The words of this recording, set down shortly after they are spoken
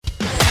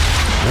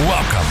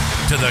Welcome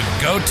to the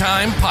Go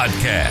Time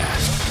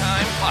Podcast.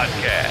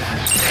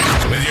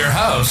 With your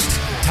host,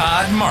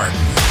 Todd Martin.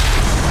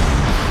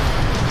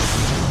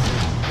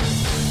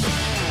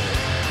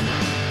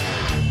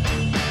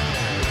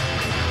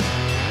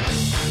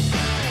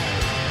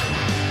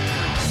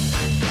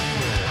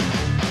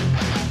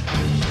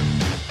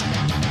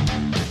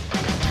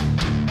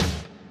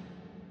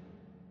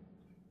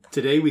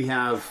 Today we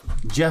have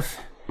Jeff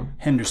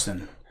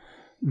Henderson,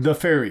 the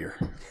farrier.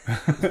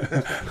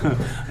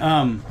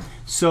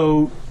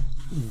 So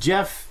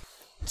Jeff,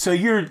 so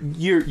you're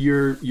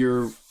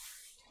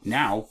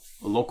now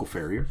a local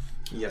farrier.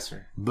 Yes,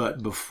 sir.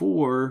 But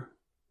before,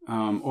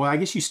 well, I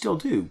guess you still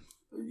do.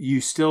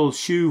 You still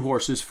shoe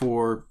horses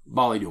for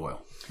Ballydoyle.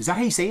 Is that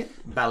how you say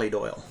it?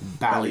 Ballydoyle.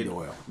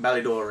 Ballydoyle.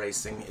 Ballydoyle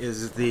Racing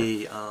is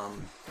the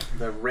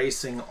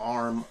racing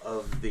arm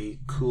of the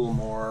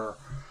Coolmore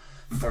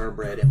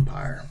thoroughbred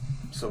empire,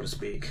 so to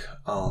speak.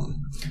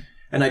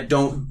 And I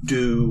don't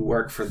do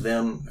work for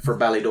them, for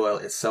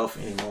Ballydoyle itself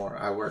anymore.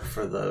 I work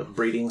for the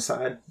breeding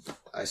side.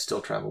 I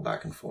still travel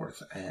back and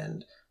forth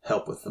and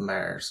help with the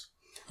mares.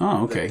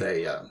 Oh,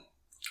 okay.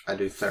 I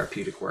do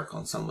therapeutic work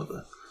on some of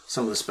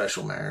the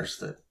special mares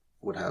that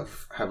would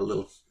have a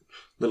little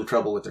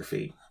trouble with their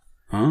feet.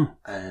 Oh.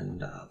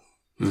 And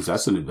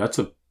that's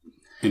a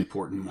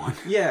important one.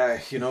 Yeah,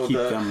 keep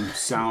them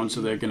sound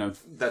so they're gonna.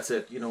 That's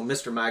it.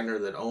 Mr.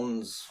 Magner that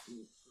owns,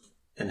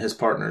 and his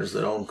partners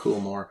that own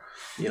Coolmore,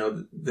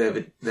 they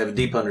have a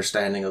deep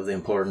understanding of the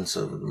importance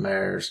of the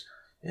mares,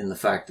 in the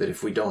fact that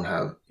if we don't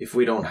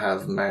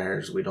have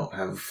mares, we don't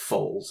have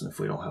foals, and if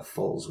we don't have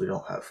foals, we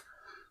don't have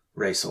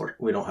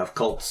we don't have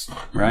colts,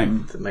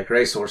 right, that make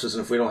racehorses,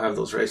 and if we don't have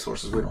those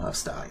racehorses, we don't have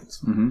stallions.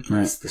 Mm-hmm.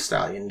 Right. It's the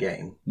stallion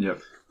game. Yep.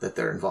 That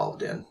they're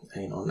involved in,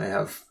 and they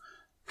have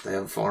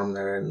a farm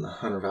there in the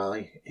Hunter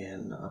Valley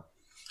in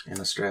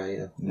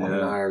Australia, one in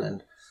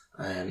Ireland,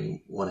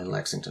 and one in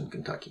Lexington,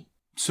 Kentucky.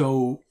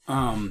 So,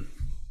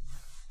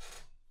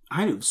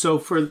 So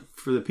for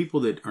the people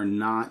that are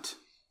not,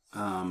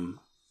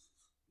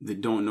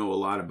 that don't know a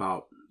lot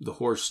about the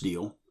horse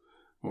deal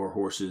or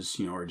horses,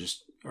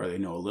 or they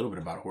know a little bit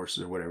about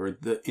horses or whatever.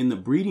 In the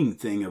breeding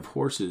thing of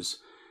horses,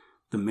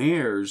 the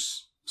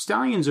mares,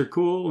 stallions are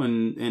cool,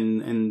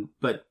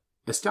 but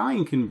a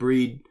stallion can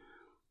breed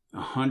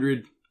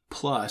 100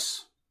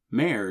 plus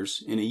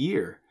mares in a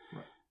year.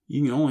 Right.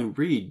 You can only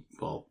breed,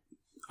 well,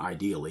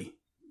 ideally,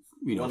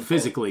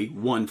 physically,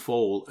 one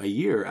foal a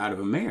year out of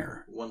a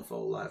mare. One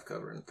foal live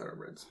cover in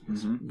thoroughbreds.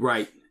 Mm-hmm.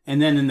 Right.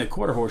 And then in the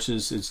quarter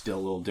horses, it's still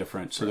a little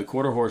different. So the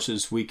quarter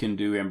horses, we can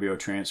do embryo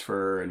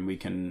transfer, and we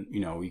can,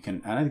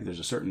 and I think there's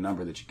a certain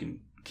number that you can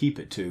keep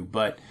it to.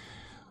 But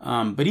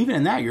even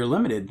in that, you're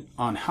limited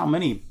on how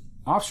many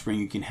offspring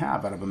you can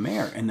have out of a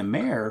mare. And the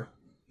mare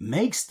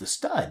makes the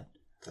stud.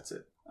 That's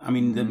it. I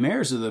mean, the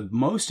mares are the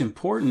most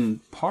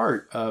important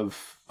part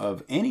of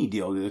any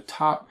deal. The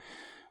top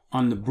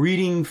on the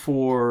breeding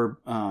for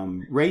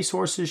race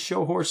horses,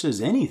 show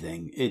horses,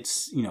 anything.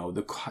 It's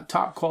the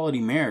top quality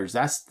mares.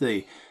 That's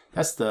the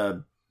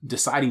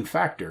deciding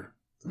factor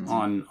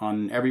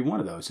on every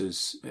one of those.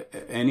 Is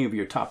any of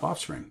your top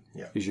offspring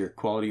is your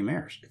quality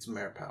mares. It's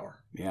mare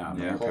power. Yeah,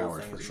 mare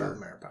power for sure.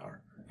 Mare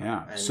power.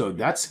 Yeah, and so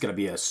that's going to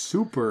be a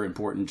super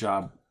important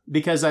job,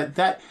 because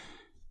the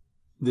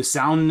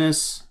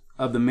soundness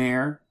of the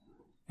mare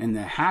and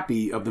the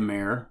happy of the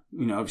mare,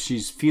 if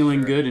she's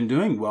feeling good and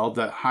doing well,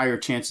 the higher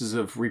chances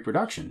of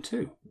reproduction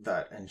too.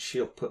 That, and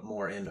she'll put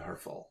more into her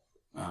foal.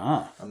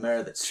 A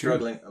mare that's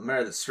struggling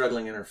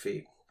in her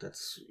feet,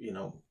 that's,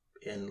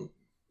 in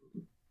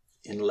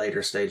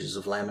later stages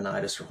of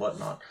laminitis or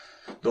whatnot.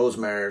 Those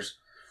mares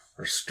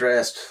are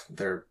stressed.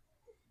 They're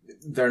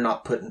trying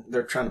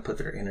to put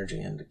their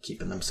energy into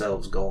keeping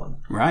themselves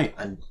going. Right.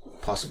 And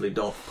possibly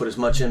don't put as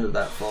much into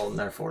that foal, and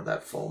therefore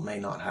that foal may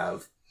not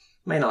have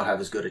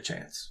as good a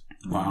chance.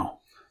 Wow.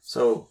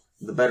 So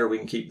the better we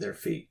can keep their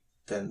feet,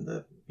 then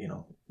the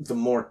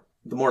more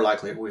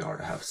likely we are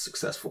to have a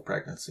successful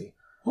pregnancy.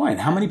 Boy,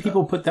 and how many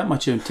people put that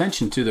much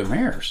attention to their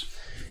mares?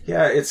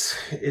 Yeah,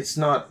 it's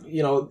not,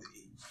 I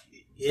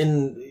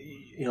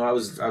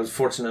was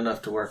fortunate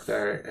enough to work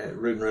there at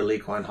Rood and Riddle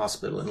Equine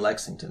Hospital in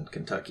Lexington,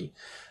 Kentucky.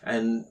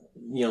 And,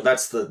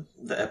 that's the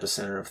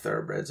epicenter of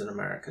thoroughbreds in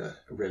America,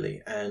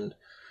 really. And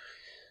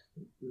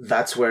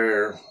that's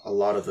where a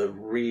lot of the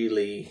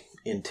really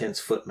intense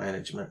foot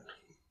management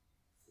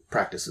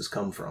practices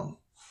come from,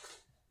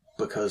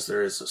 because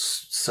there is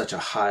such a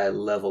high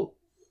level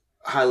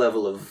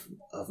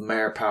of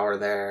mare power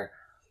there,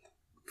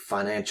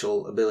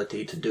 financial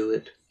ability to do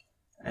it,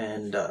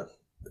 and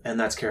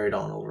that's carried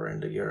on over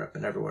into Europe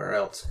and everywhere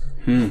else.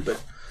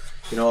 But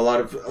a lot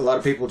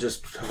of people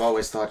just have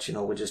always thought,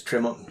 we just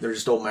trim them. They're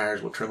just old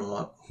mares. We'll trim them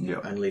up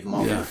and leave them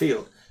off in the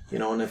field.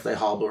 And if they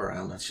hobble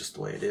around, that's just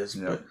the way it is.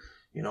 But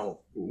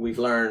we've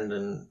learned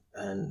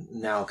and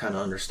now kind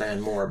of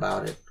understand more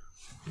about it,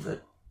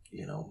 that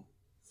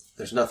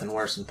there's nothing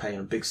worse than paying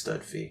a big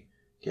stud fee,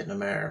 getting a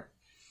mare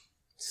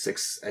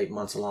 6-8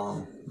 months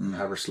along,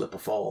 have her slip a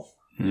foal,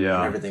 and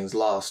everything's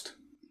lost,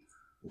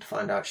 and to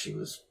find out she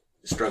was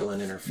struggling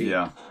in her feet.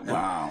 Yeah.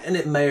 Wow. And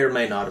it may or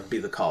may not be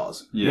the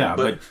cause. Yeah,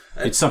 but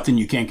it's something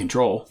you can't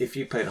control. If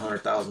you paid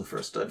 $100,000 for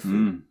a stud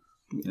foot,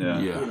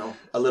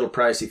 a little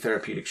pricey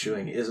therapeutic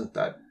shoeing isn't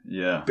that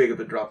big of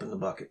a drop in the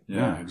bucket.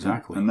 Yeah,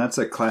 exactly. And that's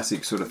a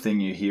classic sort of thing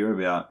you hear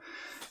about,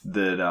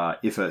 that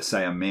if,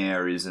 say, a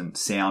mare isn't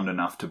sound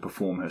enough to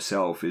perform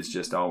herself, is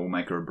just, we'll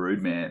make her a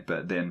brood mare,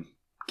 but then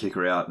kick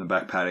her out in the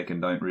back paddock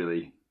and don't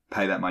really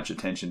pay that much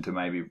attention to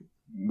maybe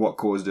what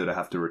caused her to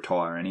have to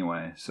retire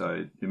anyway.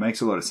 So it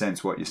makes a lot of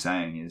sense what you're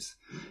saying is,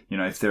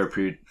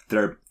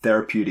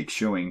 therapeutic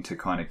shoeing to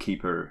kind of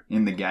keep her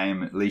in the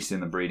game, at least in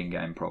the breeding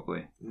game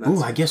properly.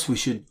 Ooh, I guess we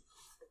should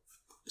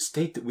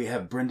state that we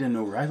have Brendan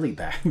O'Reilly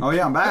back. Oh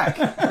yeah, I'm back.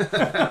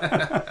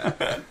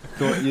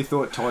 You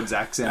thought Todd's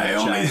accent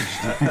had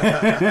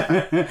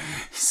changed.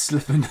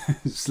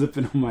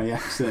 slipping on my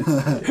accent.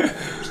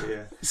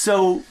 Yeah.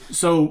 So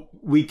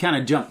we kind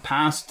of jumped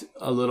past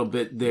a little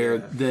bit there.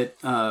 That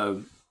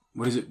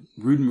what is it?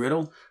 Rood and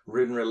Riddle?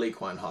 Rood and Riddle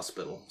Equine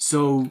Hospital.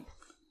 So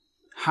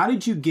how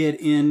did you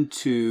get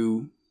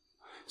into?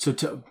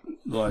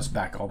 Let's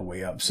back all the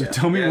way up. So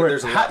tell me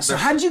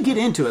how did you get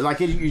into it? Like,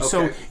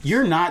 so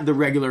you're not the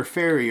regular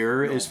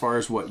farrier as far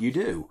as what you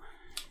do.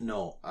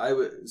 No,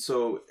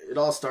 so it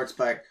all starts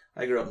back.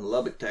 I grew up in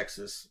Lubbock,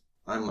 Texas.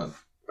 I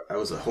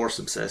was a horse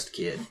obsessed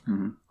kid.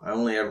 Mm-hmm. I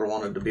only ever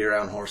wanted to be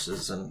around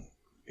horses, and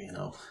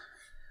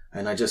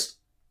and I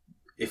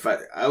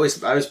always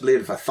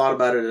believed if I thought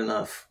about it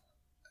enough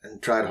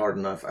and tried hard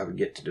enough, I would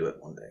get to do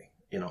it one day.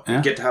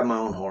 I'd get to have my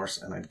own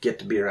horse, and I'd get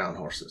to be around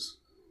horses.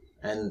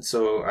 And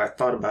so I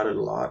thought about it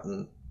a lot,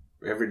 and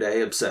every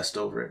day obsessed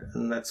over it,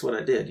 and that's what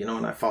I did.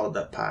 And I followed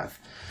that path.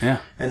 Yeah.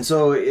 And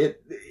so I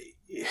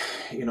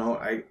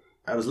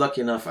was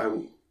lucky enough.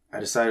 I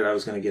decided I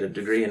was going to get a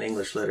degree in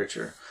English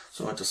literature,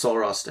 so I went to Sul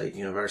Ross State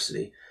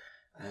University,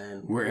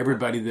 and where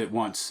everybody that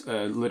wants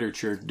a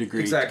literature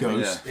degree goes.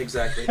 Yeah,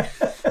 exactly.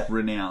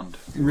 Renowned,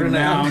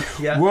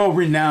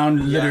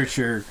 world-renowned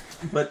literature.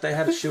 But they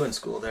had a shoeing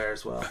school there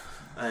as well.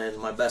 And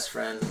my best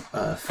friend,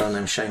 a fellow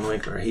named Shane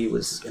Winkler, he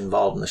was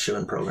involved in the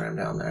shoeing program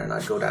down there, and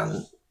I'd go down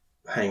and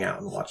hang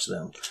out and watch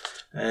them.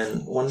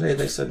 And one day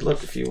they said,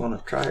 look, if you want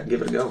to try it,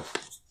 give it a go.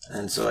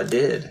 And so I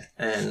did.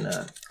 And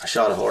I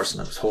shot a horse,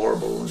 and it was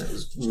horrible, and it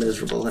was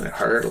miserable, and it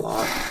hurt a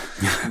lot.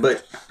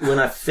 But when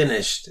I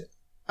finished,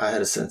 I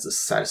had a sense of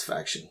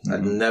satisfaction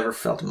I'd never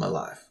felt in my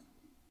life.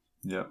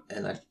 Yeah.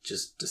 And I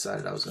just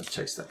decided I was going to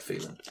chase that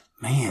feeling.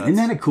 Man, isn't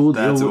that a cool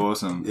deal? That's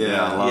awesome.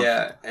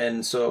 Yeah.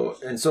 And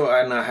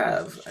I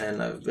have,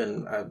 and I've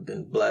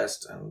been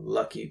blessed. I'm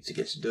lucky to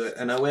get to do it.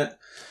 And I went,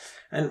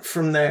 and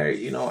from there,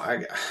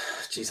 I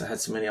had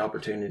so many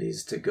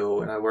opportunities to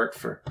go, and I worked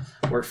for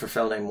a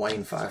fellow named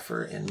Wayne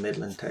Pfeiffer in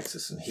Midland,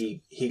 Texas, and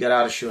he got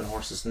out of shoeing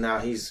horses. And now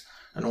he's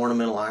an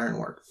ornamental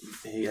ironwork.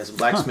 He has a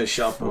blacksmith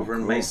shop over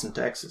in Mason,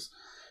 Texas.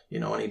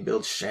 And he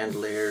builds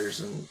chandeliers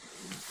and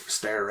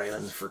stair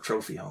railings for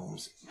trophy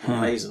homes.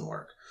 Amazing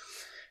work.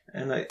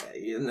 And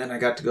then I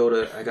got to go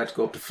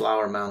up to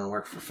Flower Mound and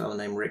work for a fellow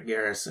named Rick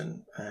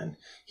Garrison, and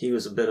he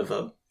was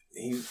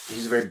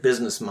he's a very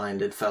business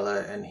minded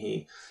fella, and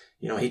he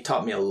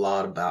taught me a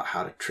lot about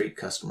how to treat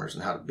customers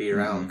and how to be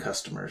around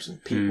customers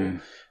and people.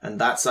 And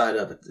that side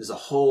of it is a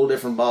whole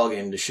different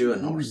ballgame to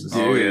shoeing horses.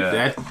 Oh yeah,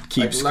 that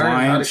keeps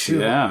clients.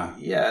 Yeah.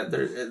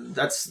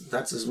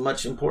 That's as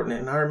much important.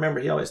 And I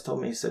remember he always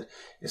told me, he said,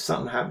 if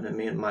something happened to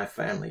me and my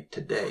family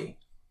today,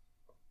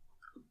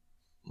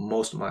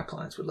 most of my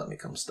clients would let me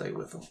come stay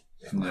with them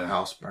if my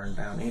house burned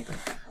down, anything,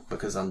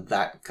 because I'm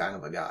that kind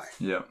of a guy.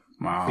 Yeah.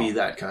 Wow. Be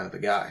that kind of a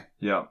guy.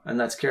 Yeah. And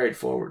that's carried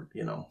forward,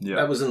 Yeah.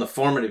 That was in the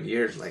formative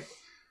years. Like,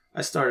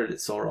 I started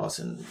at Sul Ross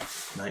in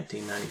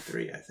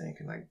 1993, I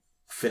think, and I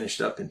finished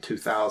up in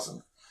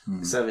 2000.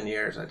 7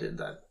 years I did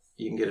that.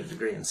 You can get a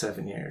degree in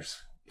 7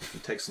 years if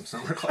you take some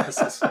summer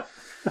classes.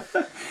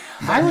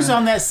 I was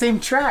on that same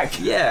track.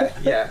 Yeah,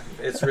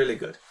 it's really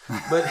good.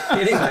 But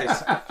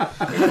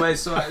anyways,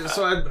 so I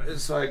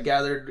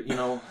gathered,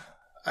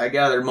 I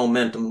gathered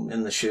momentum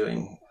in the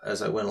shoeing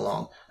as I went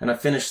along, and I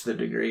finished the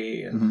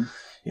degree, and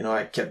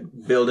I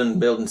kept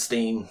building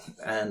steam,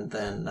 and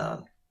then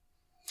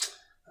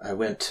I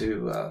went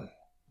to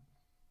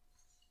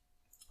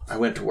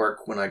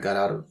work when I got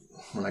out of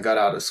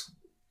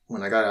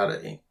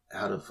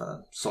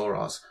Sul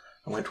Ross.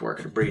 I went to work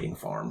at a breeding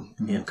farm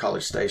in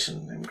College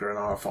Station in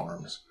Granada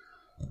Farms,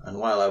 and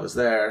while I was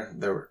there,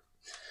 they're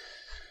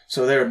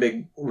a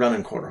big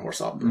running quarter horse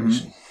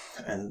operation,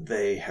 and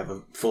they have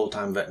a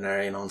full-time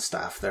veterinarian on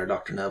staff there,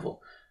 Dr. Neville,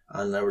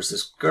 and there was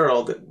this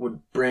girl that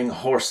would bring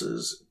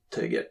horses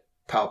to get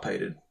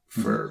palpated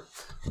for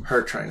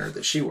her trainer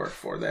that she worked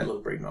for. They had a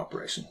little breeding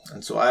operation,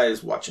 and so I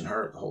was watching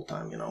her the whole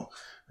time,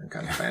 and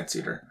kind of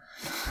fancied her,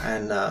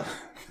 and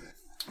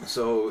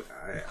so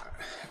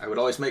I would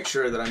always make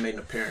sure that I made an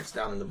appearance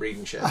down in the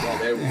breeding shed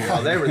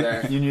while they were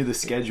there. You knew the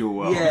schedule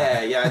well.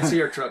 Yeah, I'd see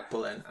her truck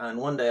pull in. And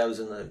one day I was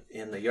in the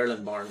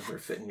yearling barn. We were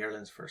fitting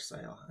yearlings for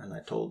sale, and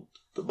I told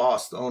the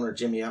boss, the owner,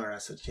 Jimmy Eller, I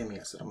said, I'm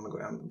going to go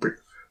down to the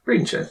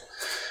breeding shed.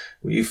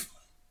 Will you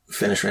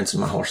finish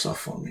rinsing my horse off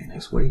for me? And he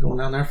said, what are you going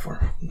down there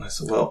for? And I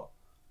said, well,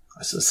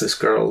 I said, this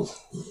girl,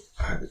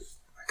 I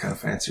kind of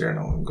fancy her, and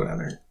I want to go down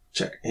there and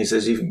check. He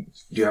says, do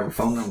you have her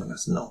phone number? And I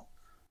said, no.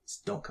 He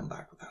said, don't come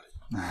back without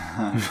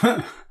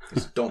it. He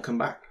said, don't come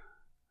back.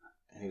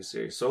 And he was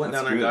serious. So I went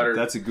down there and got her.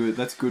 That's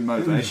good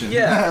motivation.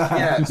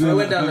 Yeah. So I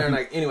went down there and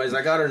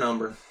I got her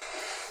number,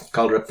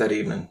 called her up that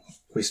evening.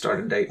 We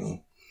started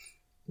dating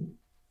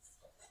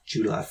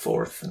July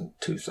 4th in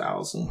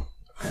 2000,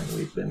 and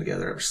we've been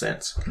together ever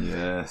since.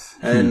 Yes.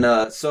 And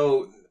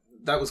so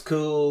that was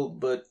cool,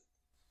 but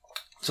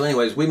so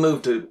anyways, we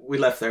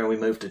left there and we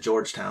moved to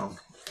Georgetown,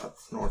 up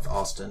north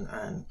Austin,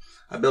 and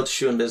I built a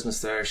shoeing business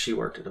there. She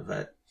worked at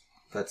a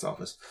vet's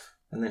office,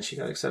 and then she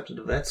got accepted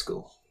to vet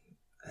school,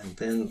 and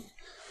then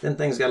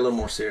things got a little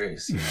more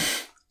serious. You know?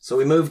 So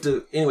we moved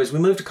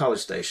to College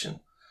Station.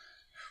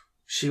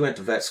 She went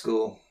to vet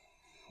school.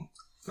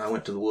 I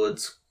went to the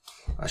woods.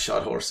 I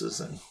shot horses,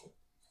 and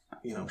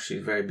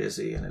she's very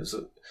busy. And it was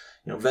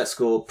vet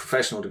school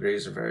professional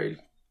degrees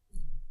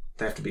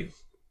they have to be.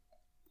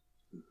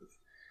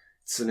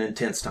 It's an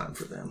intense time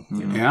for them.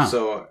 You know? Yeah.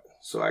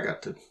 So I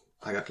got to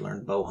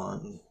learn bow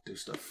hunt and do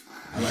stuff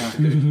I like to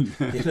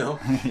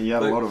do. You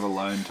had a lot of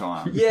alone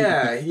time.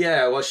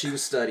 Yeah. Well, she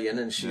was studying,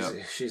 and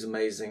she's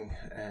amazing.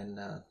 And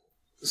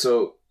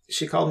so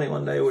she called me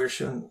one day. I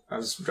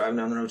was driving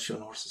down the road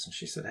shoeing horses, and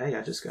she said, "Hey,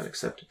 I just got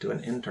accepted to an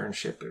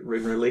internship at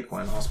Riddle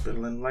Equine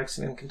Hospital in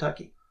Lexington,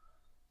 Kentucky."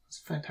 It's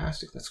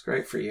fantastic. That's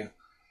great for you.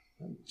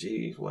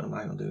 Geez, what am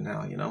I going to do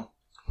now?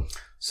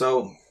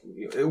 So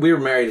we were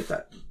married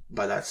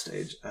by that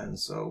stage, and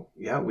so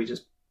we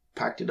just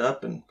packed it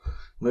up and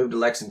moved to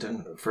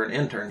Lexington for an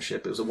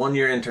internship. It was a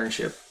 1-year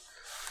internship,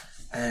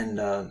 and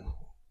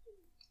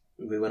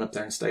we went up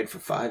there and stayed for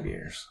 5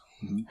 years.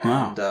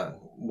 Wow. And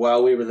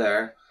while we were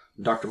there,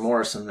 Dr.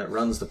 Morrison, that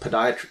runs the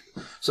podiatry.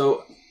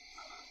 So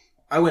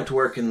I went to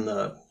work in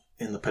the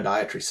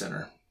podiatry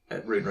center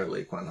at Rood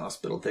Equine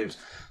Hospital. There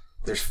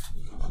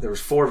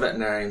was 4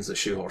 veterinarians that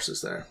shoe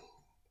horses there.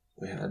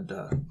 We had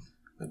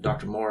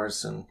Dr.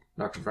 Morrison,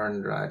 Dr.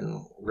 Vernon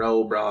Dryden,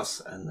 Roe Bross,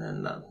 and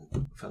then a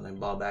fellow named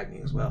Bob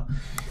Agnew as well.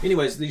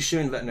 Anyways, these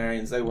shoeing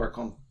veterinarians, they work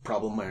on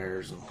problem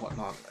mares and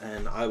whatnot,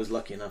 and I was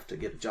lucky enough to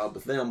get a job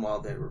with them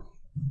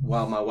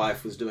while my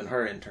wife was doing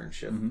her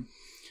internship. Mm-hmm.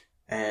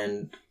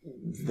 And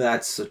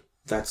that's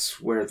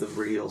where the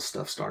real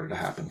stuff started to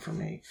happen for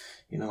me,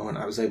 and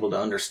I was able to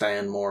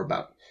understand more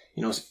about,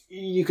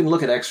 you can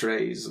look at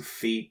x-rays of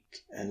feet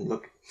and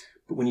look,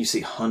 but when you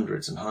see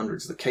hundreds and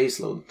hundreds, the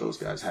caseload that those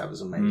guys have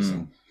is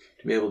amazing.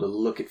 To be able to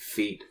look at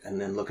feet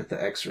and then look at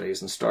the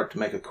x-rays and start to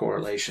make a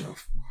correlation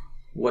of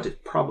what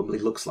it probably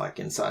looks like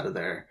inside of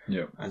there.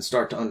 Yep. And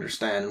start to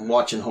understand, and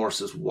watching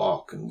horses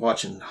walk and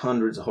watching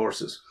hundreds of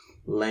horses,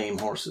 lame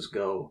horses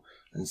go,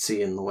 and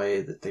seeing the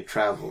way that they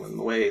travel and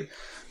the way,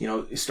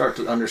 you start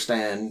to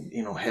understand,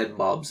 head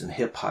bobs and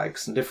hip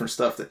hikes and different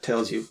stuff that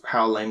tells you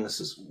how lameness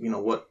is,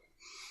 what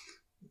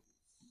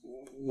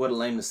a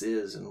lameness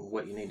is and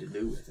what you need to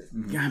do with it.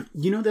 Yeah,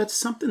 that's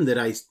something that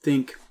I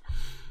think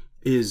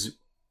is,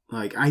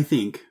 and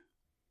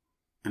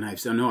I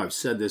know I've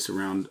said this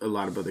around a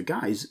lot of other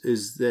guys,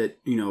 is that,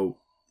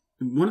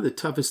 one of the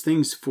toughest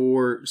things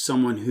for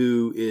someone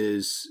who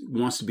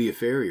wants to be a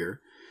farrier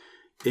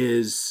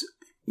is,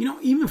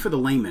 even for the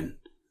layman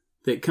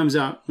that comes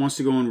out, wants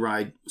to go and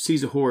ride,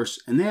 sees a horse,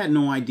 and they had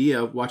no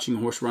idea watching a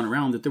horse run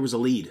around that there was a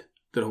lead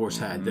that a horse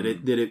had, that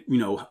it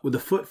with a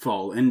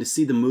footfall, and to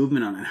see the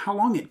movement on it, and how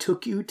long it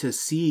took you to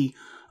see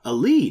a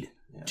lead,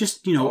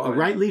 just, a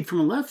right lead from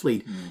a left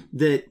lead,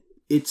 that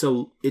it's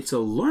a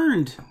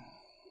learned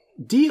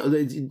deal.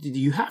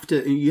 You have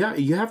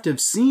to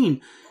have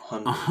seen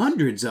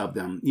hundreds of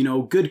them,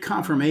 good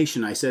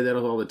confirmation. I say that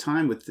all the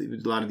time with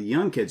a lot of the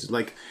young kids,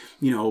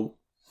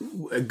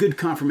 a good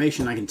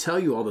confirmation. I can tell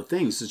you all the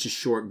things. It's just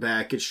short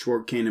back, it's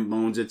short cannon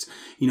bones, it's,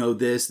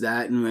 this,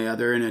 that, and the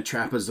other, and a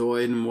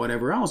trapezoid and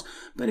whatever else.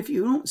 But if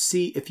you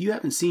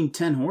haven't seen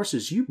 10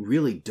 horses, you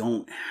really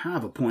don't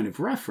have a point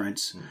of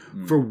reference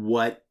for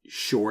what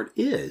short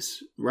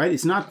is, right?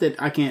 It's not that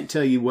I can't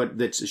tell you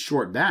that's a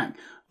short back,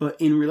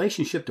 but in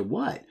relationship to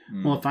what?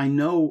 Well, if I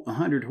know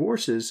 100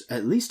 horses,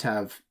 at least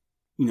have,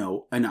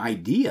 an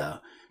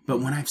idea. But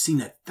when I've seen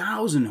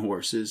 1,000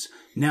 horses,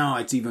 now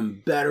it's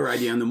even better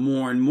idea. And the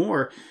more and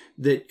more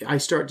that I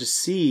start to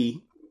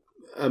see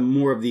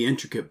more of the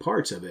intricate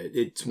parts of it,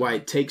 it's why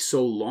it takes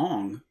so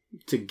long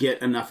to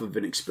get enough of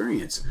an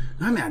experience.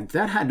 I mean,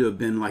 that had to have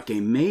been like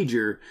a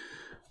major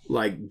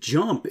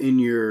jump in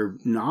your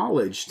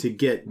knowledge to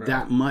get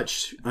that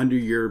much under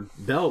your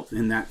belt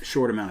in that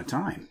short amount of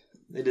time.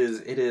 It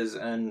is.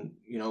 And,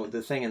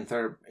 the thing in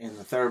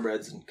the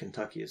thoroughbreds in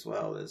Kentucky as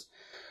well is,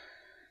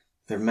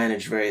 they're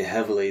managed very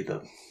heavily.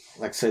 The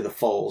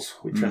foals,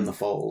 we trim the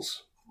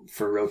foals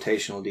for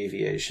rotational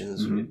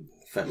deviations,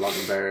 fetlock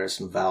varus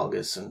and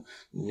valgus and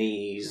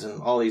knees and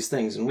all these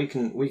things, and we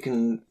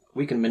can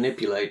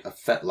manipulate a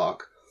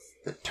fetlock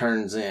that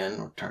turns in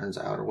or turns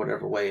out or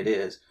whatever way it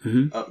is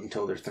up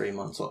until they're 3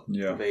 months of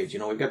age.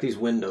 We've got these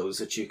windows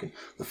that you can.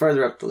 The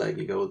further up the leg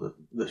you go,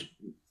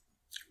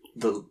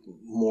 the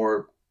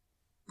more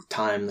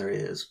time there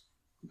is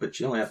but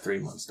you only have 3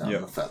 months down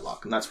in the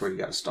fetlock, and that's where you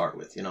got to start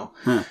with, you know.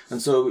 Huh.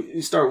 And so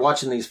you start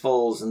watching these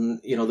foals, and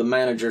you know the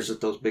managers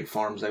at those big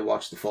farms, they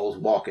watch the foals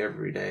walk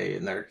every day,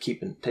 and they're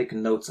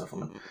taking notes of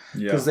them,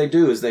 because they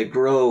do as they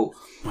grow.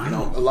 Wow. You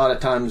know, a lot of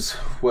times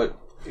what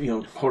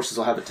horses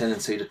will have a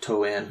tendency to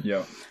toe in,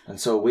 and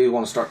so we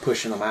want to start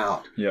pushing them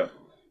out,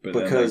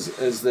 because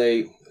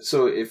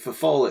so if a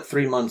foal at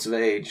 3 months of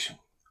age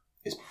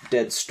is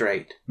dead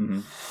straight,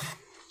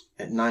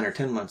 at 9 or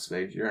 10 months of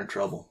age, you're in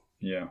trouble.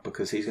 Yeah.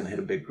 Because he's going to hit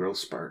a big growth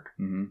spurt.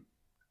 Mm-hmm.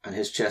 And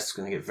his chest's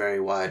going to get very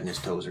wide and his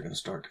toes are going to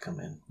start to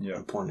come in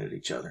and point at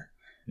each other.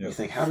 Yeah. You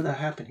think, how did that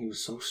happen? He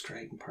was so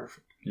straight and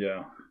perfect.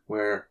 Yeah.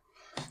 Where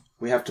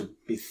we have to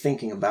be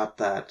thinking about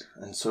that.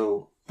 And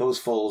so those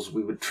foals,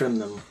 we would trim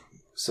them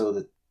so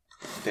that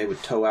they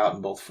would toe out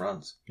in both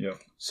fronts. Yeah.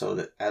 So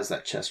that as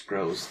that chest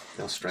grows,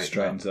 they'll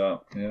straightens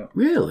up. Yeah.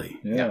 Really?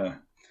 Yeah.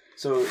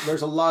 So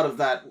there's a lot of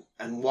that,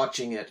 and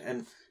watching it,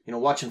 and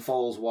watching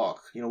foals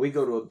walk. We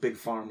go to a big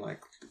farm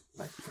like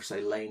for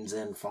say Lane's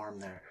End farm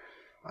there,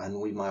 and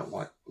we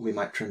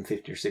might trim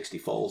 50 or 60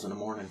 foals in the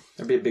morning.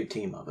 There'd be a big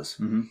team of us,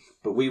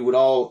 but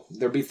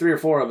there'd be 3 or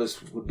 4 of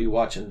us would be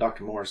watching,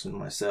 Dr. Morrison and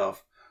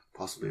myself,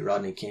 possibly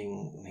Rodney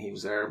King when he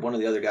was there, one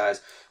of the other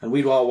guys, and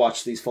we'd all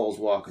watch these foals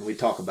walk, and we'd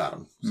talk about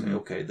them. Say,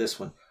 okay, this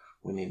one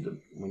we need to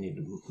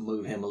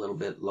move him a little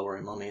bit, lower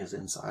him on his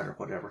inside or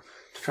whatever,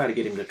 to try to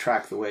get him to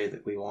track the way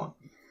that we want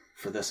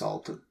for this all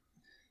to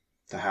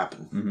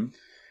happen.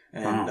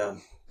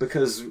 And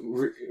because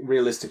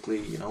realistically,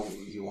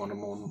 you want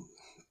them on,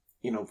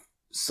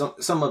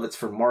 some of it's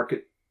for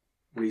market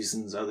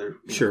reasons, other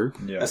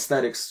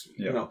aesthetics.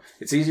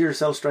 It's easier to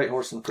sell straight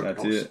horse than a crooked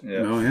horse.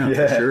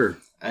 For sure.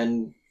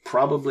 And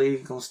probably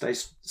gonna stay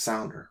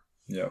sounder.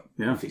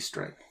 If he's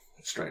straighter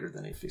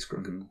than if he's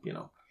crooked.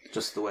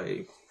 Just the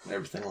way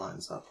everything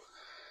lines up.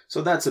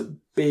 So that's a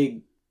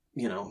big,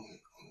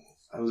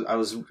 I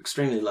was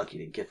extremely lucky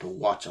to get to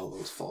watch all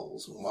those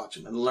foals and watch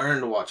them and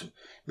learn to watch them.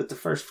 But the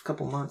first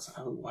couple months,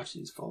 I would watch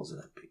these foals,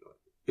 and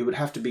it would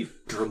have to be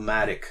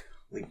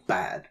dramatically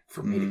bad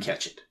for me to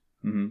catch it.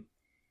 And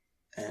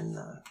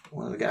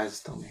one of the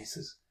guys told me, he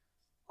says,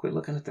 quit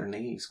looking at their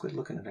knees, quit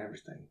looking at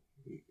everything.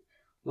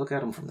 Look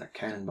at them from their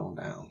cannon bone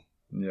down.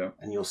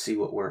 And you'll see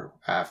what we're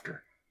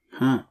after.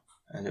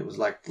 And it was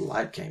like the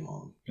light came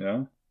on.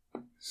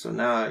 So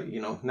now, I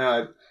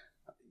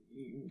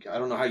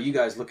don't know how you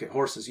guys look at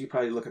horses. You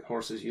probably look at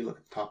horses, you look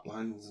at top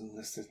lines and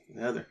this and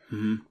the other.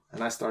 And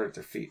I start at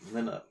their feet and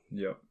then up.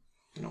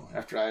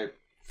 After I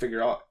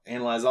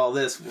analyze all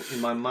this in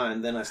my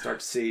mind, then I start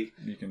to see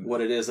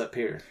what it is up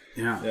here.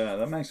 Yeah,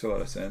 that makes a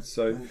lot of sense.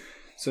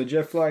 So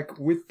Jeff, like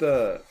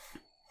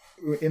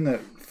in the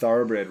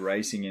thoroughbred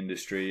racing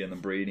industry and the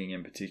breeding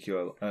in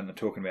particular, and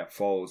talking about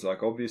foals,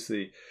 like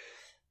obviously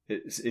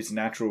it's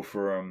natural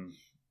for them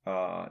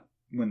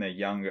when they're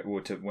younger,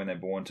 or when they're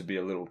born, to be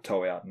a little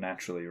toe out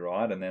naturally,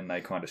 right? And then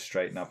they kind of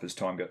straighten up as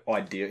time goes.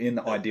 In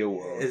the ideal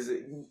world,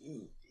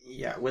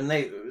 when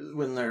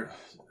they're,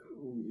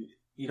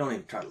 you don't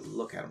even try to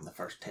look at them the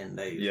first 10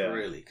 days,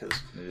 really, because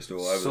there's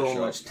so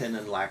much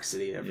tendon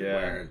laxity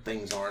everywhere, and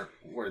things aren't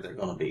where they're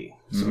going to be.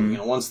 So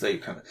once they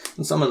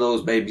and some of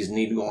those babies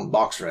need to go on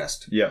box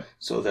rest.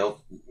 So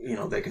they'll,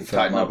 they can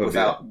tighten up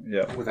without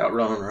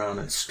running around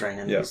and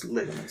straining these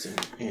ligaments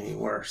any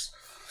worse.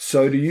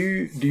 So do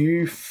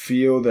you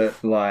feel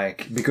that,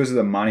 like, because of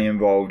the money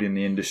involved in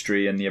the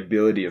industry and the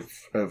ability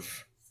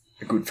of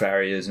good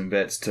farriers and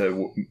vets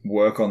to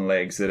work on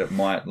legs, that it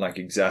might like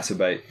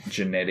exacerbate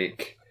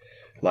genetic,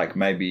 like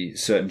maybe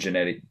certain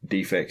genetic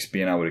defects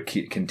being able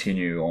to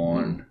continue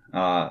on?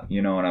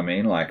 You know what I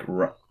mean? Like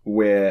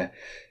where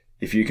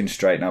if you can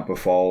straighten up a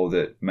foal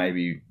that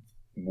maybe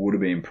would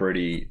have been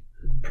pretty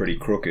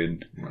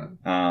crooked,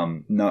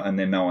 and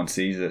then no one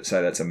sees it,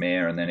 say that's a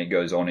mare, and then it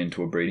goes on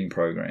into a breeding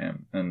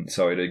program, and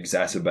so it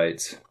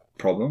exacerbates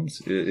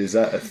problems. Is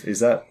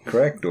that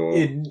correct? Or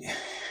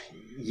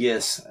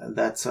yes,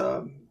 that's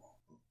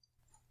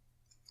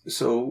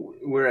so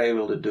we're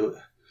able to do it.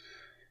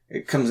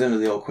 It comes into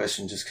the old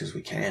question, just because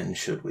we can,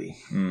 should we?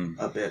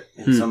 A bit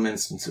in some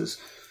instances.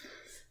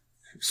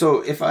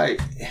 So if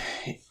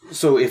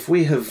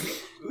we have,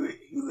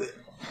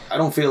 I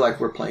don't feel like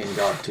we're playing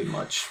God too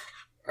much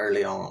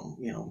early on,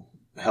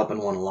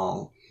 helping one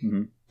along.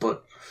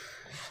 But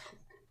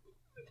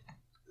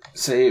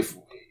say if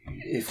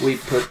we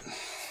put,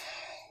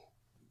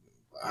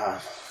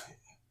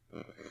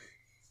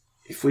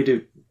 if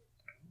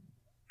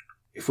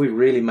we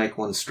really make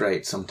one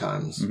straight,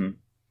 sometimes,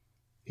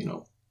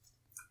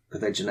 are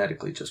they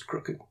genetically just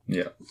crooked?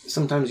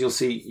 Sometimes you'll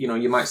see,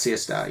 you might see a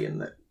stallion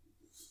that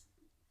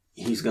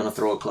he's going to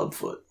throw a club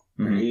foot.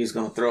 Or he's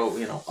going to throw,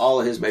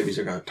 all of his babies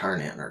are going to turn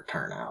in or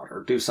turn out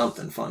or do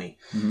something funny,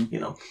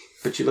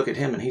 But you look at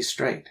him and he's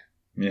straight.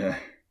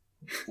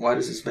 Why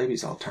does his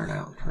babies all turn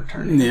out or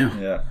turn in?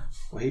 Well,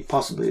 he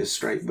possibly is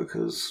straight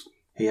because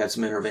he had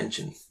some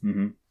intervention,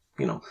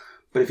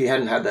 But if he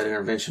hadn't had that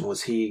intervention,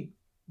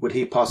 would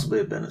he possibly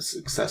have been as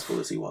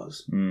successful as he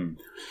was?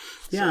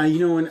 Yeah,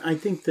 and I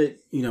think that,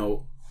 I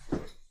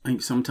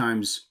think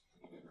sometimes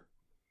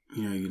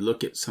you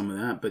look at some of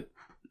that, but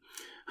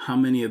how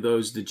many of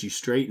those did you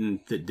straighten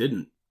that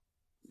didn't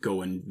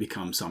go and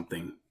become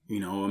something?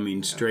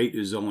 Straight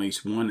is only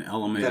one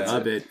element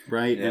of it,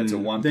 right? Yeah, and it's a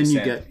 1%, then you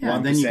get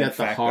the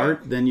factor.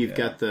 heart, then you've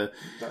got the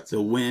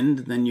wind,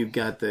 then you've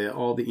got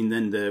and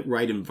then the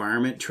right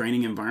environment,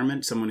 training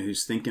environment, someone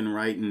who's thinking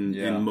right and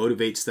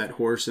motivates that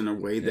horse in a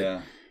way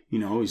that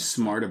is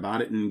smart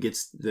about it and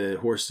gets the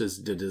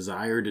horses the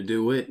desire to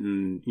do it,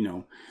 and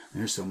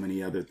there's so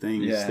many other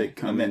things that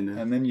come in.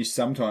 And then you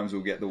sometimes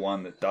will get the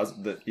one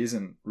that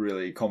isn't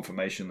really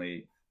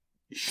conformationally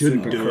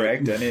shouldn't super do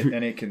correct, it.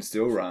 and it can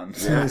still run.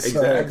 Yeah,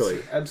 exactly.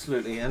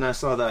 Absolutely. And I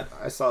saw that,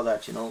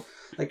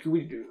 like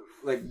we do,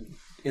 like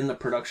in the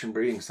production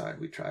breeding side,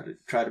 we try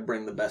to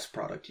bring the best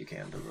product you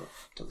can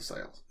to the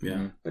sales.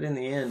 Yeah. But in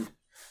the end,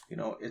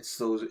 it's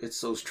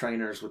those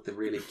trainers with the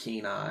really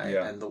keen eye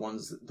and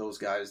those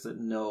guys that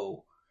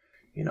know,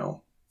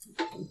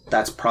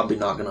 that's probably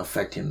not going to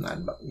affect him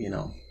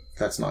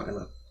that's not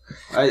going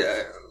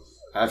to,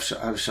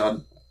 I've shot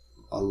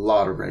a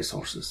lot of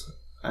racehorses,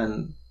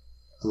 and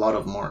a lot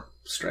of them aren't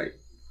straight,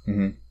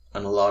 and a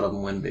lot of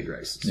them win big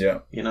races.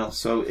 Yeah,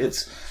 so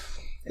it's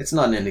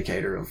not an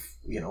indicator of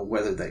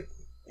whether they,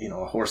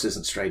 a horse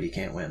isn't straight, he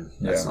can't win.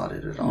 That's not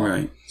it at all.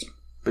 Right.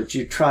 But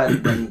you try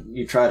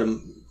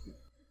to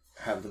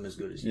have them as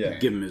good as you can.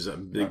 Give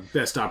them the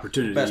best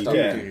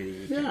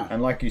opportunity. Yeah.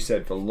 And like you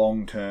said, for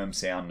long-term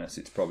soundness,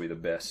 it's probably the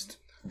best.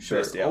 Sure.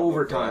 Best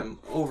over time,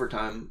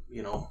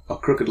 a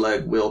crooked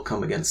leg will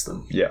come against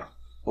them. Yeah.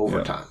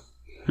 Over time,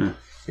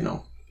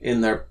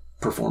 in their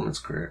performance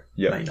career,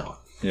 may not.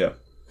 Yeah.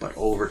 But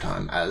over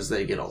time, as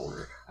they get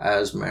older,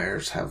 as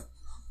mares have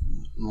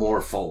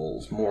more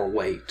foals, more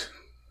weight,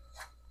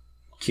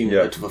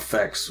 cumulative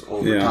effects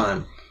over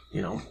time,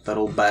 that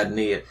old bad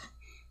knee at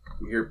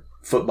your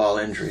football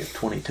injury at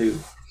 22,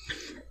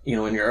 in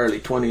your early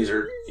 20s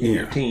or in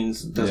your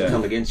teens, doesn't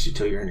come against you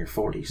till you're in your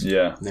 40s.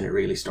 Yeah. And then it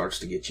really starts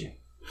to get you.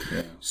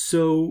 Yeah.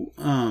 So,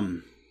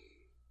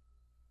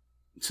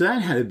 so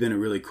that had been a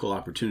really cool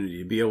opportunity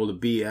to be able to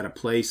be at a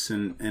place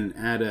and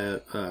at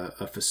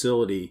a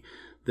facility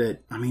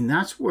that,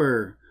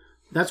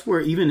 that's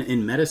where even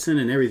in medicine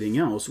and everything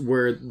else,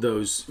 where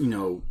those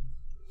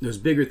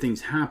bigger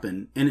things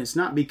happen. And it's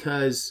not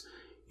because,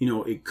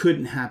 it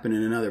couldn't happen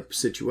in another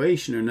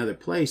situation or another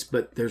place,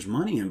 but there's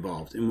money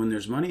involved. And when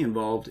there's money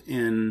involved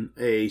in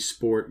a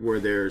sport where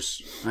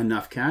there's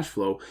enough cash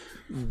flow,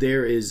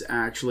 there is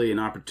actually an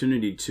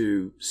opportunity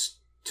to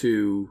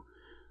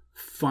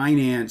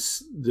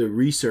finance the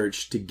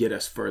research to get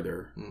us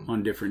further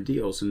on different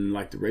deals. And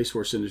like the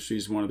racehorse industry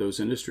is one of those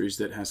industries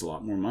that has a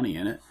lot more money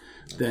in it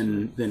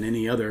than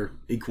any other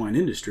equine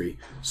industry.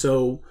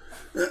 So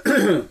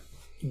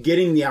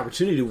getting the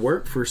opportunity to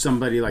work for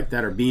somebody like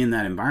that or be in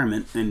that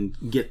environment and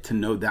get to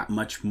know that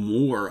much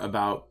more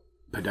about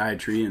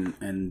podiatry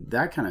and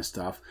that kind of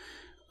stuff.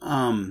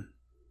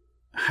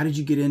 How did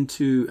you get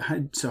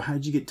how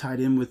did you get tied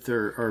in with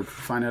or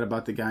find out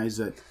about the guys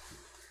at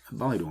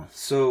Ballydoyle?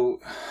 So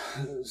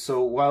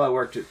while I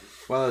was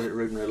at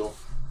Rood and Riddle,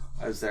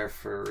 I was there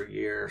for a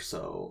year or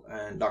so,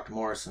 and Dr.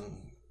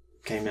 Morrison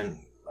came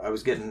in. I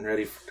was getting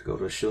ready to go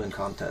to a shoeing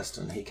contest,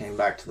 and he came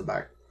back to the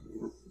back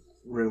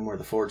room where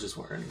the forges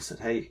were, and he said,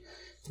 "Hey,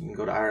 you can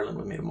go to Ireland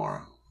with me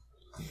tomorrow."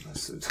 And I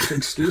said,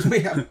 "Excuse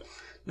me, I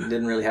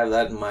didn't really have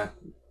that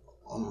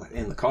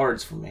in the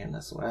cards for me." And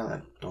I said, "Well,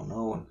 I don't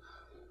know." And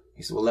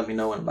he said, "Well, let me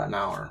know in about an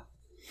hour."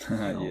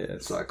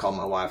 Yes. So I called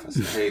my wife. I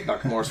said, "Hey,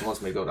 Dr. Morrison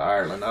wants me to go to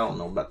Ireland. I don't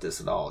know about this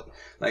at all.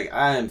 Like,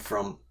 I am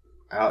from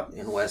out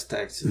in West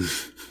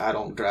Texas. I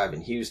don't drive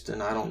in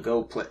Houston. I don't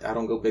go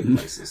big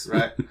places,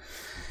 right?"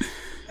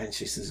 And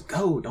she says,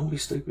 "Go. Don't be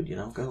stupid.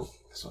 Go."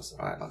 So I said,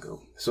 "All right, I'll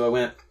go." So I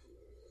went.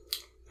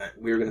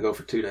 We were going to go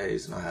for 2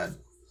 days, and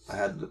I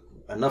had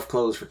enough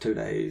clothes for 2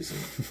 days.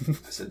 And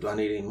I said, "Do I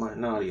need any money?"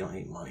 "No, you don't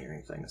need money or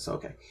anything." It's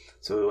okay.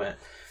 So we went,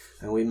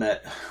 and we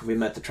met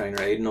the trainer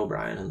Aiden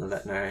O'Brien and the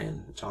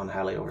veterinarian John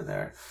Halley over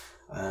there,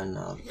 and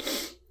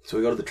so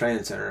we go to the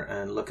training center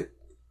and look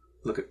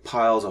at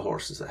piles of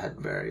horses that had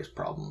various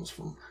problems,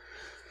 from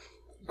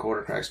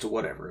quarter cracks to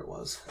whatever it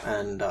was,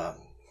 and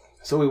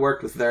so we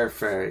worked with their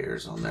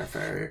farriers on their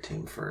farrier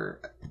team for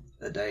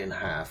a day and a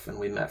half, and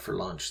we met for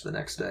lunch the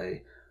next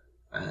day.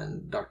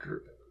 And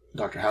Dr.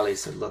 Halley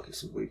said, "Look," he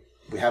said, we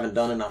haven't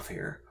done enough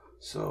here.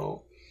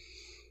 So,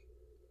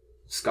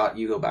 Scott,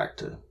 you go back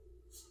to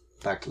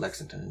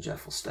Lexington, and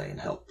Jeff will stay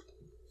and help,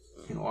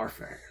 our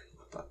farrier."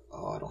 I thought,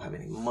 I don't have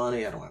any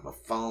money. I don't have a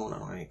phone. I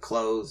don't have any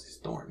clothes.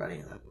 Just don't worry about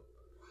any of that.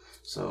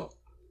 So,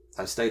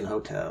 I stayed in a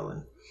hotel,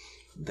 and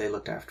they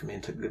looked after me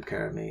and took good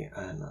care of me.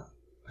 And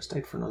I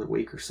stayed for another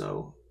week or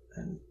so,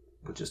 and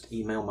would just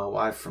email my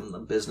wife from the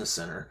business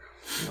center,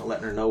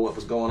 letting her know what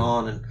was going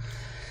on. And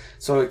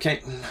so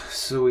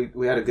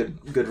we had a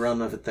good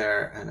run of it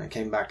there, and I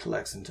came back to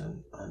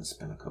Lexington and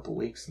spent a couple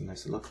weeks, and they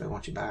said, "Look, they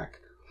want you back."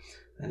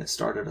 And it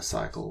started a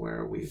cycle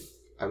where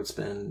I would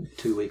spend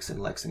 2 weeks in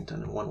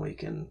Lexington and 1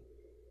 week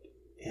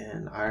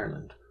in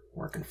Ireland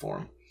working for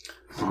them.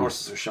 The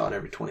horses are shot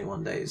every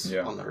 21 days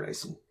on the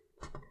racing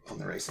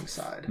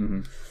side.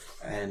 Mm-hmm.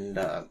 And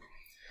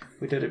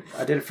we did it.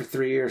 I did it for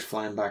 3 years,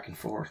 flying back and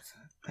forth.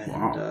 And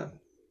Wow.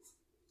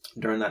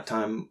 During that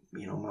time,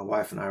 my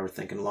wife and I were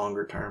thinking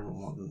longer term and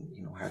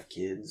wanting, have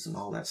kids and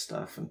all that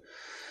stuff. And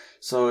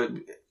so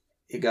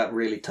it got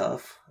really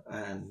tough.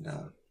 And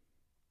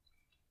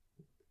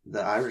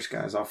the Irish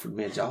guys offered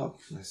me a job.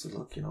 And I said,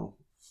 look,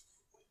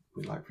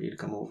 we'd like for you to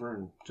come over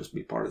and just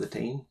be part of the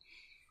team.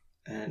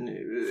 And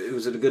it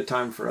was at a good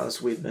time for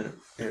us. We'd been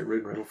at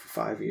Rood and Riddle for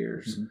 5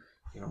 years.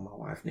 Mm-hmm. My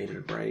wife needed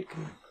a break,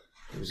 and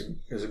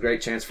it was a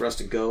great chance for us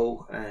to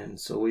go. And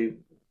so we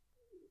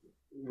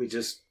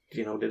just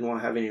didn't want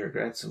to have any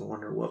regrets and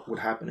wonder what would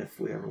happen if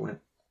we ever went.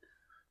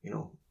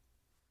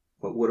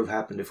 What would have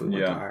happened if we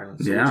went to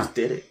Ireland. So we just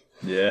did it.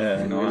 Yeah,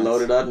 and nice. we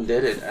loaded up and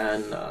did it,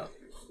 and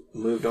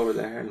moved over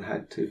there and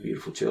had 2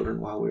 beautiful children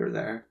while we were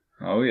there.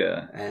 Oh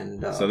yeah,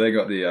 and so they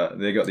got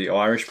the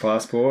Irish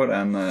passport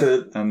and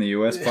the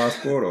US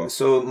passport, or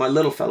so my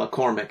little fella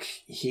Cormac,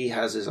 he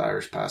has his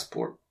Irish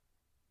passport,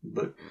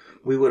 but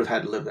we would have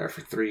had to live there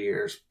for 3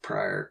 years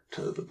prior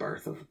to the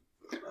birth of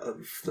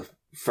the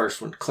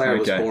first one. Claire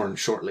was born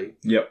shortly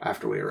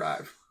after we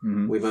arrived.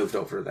 Mm-hmm. We moved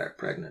over there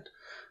pregnant,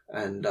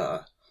 and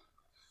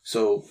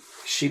so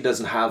she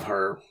doesn't have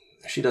her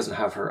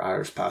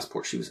Irish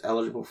passport. She was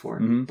eligible for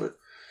it, mm-hmm. but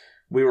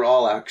we were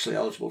all actually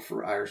eligible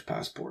for Irish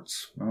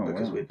passports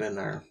because we'd been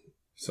there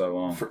so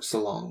long. For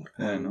so long.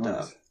 Yeah, and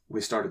nice.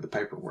 We started the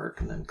paperwork,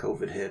 and then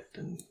COVID hit,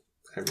 and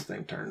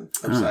everything turned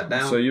upside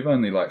down. So you've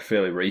only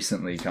fairly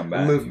recently come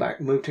back.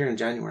 Moved here in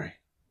January.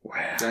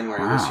 Wow.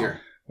 January this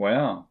year.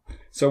 Wow.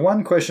 So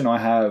one question I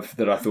have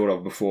that I thought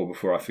of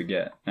before I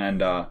forget,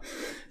 and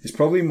it's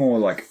probably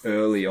more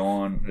early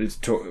on.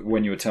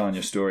 When you were telling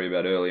your story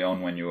about early on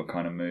when you were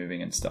kind of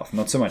moving and stuff.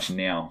 Not so much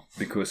now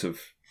because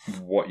of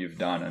what you've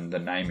done and the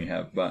name you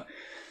have, but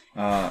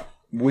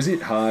was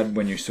it hard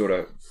when you sort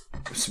of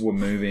were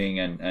moving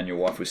and your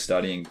wife was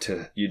studying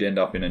you'd end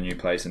up in a new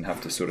place and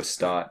have to sort of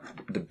start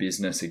the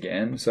business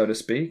again, so to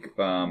speak?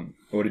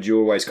 Or did you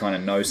always kind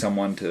of know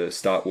someone to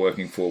start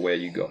working for where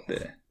you got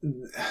there?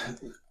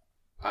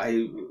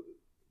 I've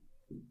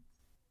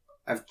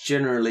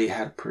generally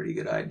had a pretty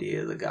good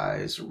idea of the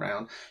guys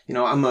around.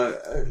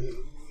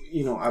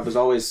 I was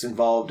always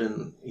involved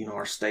in,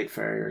 our state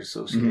farrier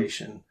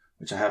association, mm-hmm.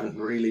 which I haven't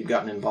really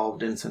gotten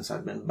involved in since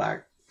I've been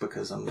back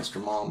because I'm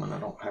Mr. Mom and I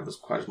don't have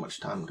quite as much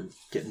time to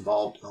get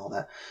involved in all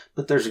that.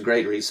 But there's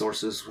great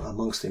resources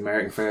amongst the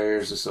American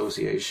Farriers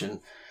Association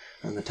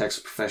and the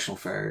Texas Professional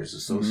Farriers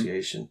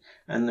Association.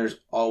 Mm-hmm. And there's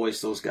always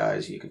those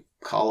guys. You could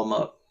call them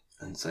up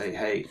and say,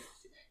 hey,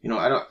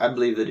 I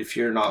believe that if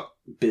you're not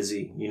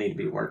busy, you need to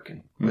be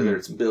working, whether mm-hmm.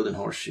 it's building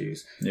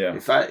horseshoes. Yeah.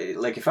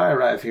 If I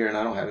arrive here and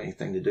I don't have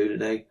anything to do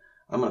today,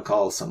 I'm going to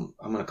call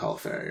a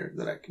farrier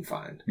that I can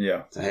find.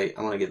 Yeah. Say, hey,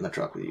 I want to get in the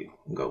truck with you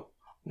and go,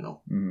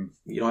 mm-hmm.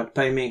 you don't have to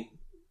pay me.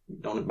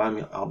 Don't buy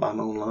me. I'll buy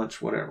my own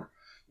lunch, whatever.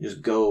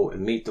 Just go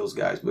and meet those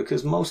guys,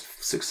 because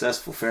most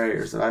successful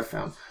farriers that I've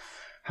found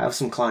have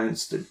some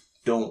clients that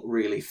don't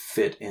really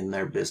fit in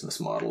their business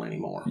model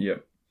anymore.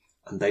 Yep.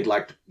 And they'd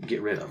like to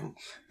get rid of them,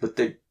 but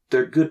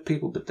they're good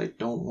people, but they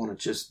don't want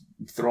to just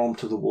throw them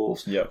to the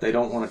wolves. Yep. They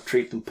don't want to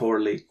treat them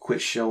poorly,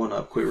 quit showing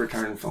up, quit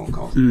returning phone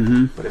calls.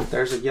 Mm-hmm. But if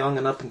there's a young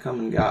and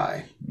up-and-coming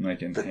guy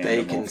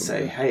they can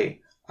say,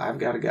 hey, I've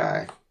got a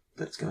guy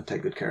that's going to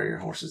take good care of your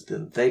horses,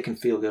 then they can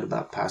feel good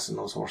about passing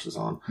those horses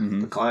on.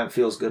 Mm-hmm. The client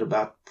feels good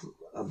about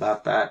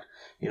that.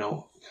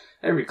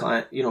 Every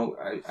client,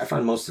 I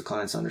find most of the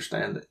clients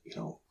understand that,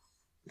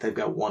 they've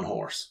got one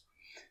horse.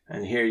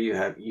 And here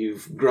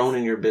you've grown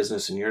in your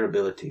business and your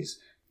abilities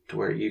to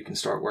where you can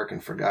start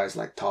working for guys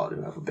like Todd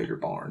who have a bigger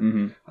barn.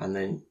 Mm-hmm. And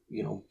then,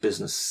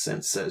 business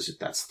sense says that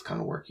that's the kind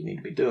of work you need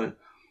to be doing.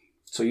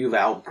 So you've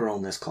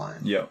outgrown this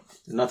client. Yeah.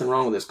 There's nothing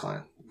wrong with this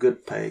client.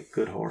 Good pay,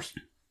 good horse,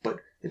 but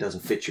it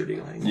doesn't fit your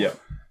deal anymore.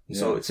 Yeah.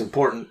 So it's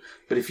important.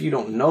 But if you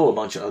don't know a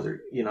bunch of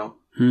other,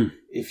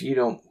 if you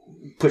don't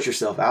put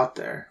yourself out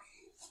there,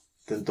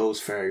 then those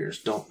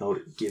farriers don't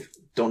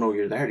know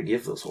you're there to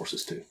give those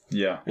horses to.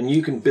 Yeah. And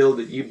you can build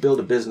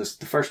a business.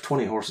 The first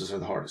 20 horses are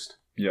the hardest.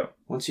 Yeah.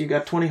 Once you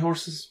got 20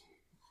 horses,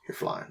 you're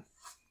flying.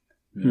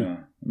 Yeah.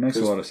 It makes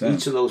a lot of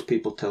sense. Each of those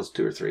people tells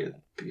 2 or 3 of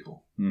the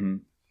people. Mm-hmm.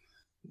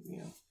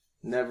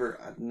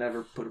 I've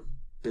never put a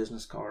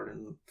business card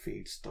in the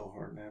feed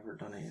store, never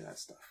done any of that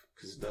stuff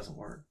because it doesn't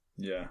work.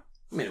 Yeah.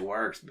 I mean, it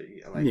works, but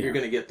you're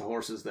going to get the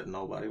horses that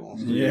nobody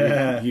wants.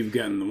 Yeah. You've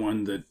gotten the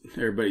one that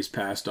everybody's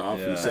passed off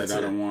and said,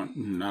 I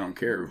don't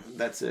care.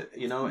 That's it.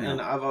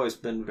 And I've always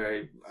been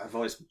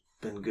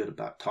good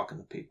about talking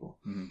to people,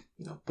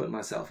 mm-hmm. Putting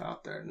myself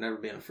out there, never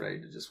being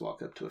afraid to just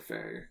walk up to a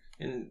farrier.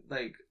 And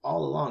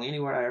all along,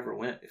 anywhere I ever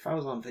went, if I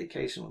was on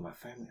vacation with my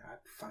family, I'd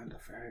find a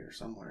farrier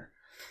somewhere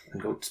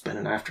and go spend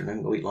an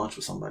afternoon, go eat lunch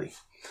with somebody,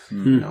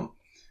 mm-hmm.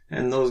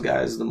 And those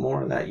guys, the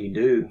more of that you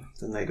do,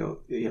 then they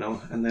go,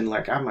 and then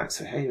I might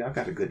say, hey, I've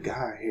got a good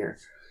guy here.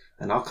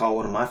 And I'll call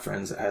one of my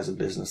friends that has a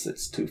business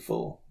that's too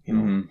full.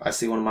 Mm-hmm. I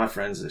see one of my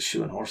friends that's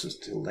shoeing horses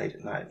till late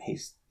at night, and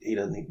he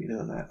doesn't need to be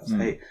doing that. I say,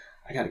 hey,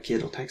 I got a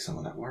kid who'll take some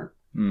of that work.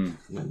 Mm.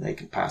 And then they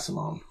can pass them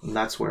on. And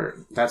that's where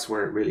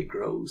it really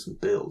grows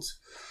and builds.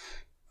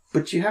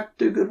 But you have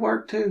to do good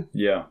work too.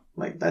 Yeah.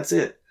 Like, that's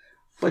it.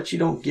 But you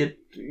don't get,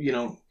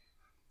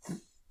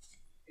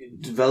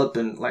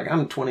 developing, like,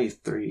 I'm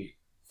 23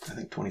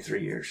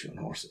 years shooting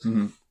horses.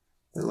 Mm-hmm.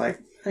 They're like,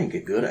 I didn't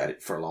get good at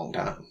it for a long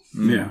time.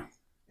 Yeah.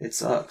 It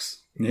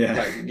sucks. Yeah.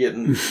 Like,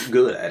 getting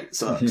good at it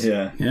sucks.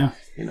 Yeah. Yeah.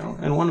 And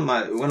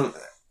I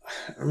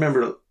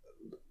remember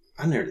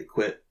I nearly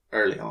quit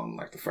early on,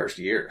 like the first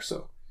year or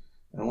so.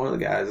 And one of the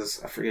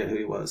guys, I forget who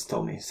he was,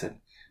 told me, he said,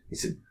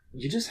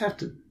 you just have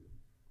to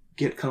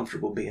get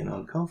comfortable being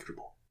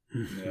uncomfortable.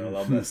 Yeah, I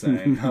love that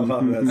saying.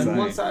 And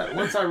once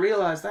I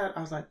realized that,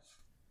 I was like,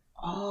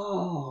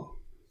 oh,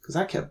 because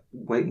I kept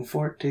waiting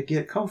for it to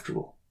get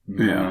comfortable.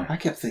 Yeah. I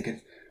kept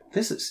thinking,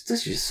 this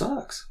just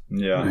sucks.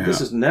 Yeah. Like, this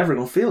is never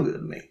going to feel good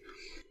to me.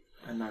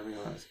 And I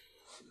realized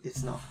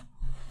it's not.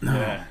 No.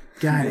 Yeah.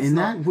 God, It's and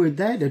not. that word,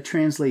 that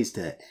translates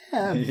to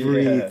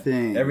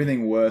everything. Yeah.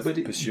 Everything worth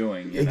But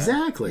pursuing. You know?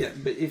 Exactly. Yeah,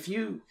 but if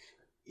you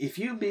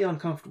be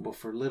uncomfortable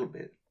for a little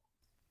bit,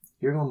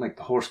 you're going to make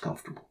the horse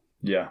comfortable.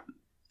 Yeah.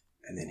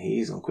 And then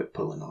he's going to quit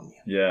pulling on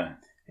you. Yeah.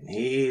 And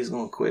he's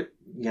going to quit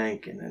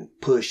yanking and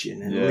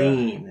pushing and Yeah.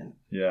 lean. And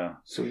Yeah.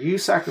 so you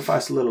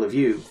sacrifice a little of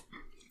you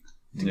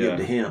to Yeah. give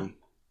to him.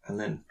 And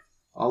then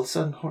all of a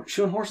sudden,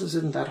 shooting horses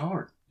isn't that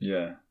hard.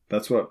 Yeah.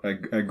 That's what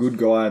a good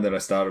guy that I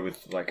started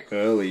with, like,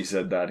 early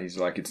said that. He's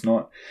like, it's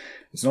not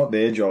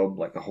their job,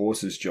 like the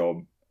horse's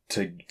job,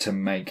 to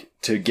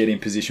get in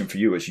position for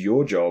you. It's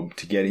your job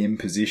to get in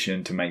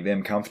position to make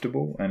them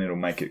comfortable, and it'll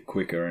make it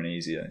quicker and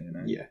easier, you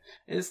know? Yeah.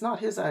 And it's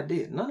not his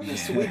idea. None of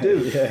this we do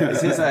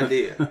is his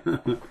idea.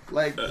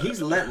 Like,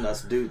 he's letting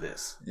us do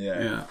this.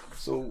 Yeah. Yeah.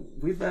 So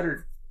we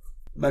better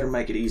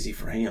make it easy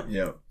for him.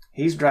 Yeah.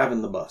 He's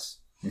driving the bus.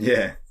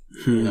 Yeah.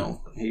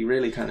 He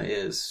really kind of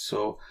is.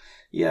 So,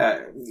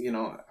 yeah,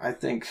 I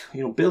think,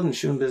 building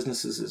shooting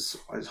businesses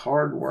is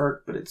hard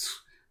work, but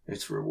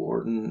it's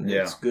rewarding.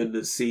 Yeah. It's good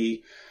to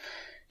see,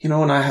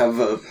 and I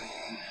have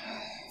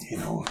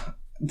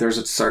there's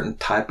a certain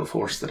type of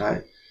horse that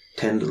I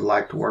tend to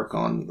like to work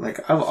on. Like,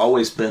 I've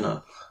always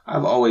been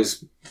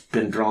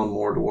drawn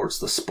more towards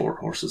the sport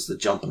horses, the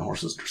jumping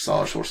horses,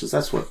 dressage horses.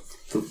 That's what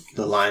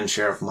the lion's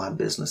share of my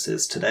business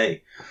is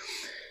today.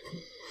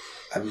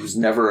 I was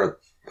never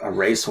a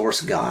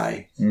racehorse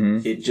guy.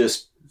 Mm-hmm. It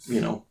just,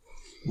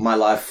 my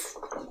life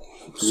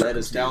led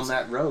us down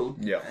that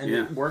road. Yeah. And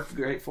it worked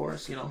great for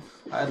us.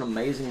 I had an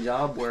amazing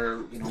job where,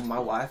 my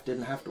wife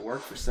didn't have to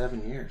work for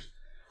 7 years.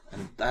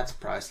 And that's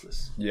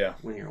priceless. Yeah.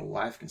 When your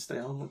wife can stay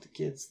home with the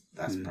kids,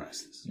 that's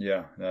priceless.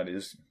 Yeah, that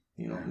is.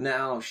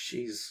 Now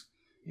she's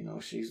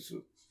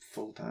a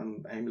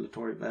full-time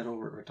ambulatory vet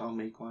over at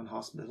Equine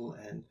Hospital,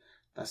 and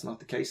that's not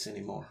the case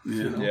anymore.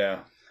 Yeah. Yeah.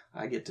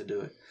 I get to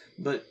do it.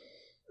 But,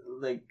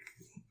 like,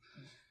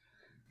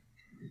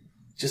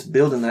 just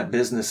building that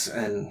business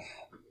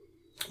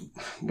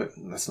but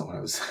that's not what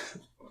I was.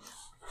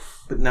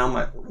 But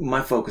now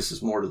my focus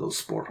is more to those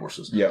sport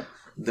horses. Yeah.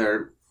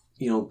 They're,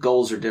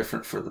 goals are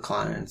different for the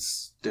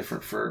clients,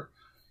 different for,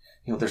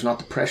 there's not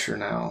the pressure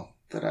now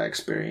that I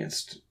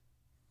experienced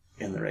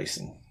in the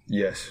racing.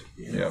 Yes.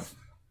 Yeah.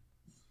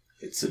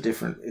 It's a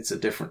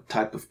different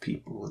type of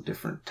people, a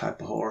different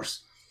type of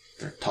horse.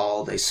 They're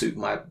tall. They suit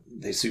my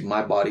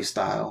body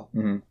style.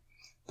 Mm-hmm.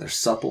 They're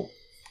supple,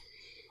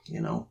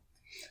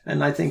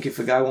 And I think if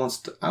a guy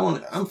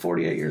I'm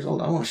 48 years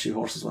old. I want to shoot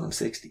horses when I'm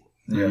 60.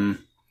 Yeah.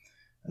 Mm-hmm.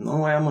 And the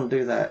only way I'm going to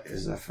do that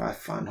is if I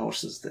find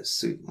horses that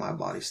suit my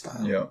body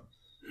style. Yeah.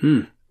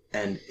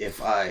 And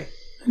if I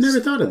never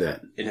thought of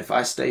that. And if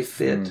I stay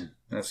fit,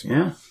 That's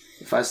Yeah.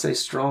 if I stay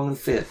strong and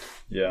fit,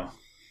 Yeah.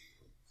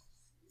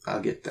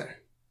 I'll get there.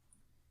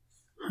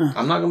 Huh.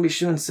 I'm not going to be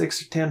shooting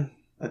 6 or 10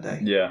 a day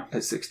Yeah.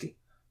 at 60.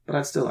 But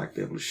I'd still like to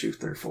be able to shoot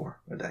 3 or 4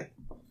 a day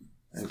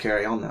and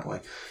carry on that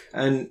way.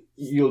 And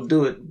you'll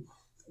do it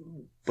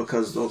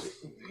because those,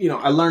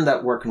 I learned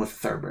that working with the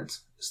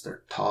thoroughbreds.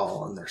 They're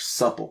tall and they're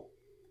supple.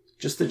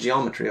 Just the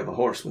geometry of a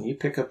horse. When you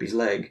pick up his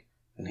leg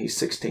and he's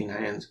 16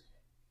 hands,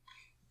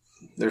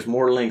 there's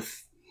more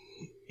length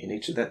in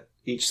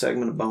each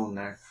segment of bone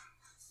there.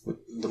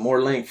 The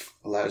more length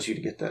allows you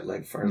to get that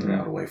leg further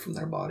out away from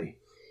their body,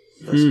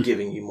 thus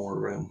giving you more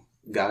room.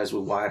 Guys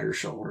with wider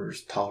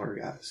shoulders, taller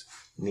guys,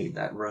 need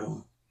that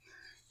room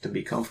to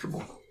be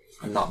comfortable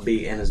and not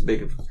be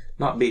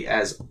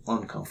as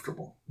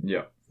uncomfortable.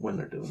 Yeah. When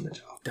they're doing the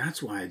job.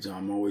 That's why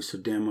I'm always so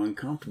damn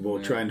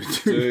uncomfortable trying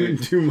to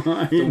Dude, do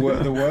mine.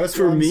 The worst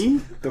for ones,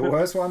 me. The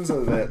worst ones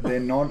are that they're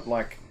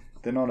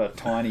not a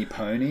tiny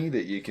pony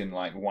that you can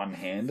like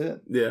one-hand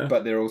it. Yeah.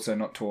 But they're also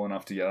not tall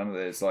enough to get under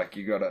there. It's like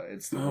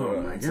it's the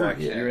worst. My It's God. like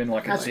you're in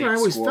like That's a deep what I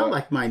always squat. felt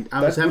like.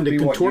 I was having would to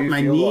be what contort you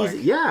my feel knees.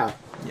 like. Yeah.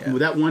 Yeah. Well,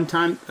 that one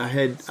time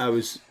I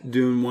was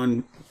doing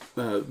one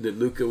that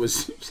Luca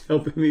was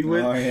helping me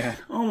with. Oh yeah.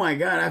 Oh my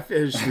God, I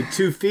finished with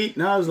 2 feet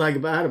and I was like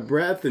about out of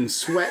breath and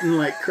sweating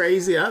like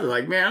crazy. I was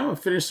like, man, I'm going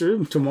to finish through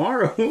them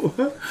tomorrow.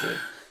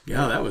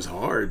 Yeah, that was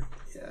hard.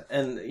 Yeah.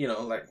 And,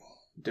 like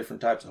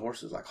different types of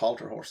horses, like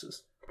halter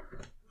horses.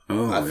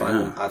 Oh,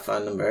 I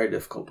find them very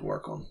difficult to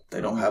work on. They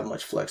don't have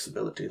much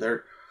flexibility.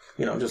 They're,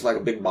 just like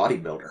a big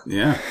bodybuilder.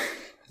 Yeah.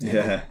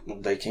 Yeah.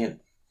 They can't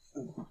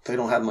they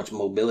don't have much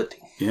mobility.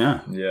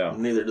 Yeah. Yeah.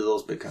 Neither do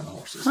those big kind of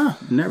horses. Huh.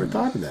 Never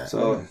thought of that.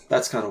 So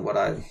that's kind of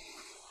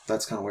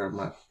where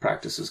my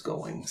practice is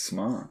going.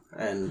 Smart.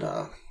 And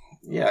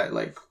yeah,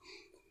 like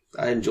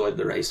I enjoyed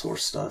the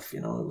racehorse stuff.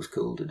 You know, it was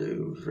cool to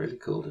do. It was really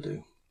cool to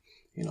do.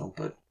 You know,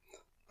 but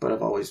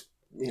I've always,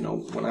 you know,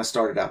 when I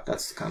started out,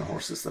 that's the kind of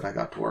horses that I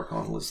got to work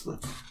on was the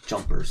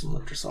jumpers and the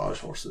dressage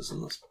horses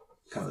and the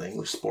kind of the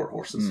English sport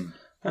horses.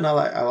 And I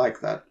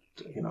like that.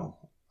 You know,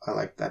 I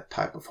like that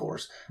type of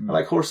horse. I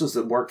like horses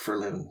that work for a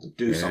living, that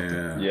do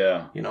something.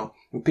 Yeah. You know,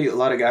 and a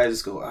lot of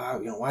guys go,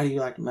 you know, why do you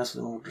like to mess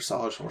with them old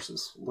dressage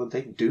horses? Well,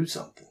 they do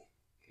something.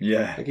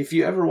 Yeah. Like if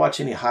you ever watch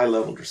any high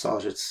level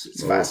dressage,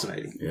 it's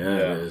fascinating. Yeah,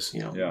 it is.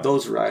 You know,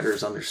 those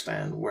riders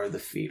understand where the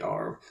feet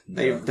are.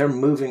 They're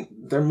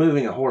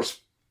moving a horse.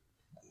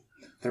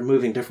 They're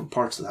moving different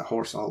parts of that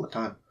horse all the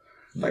time.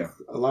 Like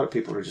a lot of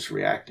people are just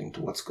reacting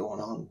to what's going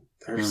on.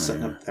 They're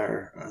sitting up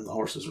there and the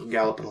horses are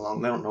galloping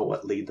along. They don't know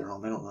what lead they're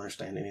on. They don't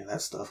understand any of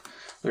that stuff.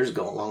 They're just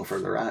going along for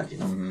the ride, you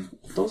know.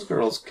 Those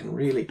girls can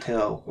really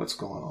tell what's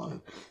going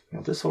on. You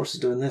know, this horse is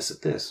doing this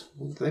at this.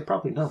 They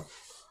probably know.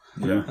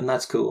 Yeah. And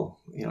that's cool.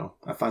 You know,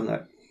 I find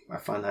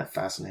that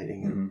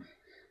fascinating. And,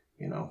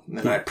 you know,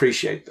 and I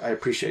appreciate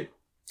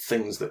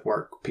things that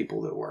work,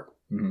 people that work,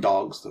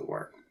 dogs that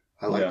work.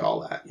 I like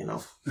all that, you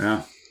know.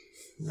 Yeah.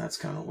 And that's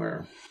kind of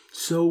where.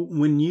 So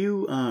when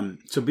you,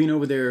 being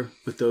over there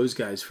with those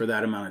guys for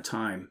that amount of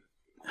time,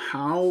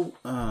 how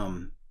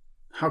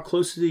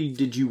closely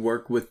did you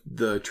work with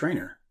the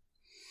trainer?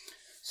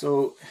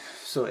 So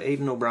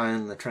Aiden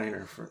O'Brien, the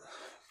trainer for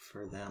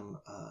them,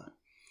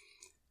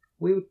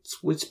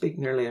 we'd speak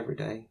nearly every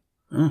day.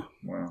 Oh,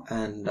 wow.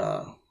 And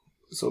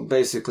so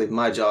basically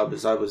my job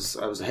is I was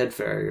a head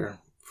farrier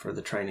for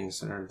the training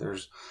center.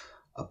 There's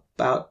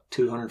about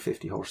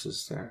 250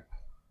 horses there.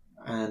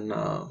 And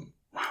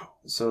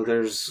so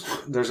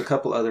there's a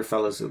couple other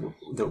fellas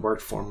that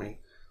worked for me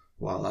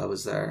while I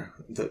was there.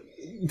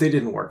 They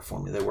didn't work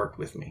for me. They worked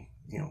with me.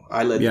 You know,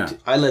 I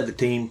led the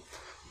team.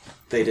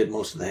 They did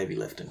most of the heavy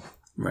lifting.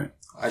 Right.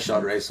 I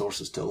shod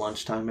racehorses till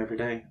lunchtime every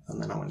day,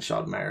 and then I went and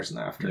shod mares in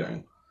the afternoon.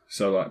 Yeah.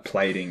 So like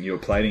plating, you were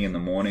plating in the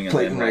morning, and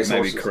Plating then like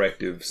maybe racehorses.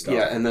 corrective stuff.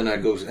 Yeah, and then I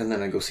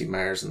go see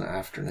mares in the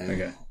afternoon.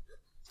 Okay.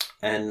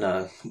 And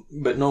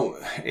but no,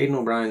 Aiden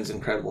O'Brien's an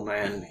incredible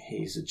man.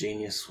 He's a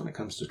genius when it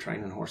comes to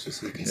training horses.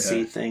 He can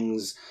see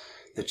things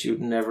that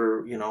you'd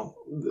never, you know.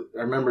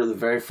 I remember the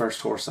very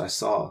first horse I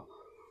saw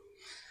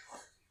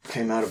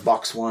came out of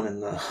box 1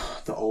 in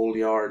the old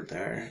yard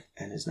there,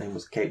 and his name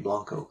was Kate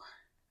Blanco,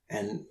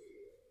 and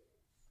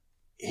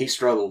he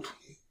struggled.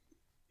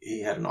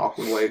 He had an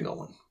awkward way of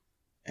going,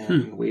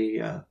 and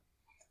we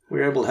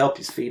were able to help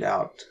his feet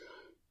out,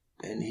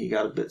 and he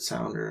got a bit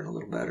sounder and a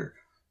little better.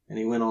 And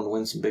he went on to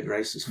win some big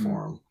races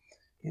for him,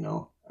 you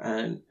know,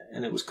 and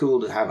it was cool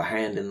to have a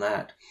hand in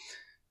that.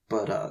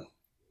 But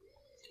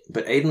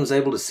Aiden was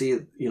able to see,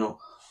 you know,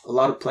 a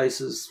lot of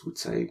places would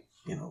say,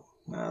 you know,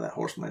 that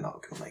horse might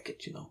not gonna make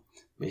it, you know,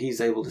 but he's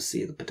able to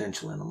see the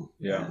potential in him.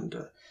 Yeah.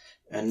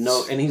 And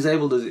he's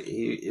able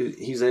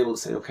to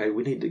say, okay,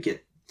 we need to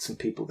get some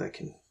people that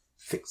can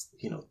fix,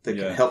 you know, that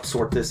can help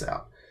sort this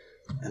out,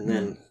 and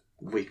then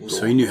we can go.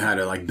 So he knew how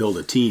to like build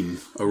a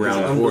team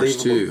around the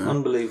horse too.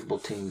 Unbelievable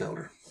team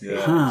builder.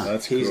 Yeah,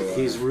 that's cool.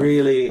 He's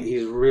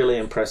really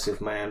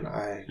impressive, man.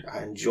 I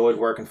enjoyed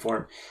working for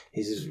him.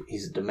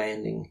 He's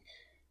demanding.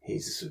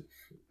 He's,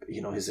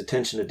 you know, his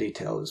attention to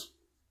detail is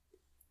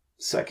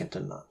second to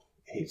none.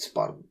 He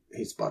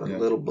spotted a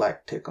little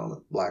black tick on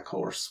a black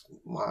horse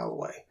a mile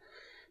away.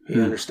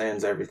 He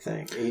understands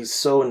everything. He's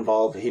so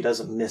involved. He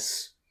doesn't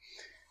miss.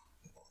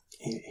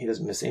 He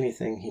doesn't miss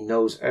anything. He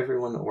knows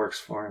everyone that works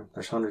for him.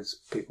 There's hundreds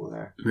of people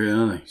there.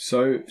 Really?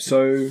 So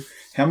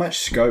how much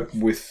scope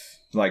with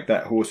like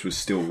that horse was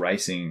still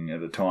racing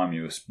at the time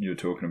you were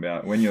talking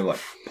about? When you're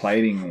like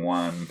plating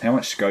one, how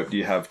much scope do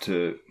you have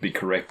to be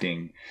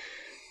correcting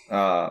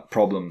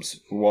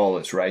problems while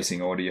it's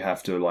racing, or do you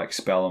have to like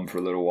spell them for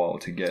a little while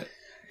to get?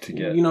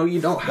 You know,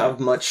 you don't have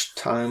much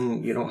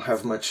time. You don't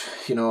have much.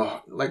 You know,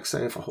 like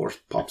say if a horse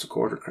pops a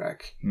quarter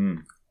crack,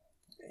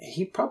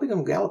 he probably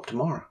gonna gallop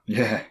tomorrow.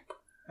 Yeah.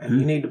 And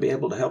you need to be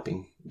able to help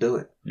him do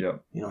it.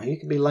 Yep. You know, he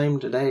could be lame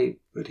today,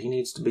 but he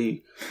needs to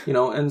be, you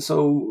know, and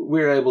so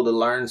we're able to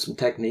learn some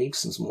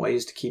techniques and some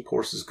ways to keep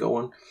horses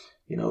going.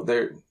 You know,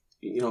 their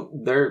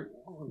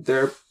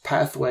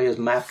pathway is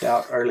mapped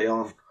out early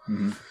on.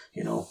 Mm-hmm.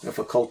 You know, if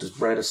a colt is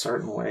bred a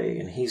certain way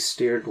and he's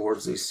steered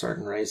towards these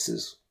certain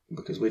races,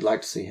 because we'd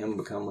like to see him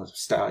become a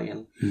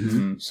stallion.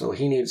 Mm-hmm. So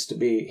he needs to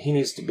be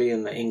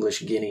in the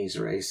English Guineas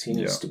race. He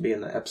needs to be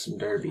in the Epsom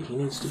Derby. He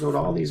needs to go to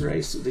all these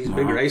races, these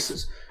big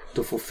races,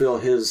 to fulfill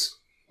his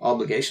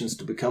obligations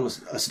to become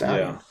a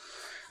stallion. Yeah.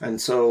 And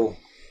so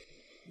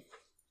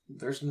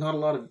there's not a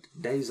lot of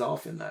days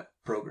off in that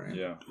program.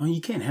 Yeah. Well,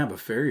 you can't have a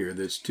farrier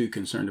that's too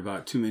concerned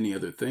about too many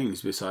other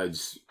things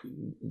besides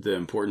the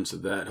importance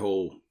of that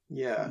whole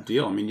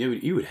deal. I mean,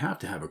 you would have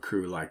to have a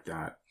crew like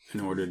that in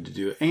order to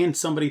do it. And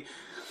somebody...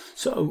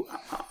 So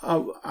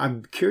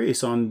I'm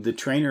curious on the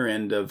trainer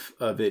end of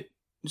it.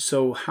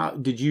 So how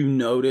did you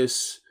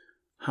notice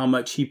how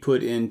much he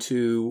put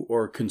into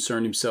or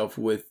concerned himself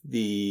with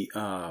the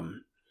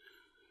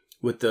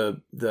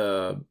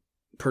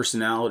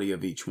personality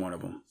of each one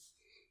of them,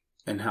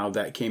 and how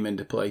that came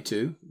into play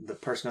too? The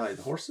personality of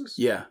the horses?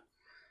 Yeah.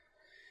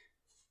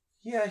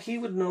 Yeah, he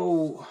would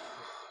know.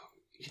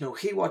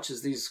 He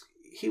watches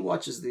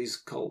these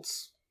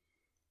colts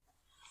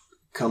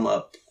come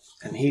up,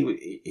 and he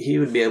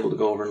would be able to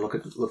go over and look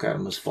at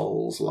them as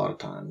foals a lot of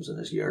times, and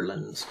as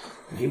yearlings.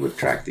 And he would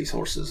track these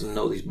horses and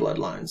know these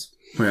bloodlines.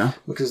 Yeah.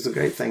 Because the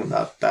great thing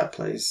about that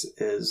place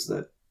is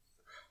that,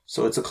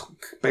 so it's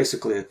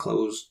basically a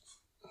closed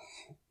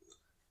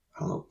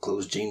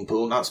gene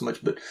pool, not so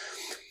much, but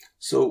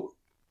so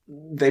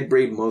they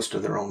breed most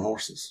of their own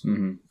horses.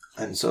 Mm-hmm.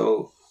 And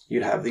so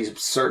you'd have these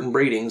certain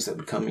breedings that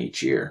would come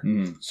each year.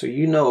 Mm-hmm. So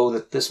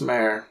that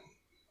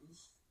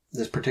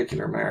this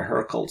particular mare,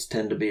 her colts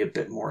tend to be a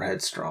bit more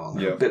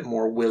headstrong, or a bit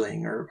more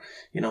willing, or,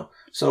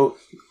 so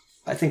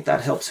I think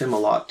that helps him a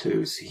lot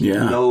too.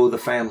 Know the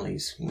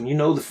families. When you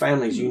know the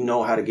families, you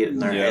know how to get in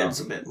their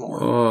heads a bit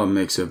more. Oh, it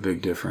makes a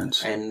big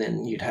difference. And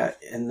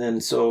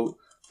then so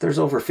there's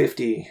over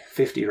 50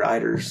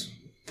 riders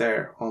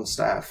there on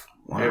staff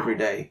every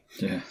day.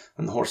 Yeah.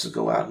 And the horses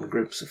go out in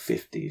groups of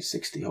 50,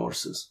 60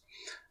 horses.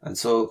 And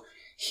so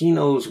he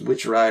knows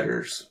which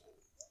riders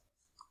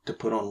to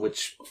put on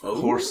which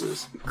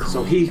horses. Cool.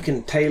 So he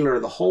can tailor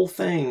the whole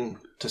thing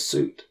to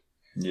suit.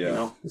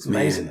 Yeah. It's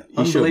amazing. Man,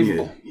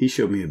 Unbelievable. He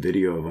showed me a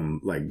video of him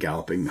like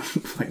galloping,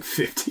 like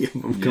 50 of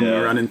them coming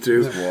running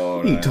through.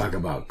 Wild, you talk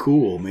about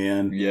cool,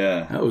 man.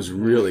 Yeah. That was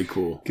really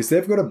cool. Because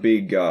they've got a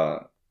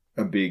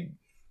big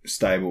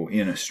stable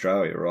in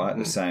Australia, right?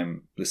 Mm-hmm.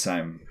 The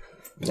same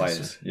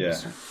place.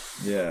 Yes,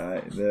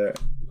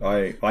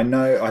 I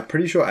know. I'm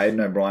pretty sure Aiden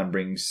O'Brien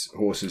brings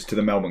horses to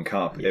the Melbourne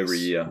Cup every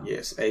year.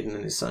 Yes, Aiden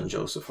and his son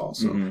Joseph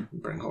also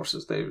bring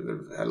horses. They've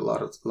had a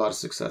lot of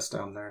success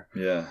down there.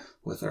 Yeah,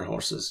 with their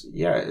horses.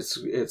 Yeah, it's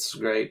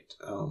great.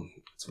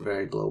 It's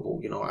very global.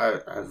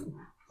 I'm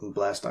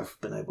blessed. I've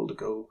been able to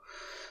go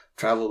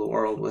travel the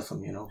world with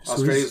them. So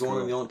Australia's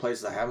one of the only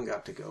places I haven't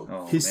got to go.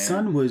 Oh, his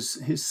son was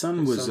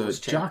a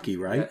jockey,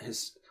 right? Yeah,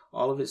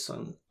 all of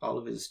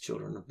his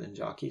children have been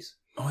jockeys.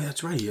 Oh,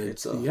 that's right.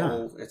 It's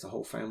a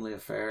whole family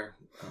affair.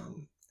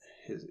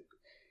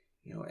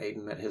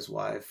 Aiden met his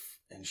wife,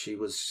 and she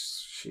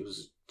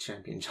was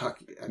champion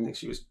jockey. I think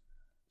she was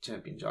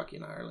champion jockey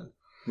in Ireland.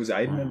 Was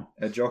Aiden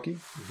a jockey?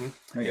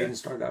 Mm-hmm. Okay. Aiden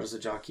started out as a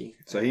jockey,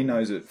 so he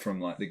knows it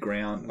from like the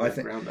ground.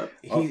 Ground up.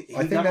 He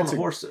got on a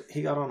horse.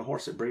 He got on a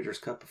horse at Breeders'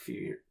 Cup a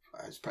few years.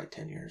 It was probably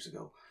 10 years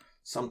ago.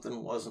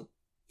 Something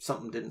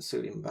didn't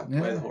suit him about the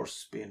way the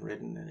horse was being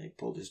ridden, and he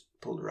pulled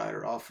the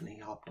rider off, and he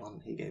hopped on.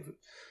 And he gave it.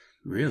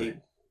 Really?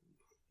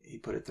 He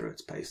put it through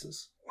its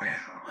paces.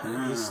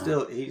 Wow. He's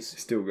still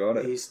got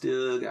it. He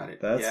still got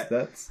it.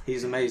 That's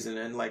he's amazing,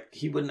 and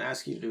he wouldn't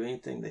ask you to do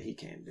anything that he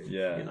can't do.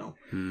 Yeah.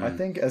 I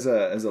think as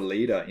a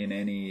leader in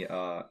any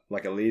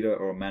like a leader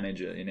or a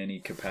manager in any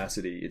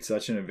capacity, it's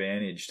such an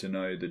advantage to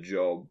know the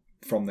job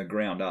from the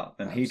ground up,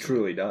 and he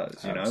truly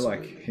does. He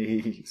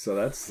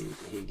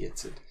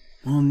gets it.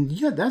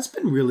 That's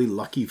been really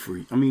lucky for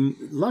you. I mean,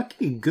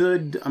 lucky,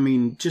 good. I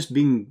mean, just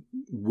being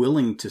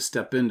willing to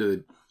step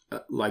into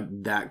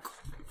like that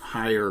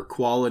higher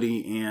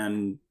quality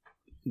and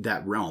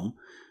that realm,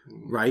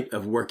 right,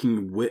 of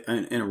working with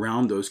and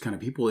around those kind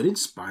of people. It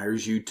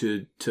inspires you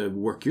to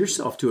work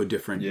yourself to a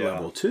different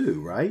level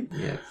too, right?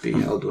 Yeah, be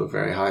held to a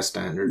very high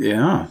standard.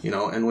 Yeah.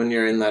 And when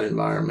you're in that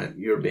environment,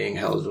 you're being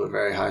held to a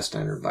very high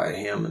standard by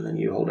him, and then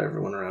you hold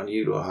everyone around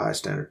you to a high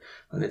standard.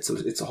 And it's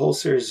a whole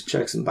series of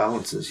checks and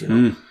balances,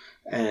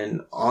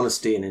 And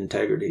honesty and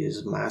integrity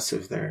is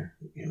massive there,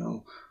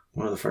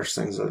 One of the first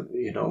things that,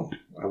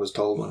 I was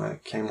told when I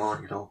came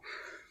on,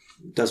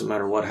 it doesn't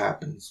matter what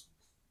happens.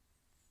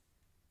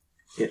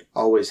 It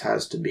always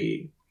has to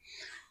be,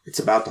 it's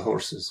about the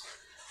horses.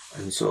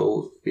 And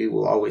so we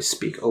will always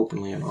speak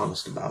openly and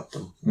honest about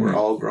them. Mm-hmm. We're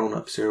all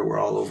grown-ups here. We're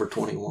all over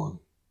 21.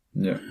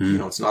 Yeah.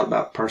 It's not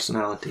about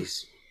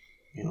personalities.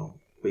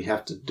 We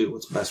have to do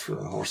what's best for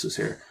the horses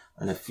here.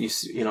 And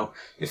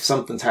if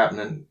something's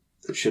happening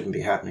that shouldn't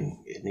be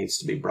happening, it needs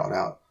to be brought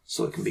out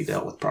so it can be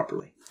dealt with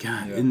properly.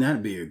 God, and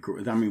that'd be a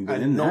great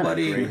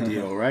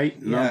deal, right?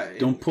 Yeah,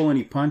 don't pull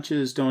any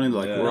punches.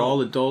 We're all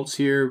adults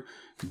here.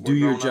 Do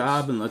your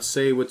job, and let's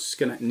say what's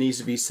needs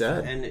to be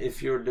said. And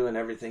if you're doing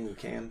everything you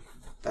can,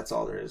 that's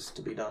all there is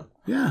to be done.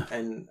 Yeah.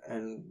 And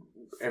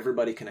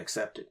everybody can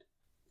accept it.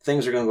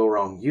 Things are going to go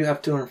wrong. You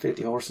have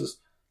 250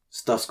 horses,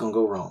 stuff's going to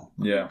go wrong.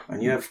 Yeah.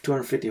 And you have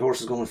 250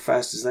 horses going as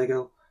fast as they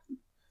go,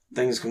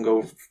 things can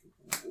go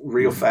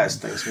real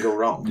fast. Things can go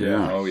wrong.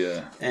 Yeah. Oh,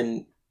 yeah.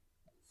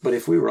 But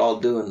if we were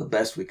all doing the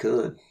best we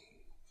could,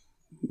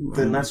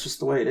 then that's just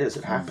the way it is.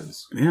 It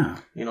happens. Yeah.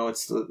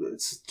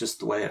 It's just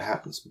the way it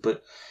happens.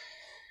 But,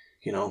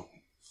 you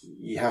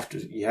have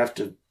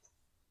to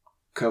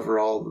cover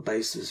all the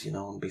bases,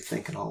 and be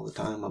thinking all the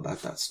time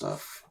about that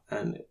stuff.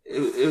 And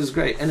it was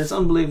great. And it's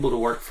unbelievable to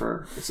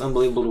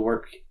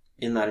work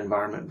in that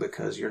environment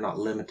because you're not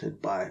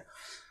limited by,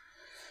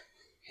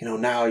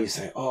 now you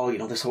say, oh,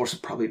 this horse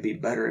would probably be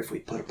better if we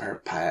put a pair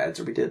of pads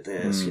or we did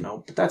this,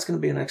 but that's going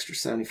to be an extra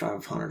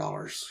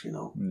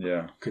 $7,500,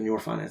 Yeah. Can your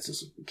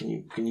finances, can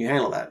you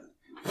handle that?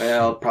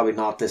 Well, probably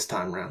not this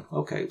time around.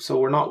 Okay. So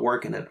we're not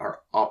working at our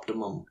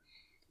optimum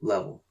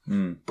level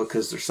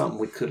because there's something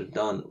we could have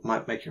done that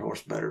might make your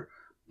horse better,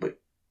 but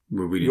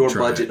your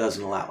budget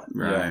doesn't allow it.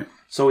 Right. Yeah.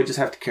 So we just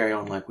have to carry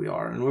on like we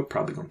are, and we're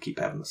probably going to keep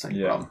having the same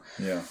problem.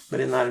 Yeah. But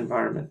in that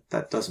environment,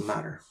 that doesn't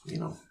matter.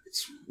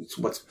 It's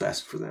what's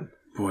best for them.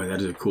 Boy, that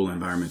is a cool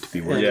environment to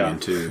be working in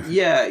too.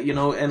 Yeah,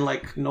 and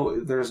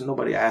there's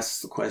nobody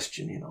asks the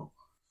question,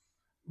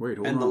 Wait,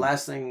 hold and on. the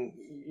last thing,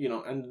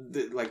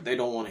 they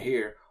don't want to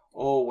hear,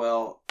 oh,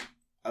 well,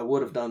 I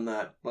would have done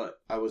that, but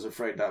I was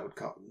afraid that would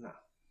come. No,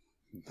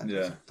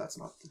 that's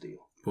not the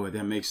deal. Boy,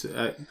 that makes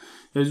it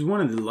was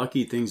one of the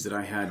lucky things that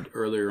I had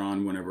earlier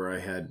on whenever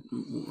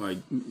I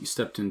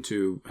stepped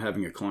into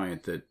having a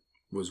client that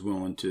was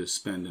willing to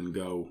spend and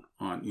go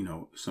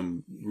on,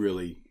 some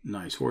really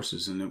nice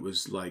horses. And it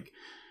was like,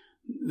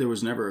 there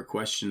was never a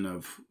question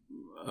of,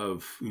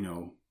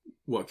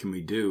 what can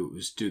we do? It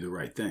was do the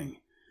right thing.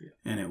 Yeah.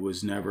 And it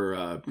was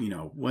never,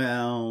 do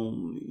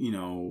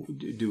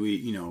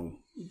we,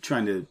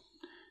 trying to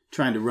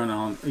run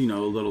on, a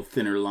little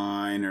thinner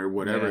line or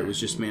whatever. It was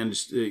just,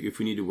 if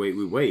we need to wait,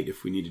 we wait.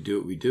 If we need to do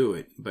it, we do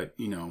it. But,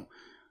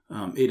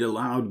 it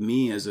allowed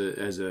me as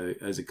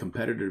a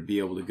competitor to be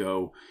able to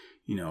go,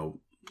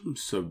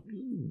 so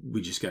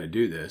we just got to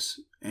do this.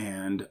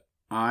 And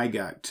I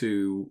got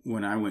to,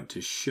 when I went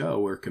to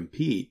show or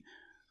compete,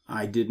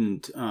 I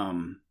didn't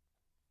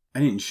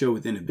show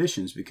with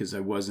inhibitions because I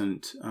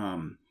wasn't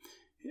going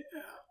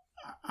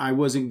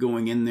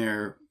in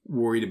there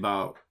worried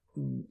about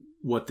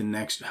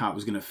how it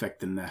was going to affect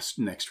the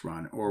next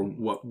run or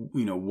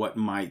what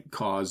might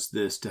cause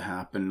this to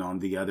happen on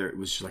the other. It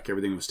was just like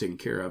everything was taken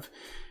care of,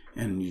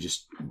 and you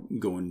just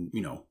go and,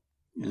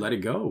 let it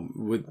go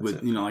with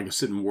like I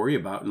sit and worry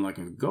about and like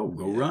go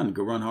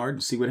run hard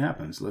and see what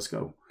happens. Let's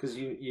go. Because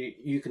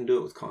you can do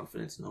it with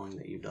confidence, knowing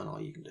that you've done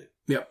all you can do.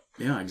 Yep.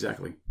 Yeah,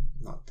 exactly.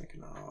 Not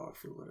thinking,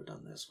 if we would have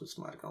done this, which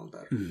might have gone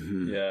better.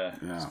 Mm-hmm. Yeah.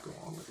 Just go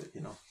on with it,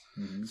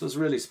 Mm-hmm. So it's a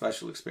really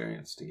special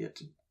experience to get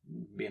to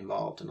be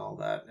involved in all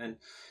that, and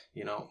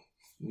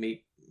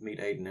meet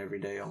Aiden every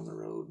day on the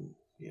road, and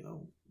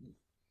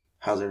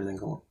how's everything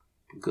going?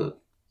 Good.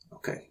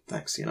 Okay,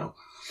 thanks.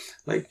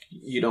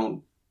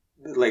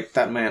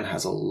 That man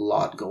has a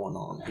lot going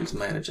on. He's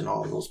managing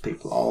all those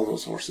people, all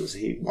those horses.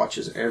 He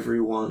watches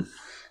everyone.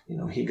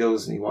 He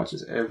goes and he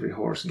watches every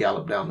horse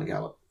gallop down the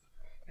gallop.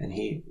 And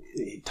he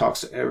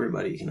talks to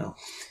everybody,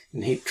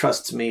 and he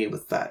trusts me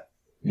with that.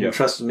 He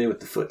trusted me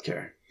with the foot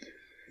care.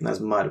 And that's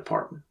my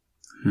department.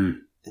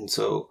 And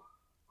so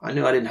I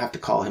knew I didn't have to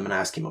call him and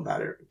ask him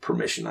about it,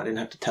 permission. I didn't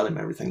have to tell him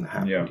everything that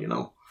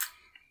happened,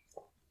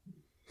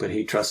 But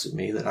he trusted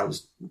me that I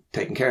was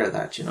taking care of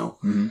that,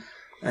 Mm-hmm.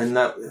 And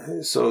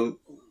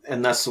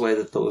that's the way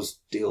that those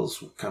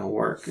deals kind of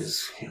work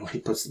is, he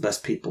puts the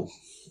best people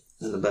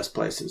in the best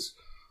places.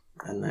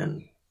 And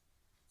then,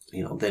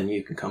 then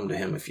you can come to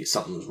him if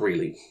something's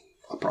really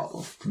a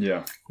problem.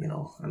 Yeah.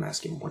 And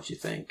ask him what you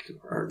think,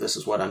 or this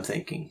is what I'm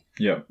thinking.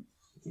 Yeah.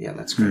 Yeah,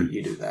 that's great.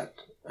 You do that.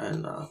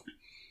 And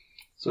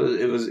so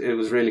it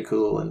was really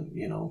cool. And,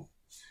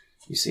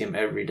 you see him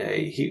every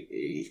day.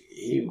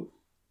 He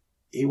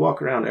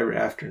walk around every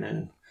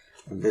afternoon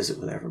and visit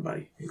with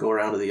everybody. You go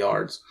around to the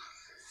yards.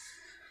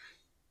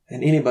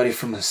 And anybody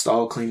from the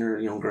stall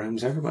cleaner,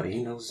 grooms, everybody,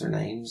 he knows their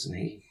names. And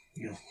he,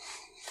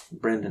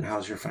 Brendan,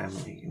 how's your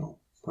family?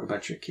 What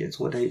about your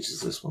kids? What age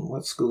is this one?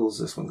 What school is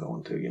this one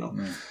going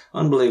to?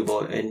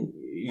 Unbelievable. And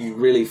you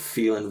really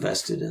feel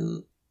invested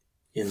in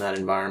that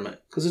environment.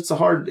 Because it's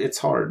hard, It's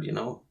hard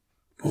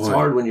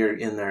when you're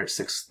in there at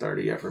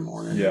 6:30 every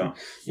morning. Yeah.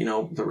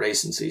 And, the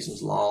racing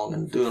season's long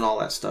and doing all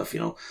that stuff,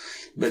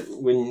 But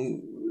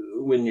when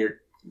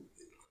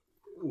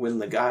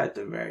the guy at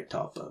the very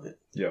top of it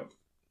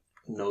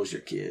knows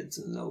your kids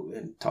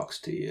and talks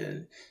to you,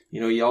 and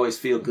you always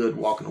feel good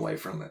walking away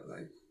from it.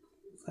 Like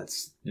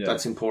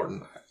that's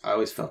important. I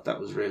always felt that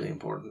was really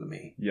important to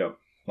me. Yep,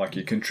 like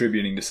you're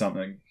contributing to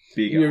something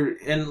bigger.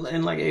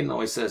 And like Aiden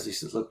always says, he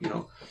says, "Look,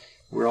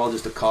 we're all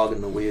just a cog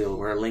in the wheel.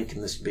 We're a link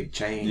in this big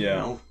chain.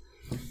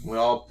 We're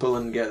all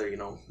pulling together.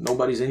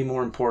 Nobody's any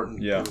more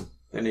important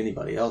than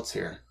anybody else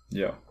here."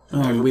 Yeah.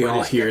 We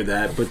all hear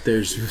that, but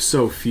there's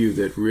so few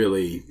that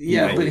really.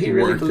 Yeah, but he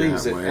really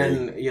believes it,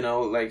 and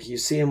like you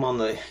see him on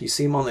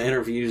the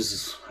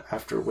interviews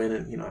after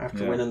winning,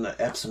 winning the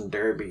Epsom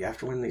Derby,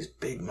 after winning these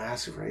big,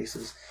 massive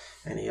races,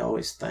 and he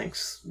always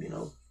thanks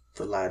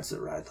the lads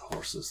that ride the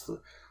horses,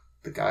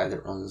 the guy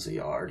that runs the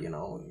yard,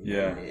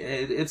 Yeah,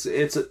 it's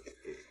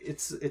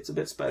a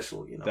bit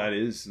special,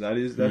 That's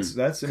amazing.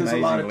 Because a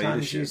lot of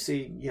times leadership. you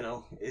see,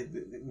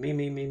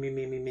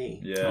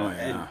 me. Yeah. Oh,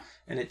 yeah.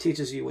 And it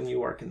teaches you when you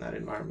work in that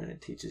environment,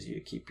 it teaches you to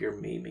keep your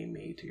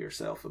me to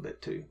yourself a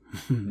bit too.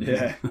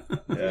 Yeah.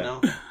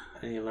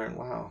 And you learn,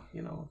 wow,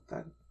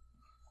 that,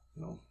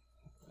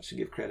 I should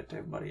give credit to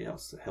everybody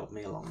else that helped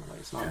me along the way.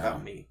 It's not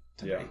about me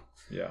today.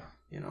 Yeah.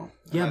 You know.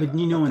 Yeah, but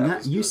you know, and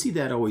that you see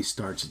that always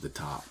starts at the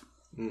top.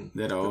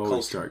 That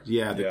always starts.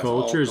 Yeah, the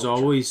culture is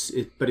always,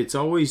 but it's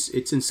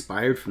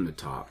inspired from the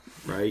top,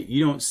 right?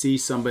 You don't see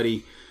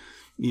somebody,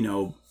 you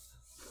know,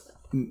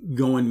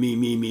 going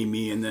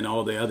me, and then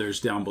all the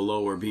others down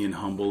below are being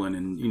humble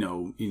and you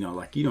know,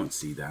 like you don't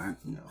see that.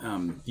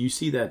 No. You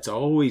see that's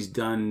always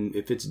done.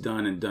 If it's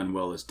done and done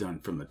well, it's done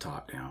from the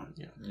top down.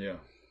 Yeah.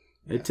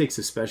 It takes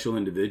a special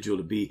individual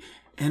to be,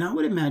 and I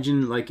would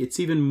imagine like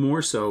it's even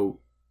more so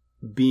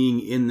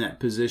being in that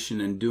position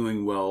and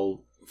doing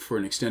well for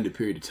an extended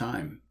period of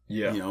time.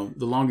 Yeah. You know,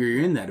 the longer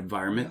you're in that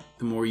environment,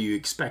 the more you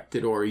expect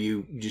it, or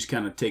you just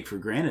kind of take for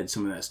granted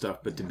some of that stuff.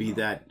 But to be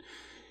that,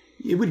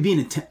 it would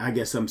be I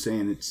guess I'm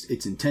saying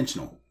it's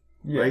intentional,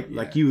 right? Yeah.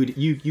 Like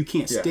you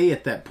can't stay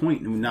at that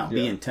point and not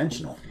be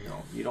intentional.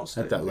 No, you don't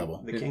stay at that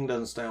level. The king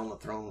doesn't stay on the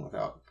throne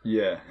without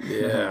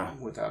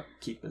without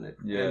keeping it.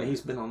 Yeah. And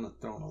he's been on the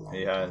throne a long time.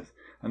 He has.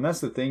 And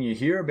that's the thing, you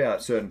hear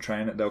about certain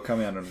trainers, they'll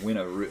come out and win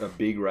a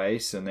big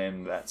race and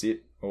then that's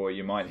it. Or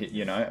you might hit,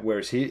 you know,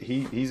 whereas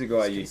he's a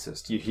guy you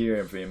hear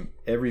of him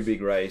every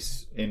big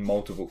race in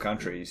multiple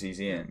countries he's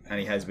in, and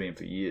he has been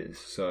for years.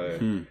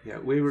 So yeah,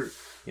 we were,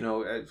 you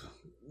know, it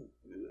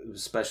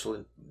was special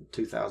in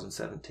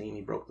 2017.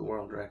 He broke the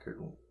world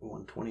record,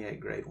 won 28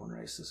 Grade 1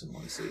 races in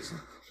one season.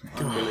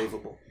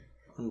 Unbelievable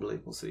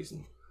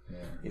season. Yeah.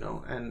 You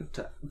know,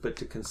 but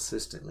to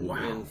consistently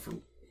win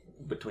from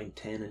between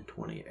 10 and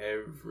 20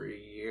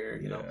 every year,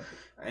 you know,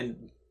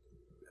 and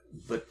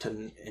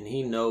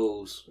he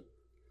knows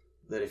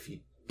that if you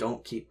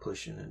don't keep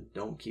pushing and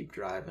don't keep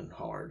driving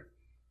hard,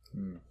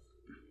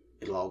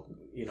 it'll all,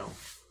 you know,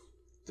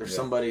 there's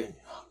somebody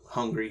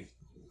hungry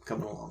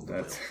coming along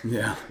the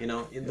hill. You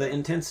know, the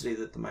intensity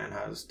that the man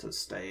has to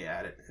stay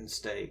at it and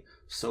stay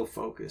so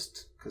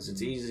focused, because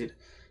it's easy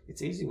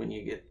when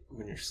you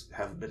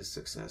have a bit of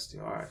success to,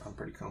 all right, I'm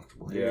pretty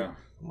comfortable here.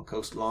 I'm gonna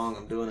coast along,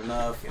 I'm doing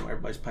enough, you know,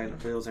 everybody's paying their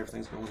bills,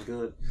 everything's going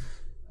good,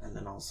 and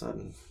then all of a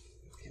sudden,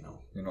 you know,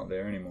 you're not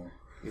there anymore.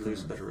 You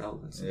lose a bit of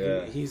relevance.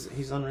 Yeah.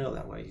 He's unreal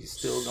that way. He's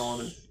still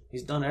going and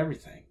he's done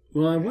everything.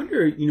 Well, I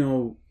wonder, you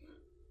know,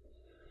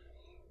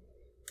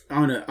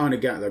 on a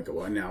guy like,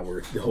 well, now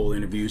the whole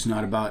interview is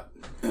not about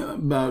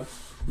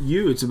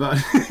you. It's about,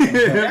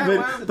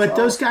 but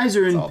those guys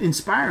are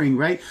inspiring,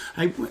 right?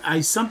 I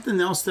something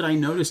else that I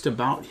noticed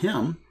about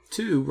him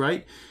too,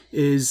 right,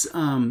 is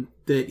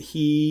that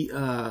he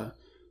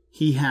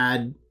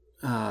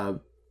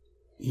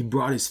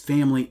brought his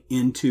family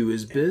into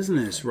his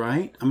business,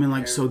 right? I mean,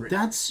 like, so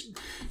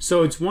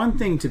it's one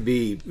thing to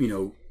be, you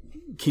know,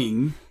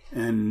 king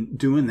and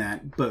doing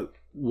that, but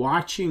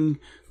watching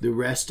the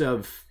rest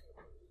of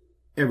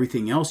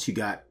everything else you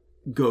got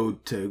go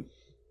to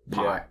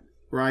pot,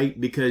 right?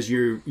 Because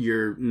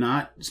you're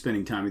not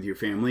spending time with your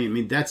family. I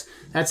mean, that's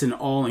an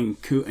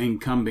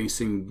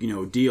all-encompassing, you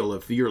know, deal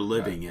if you're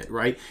living it,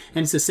 right?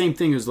 And it's the same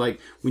thing as like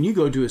when you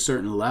go to a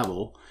certain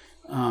level,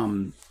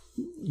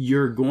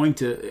 you're going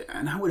to,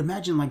 and I would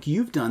imagine like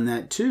you've done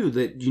that too,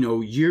 that, you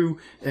know, you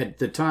at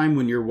the time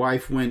when your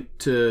wife went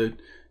to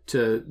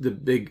the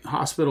big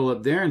hospital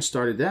up there and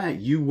started that,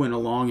 you went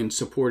along and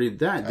supported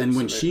that. Absolutely. Then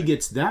when she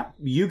gets that,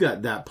 you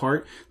got that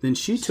part, then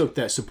she took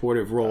that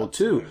supportive role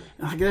too.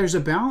 Like there's a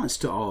balance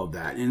to all of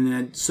that. And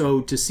then,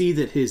 so to see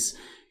that his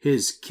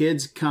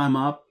kids come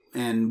up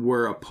and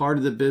were a part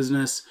of the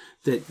business,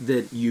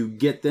 that you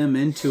get them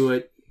into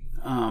it,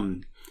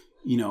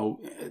 you know,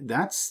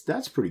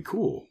 that's pretty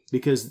cool,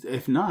 because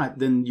if not,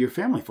 then your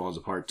family falls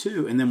apart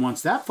too. And then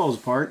once that falls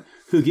apart,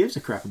 who gives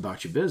a crap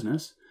about your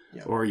business?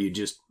 Or you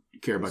just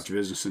care about your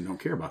business and don't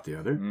care about the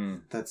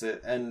other. That's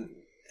it. And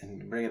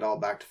bring it all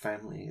back to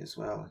family as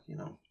well. You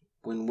know,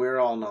 when we're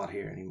all not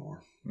here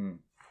anymore,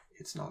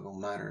 it's not going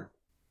to matter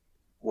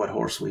what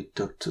horse we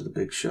took to the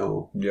big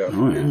show.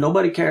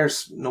 Nobody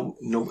cares. No,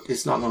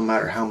 it's not going to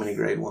matter how many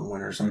Grade 1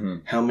 winners,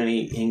 how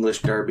many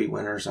English Derby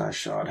winners I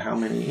shot,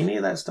 any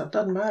of that stuff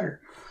doesn't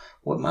matter.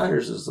 What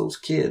matters is those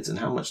kids and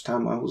how much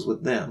time I was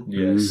with them.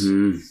 Yes.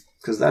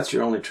 Because that's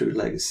your only true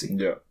legacy.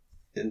 Yeah.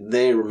 And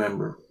they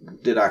remember,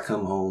 did I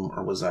come home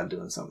or was I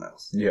doing something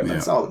else? Yeah.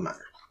 That's all that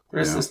matters. The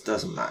rest of this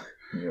doesn't matter.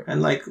 Yeah.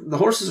 And like, the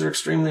horses are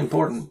extremely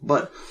important,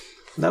 but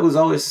that was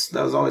always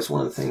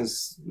one of the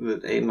things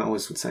that Aiden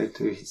always would say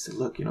too. He said,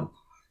 look, you know,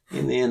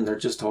 in the end, they're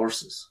just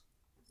horses.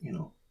 You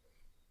know,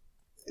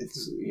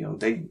 it's, you know,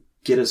 they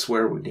get us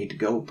where we need to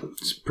go, but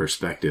it's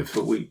perspective.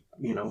 But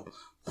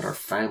but our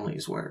family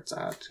is where it's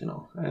at, you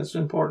know, and it's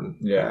important.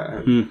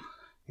 Yeah. You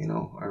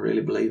know, I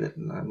really believe it,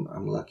 and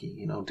I'm lucky,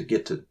 you know, to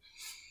get to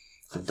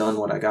have done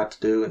what I got to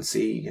do and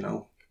see, you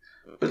know,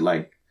 but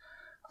like,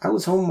 I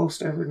was home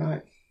most every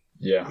night.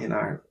 Yeah. In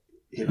our,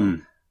 you know,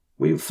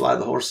 we would fly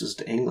the horses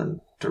to England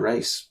to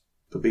race,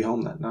 but be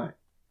home that night.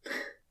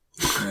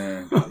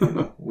 You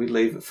know, we'd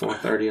leave at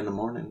 4:30 in the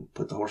morning,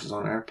 put the horses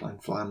on an airplane,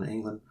 fly them to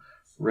England,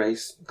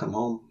 race, come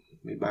home,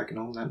 be back at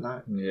home that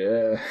night.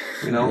 Yeah.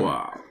 You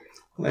know,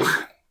 like,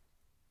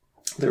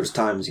 there was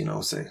times, you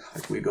know, say,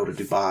 like we go to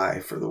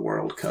Dubai for the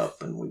World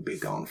Cup and we'd be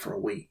gone for a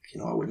week. You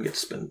know, I wouldn't get to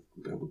spend,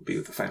 be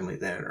with the family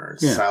then, or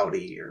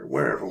Saudi, or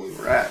wherever we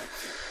were at,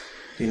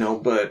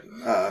 but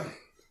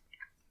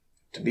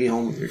to be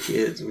home with your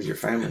kids, with your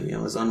family,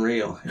 is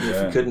unreal. And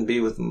if you couldn't be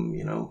with them,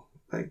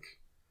 like...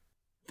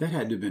 That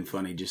had to have been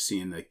funny, just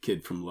seeing the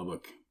kid from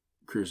Lubbock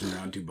cruising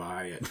around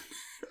Dubai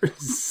or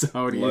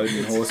Saudi.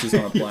 Loading horses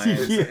on a plane.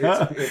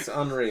 It's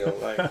unreal,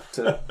 like,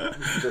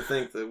 to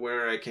think that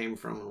where I came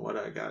from and what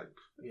I got,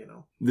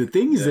 The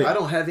thing is that... I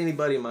don't have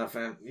anybody in my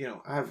family,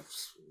 I have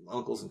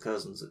uncles and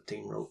cousins that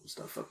team rope and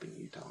stuff up in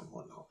Utah and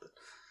whatnot, but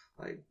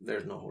like,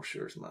 there's no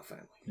horseshoers in my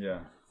family. Yeah,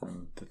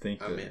 and to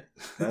think I'm in.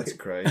 That's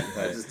crazy.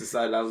 I just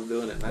decided I was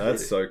doing it. And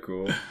that's so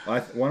cool.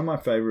 One of my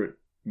favorite,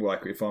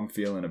 like, if I'm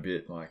feeling a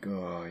bit like,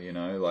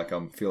 like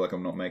I feel like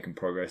I'm not making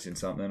progress in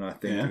something, I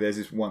think there's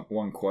this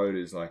one quote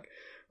is like,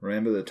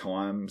 remember the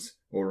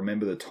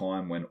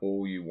time when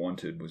all you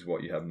wanted was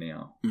what you have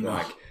now.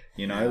 Like,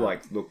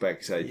 like look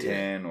back, say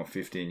 10 or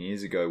 15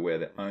 years ago, where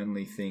the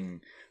only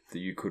thing that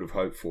you could have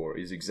hoped for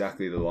is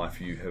exactly the life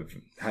you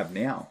have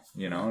now,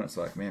 and it's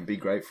like, man, be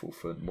grateful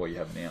for what you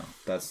have now.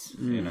 That's,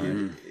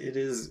 It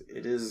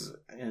is,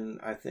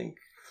 and I think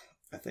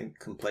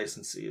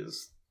complacency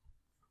is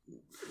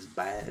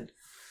bad.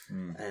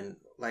 And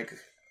like,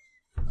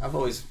 I've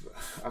always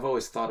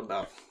thought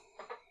about,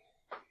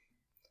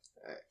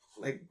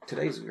 like,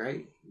 today's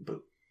great, but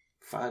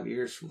 5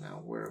 years from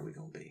now, where are we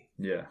going to be?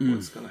 Yeah.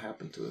 What's going to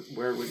happen to us?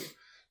 Where are we,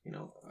 I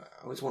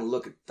always want to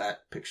look at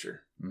that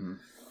picture.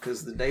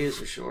 Because the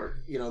days are short.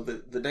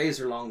 The days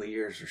are long, the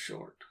years are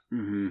short.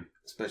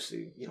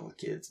 Especially, with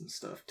kids and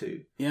stuff,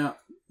 too. Yeah.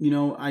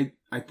 I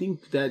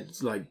think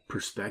that's, like,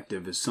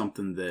 perspective is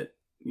something that,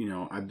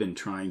 I've been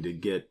trying to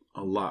get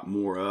a lot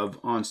more of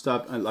on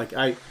stuff. Like,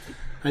 I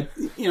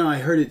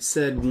heard it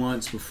said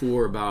once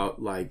before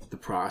about, like, the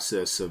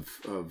process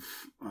of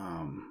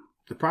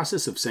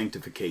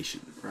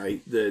sanctification,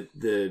 right?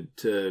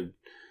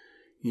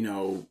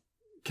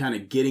 Kind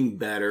of getting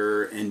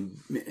better and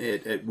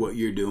at what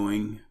you're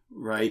doing,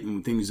 right?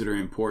 And things that are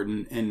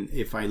important. And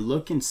if I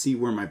look and see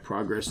where my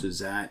progress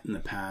is at in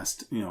the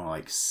past,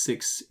 like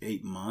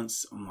 6-8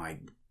 months, I'm like,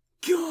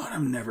 God,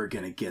 I'm never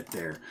going to get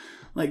there.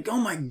 Like, oh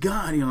my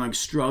God, like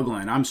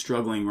struggling. I'm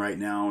struggling right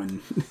now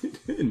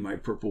in my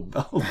purple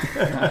belt.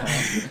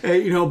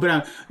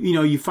 But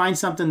you find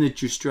something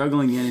that you're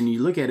struggling in and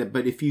you look at it.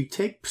 But if you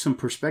take some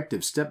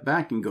perspective, step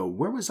back and go,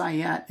 where was I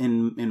at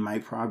in my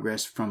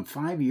progress from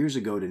 5 years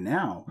ago to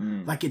now?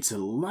 Like, it's a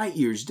light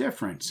years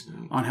difference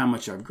on how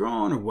much I've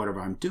grown or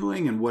whatever I'm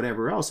doing and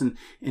whatever else. And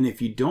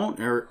if you don't,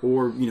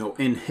 or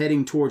and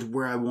heading towards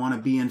where I want to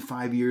be in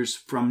 5 years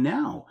from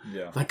now,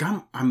 like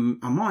I'm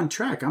on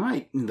track.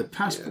 In the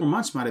past 4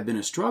 months might have been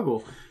a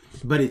struggle,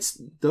 but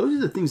those are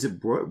the things that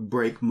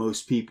break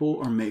most people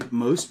or make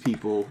most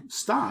people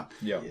stop.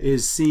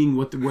 Is seeing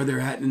where they're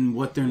at and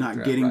what they're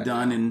not getting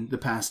done in the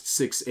past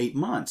 6-8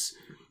 months.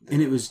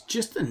 And it was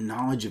just the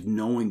knowledge of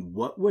knowing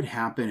what would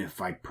happen if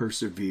I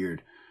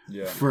persevered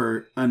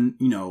for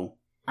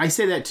I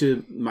say that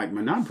to my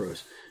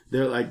non-pros.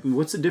 They're like,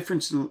 what's the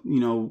difference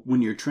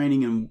when you're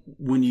training and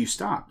when you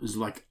stop? It's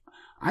like,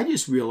 I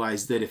just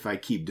realized that if I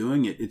keep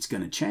doing it, it's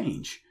going to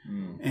change.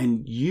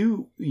 And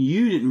you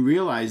didn't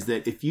realize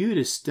that if you'd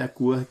have stuck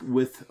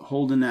with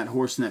holding that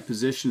horse in that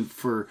position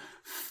for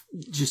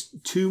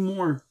just 2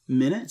 more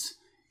minutes,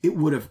 it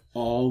would have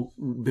all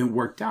been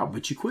worked out,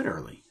 but you quit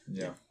early.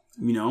 Yeah.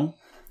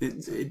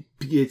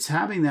 It's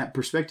having that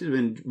perspective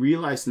and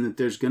realizing that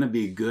there's going to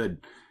be good,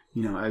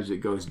 as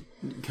it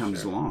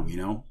comes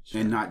along,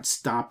 and not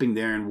stopping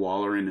there and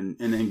wallowing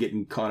and then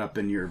getting caught up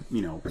in your,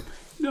 no,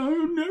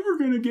 I'm never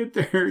going to get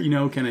there,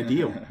 kind of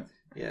deal.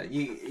 Yeah,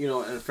 and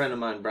a friend of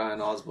mine,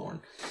 Brian Osborne,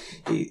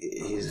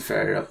 he's a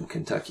farrier up in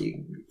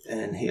Kentucky,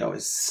 and he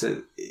always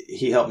said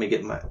he helped me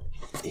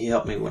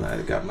when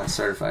I got my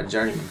certified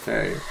journeyman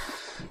farrier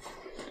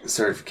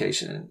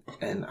certification,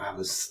 and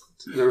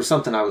there was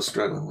something I was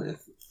struggling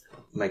with,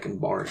 making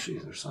bar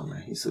shoes or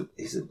something. He said,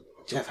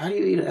 Jeff, how do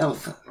you eat an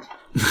elephant?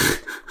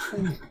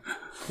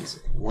 He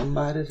said, one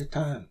bite at a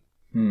time.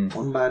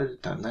 One bite at a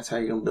time. That's how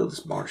you're going to build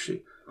this bar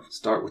shoe.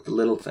 Start with the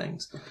little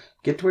things.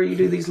 Get to where you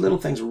do these little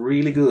things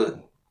really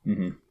good.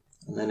 And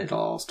then it'll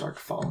all start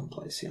to fall in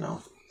place,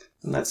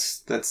 And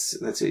that's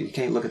it. You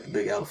can't look at the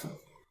big elephant.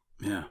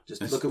 Yeah.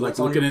 Just look at what's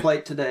on your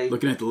plate today.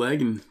 Looking at the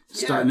leg and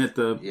starting at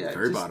the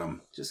very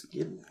bottom. Just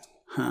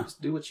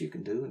do what you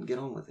can do and get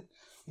on with it.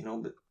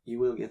 But you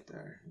will get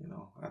there.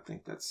 I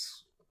think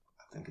it's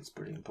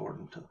pretty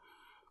important to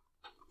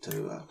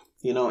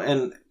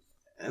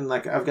and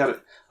like, I've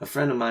got a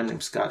friend of mine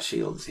named Scott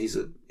Shields. He's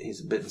a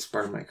bitten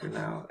sperm maker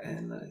now,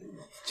 and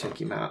check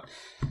him out.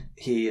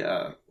 He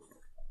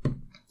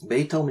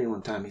told me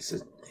one time, he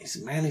said,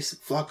 man,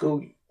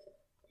 Flacco,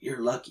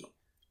 you're lucky.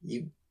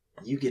 You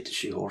get to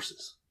shoe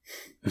horses.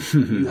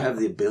 You have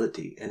the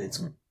ability, and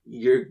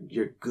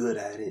you're good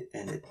at it,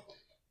 and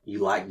you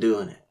like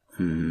doing it.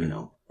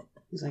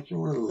 He's like, you're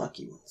one of the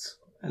lucky ones,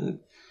 and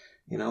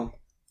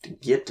to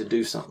get to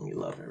do something you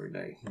love every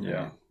day.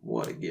 Yeah.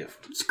 What a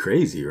gift. It's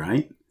crazy,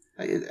 right?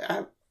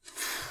 And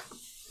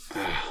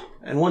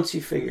once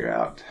you figure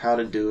out how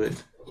to do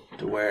it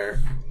to where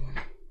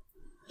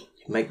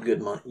you make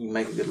good money, you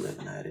make a good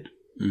living at it.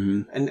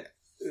 Mm-hmm. And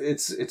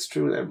it's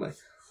true with everybody.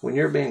 When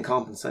you're being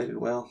compensated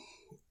well,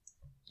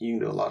 you can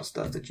do a lot of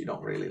stuff that you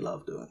don't really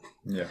love doing.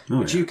 Yeah.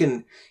 But you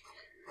can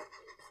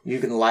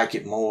like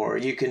it more.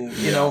 You can,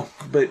 you know,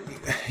 but,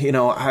 you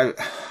know, I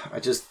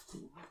just,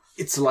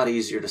 it's a lot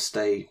easier to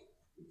stay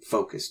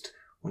focused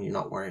when you're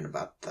not worrying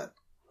about that,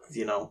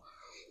 you know,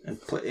 and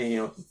you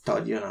know,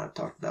 Todd, you and I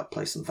talked about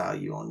placing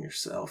value on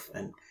yourself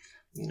and,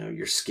 you know,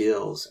 your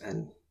skills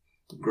and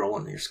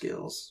growing your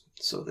skills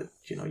so that,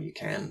 you know, you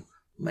can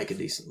make a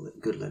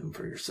good living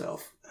for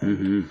yourself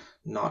and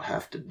not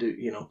have to do,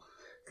 you know,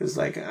 because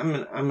like I'm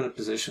in a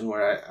position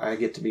where I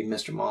get to be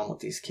Mr. Mom with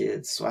these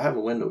kids. So I have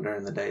a window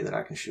during the day that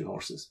I can shoot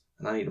horses,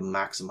 and I need to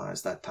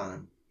maximize that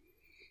time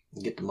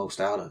and get the most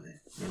out of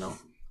it, you know.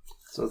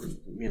 So,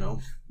 you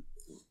know,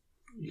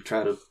 you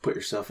try to put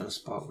yourself in a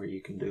spot where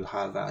you can do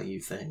high value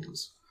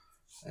things,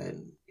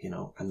 and, you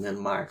know, and then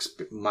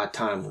my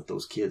time with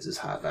those kids is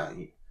high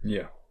value.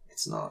 Yeah.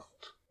 It's not,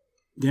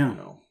 yeah. you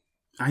know.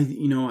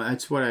 You know,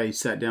 that's what I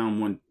sat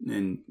down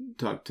and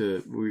talked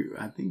to.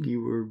 I think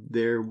you were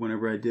there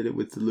whenever I did it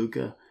with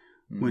Luca,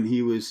 when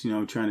he was, you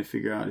know, trying to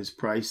figure out his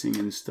pricing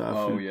and stuff.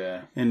 Oh, and,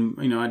 yeah. And,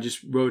 you know, I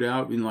just wrote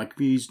out, and like,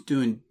 he's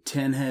doing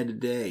 10 head a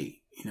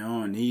day, you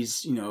know, and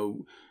he's, you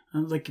know, I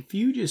was like,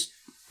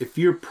 if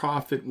your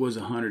profit was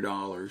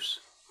 $100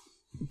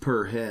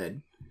 per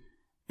head,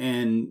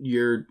 and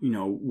you're, you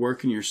know,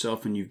 working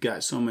yourself and you've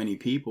got so many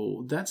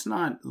people, that's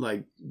not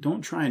like,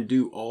 don't try and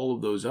do all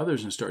of those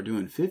others and start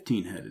doing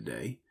 15 head a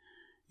day.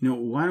 You know,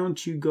 why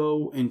don't you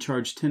go and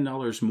charge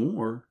 $10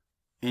 more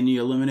and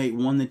you eliminate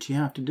one that you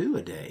have to do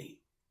a day?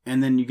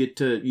 And then you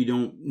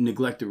don't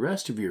neglect the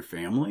rest of your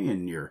family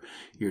and your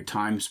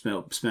time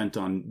spent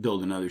on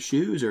building other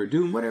shoes or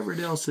doing whatever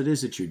else it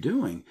is that you're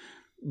doing.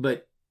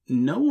 But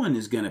no one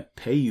is going to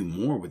pay you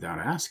more without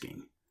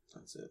asking.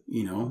 That's it.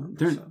 You know,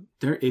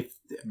 100%.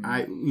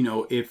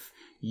 if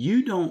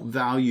you don't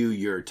value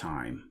your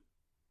time,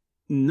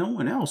 no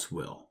one else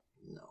will.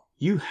 No.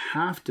 You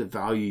have to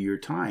value your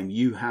time.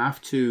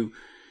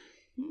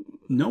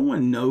 No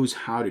one knows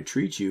how to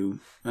treat you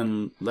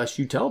unless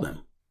you tell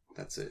them.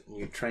 That's it. And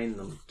you train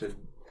them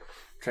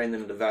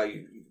to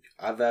value.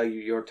 I value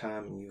your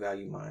time and you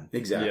value mine.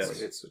 Exactly. Yes.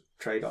 It's a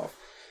trade-off.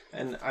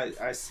 And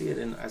I see it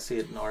in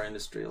our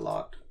industry a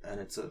lot,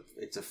 and it's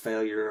a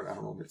failure. I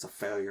don't know if it's a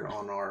failure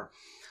on our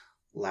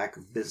lack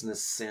of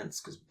business sense,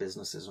 because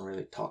business isn't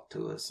really taught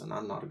to us, and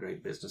I'm not a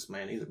great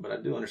businessman either, but I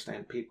do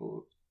understand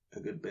people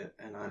a good bit,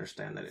 and I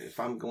understand that if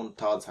I'm going to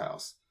Todd's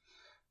house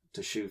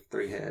to shoot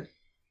 3 head,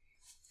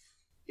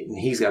 and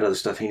he's got other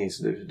stuff he needs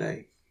to do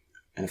today,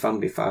 and if I'm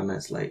going to be 5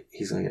 minutes late,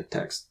 he's going to get a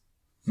text.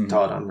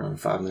 Todd, I'm running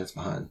 5 minutes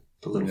behind.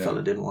 The little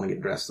fella didn't want to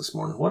get dressed this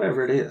morning.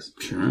 Whatever it is.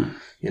 Sure.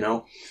 You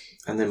know?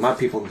 And then my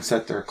people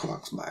set their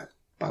clocks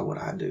by what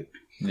I do.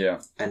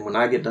 Yeah. And when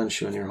I get done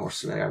shoeing your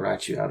horse today, I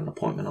write you out an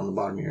appointment on the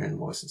bottom of your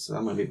invoice and say,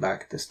 I'm going to be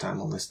back at this time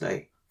on this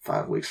day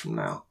 5 weeks from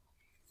now.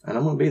 And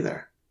I'm going to be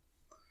there.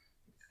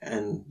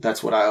 And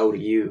that's what I owe to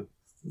you.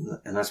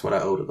 And that's what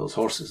I owe to those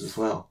horses as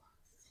well,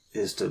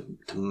 is to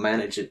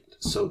manage it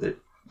so that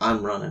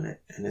I'm running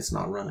it and it's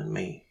not running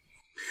me.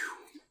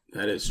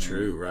 That is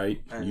true,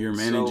 right? And you're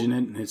managing it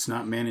and it's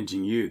not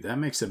managing you. That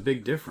makes a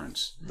big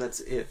difference.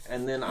 That's it.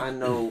 And then I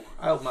know,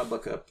 I open my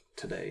book up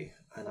today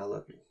and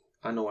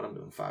I know what I'm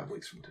doing 5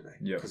 weeks from today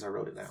because I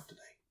wrote it down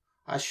today.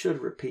 I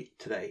should repeat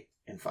today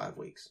in 5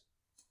 weeks.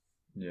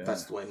 Yeah.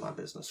 That's the way my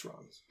business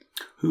runs.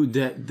 Who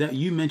that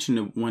you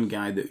mentioned one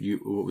guy that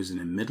what was it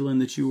in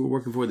Midland that you were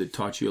working for that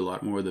taught you a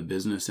lot more of the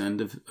business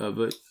end of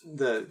it?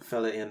 The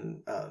fella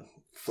in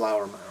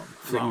Flower Mound,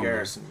 Rick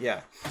Garrison,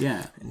 yeah.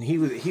 And he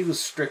was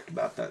strict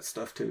about that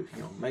stuff too.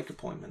 You know, make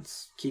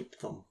appointments, keep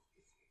them,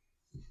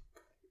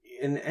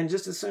 and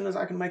just as soon as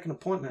I can make an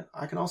appointment,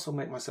 I can also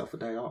make myself a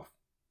day off.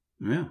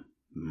 Yeah,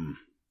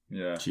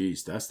 yeah.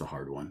 Jeez, that's the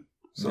hard one.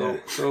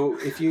 So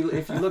if you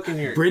look in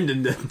your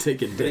Brendan doesn't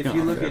take a day off.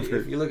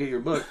 If you look at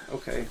your book,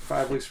 okay,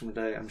 5 weeks from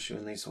today, I'm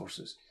shoeing these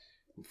horses.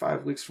 And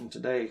 5 weeks from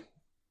today,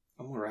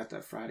 I'm gonna write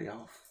that Friday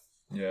off.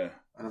 Yeah.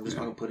 And I'm just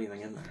not gonna put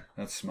anything in there.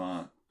 That's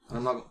smart. And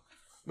I'm not.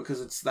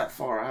 Because it's that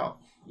far out,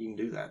 you can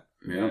do that.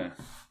 Yeah.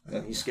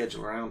 And you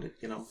schedule around it,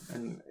 you know.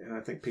 And I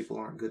think people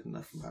aren't good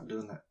enough about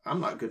doing that. I'm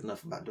not good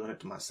enough about doing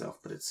it to myself,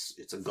 but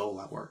it's a goal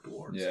I work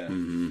towards. Yeah.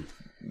 Mm-hmm.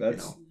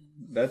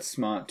 That's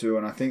smart too.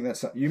 And I think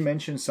you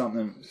mentioned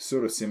something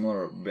sort of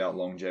similar about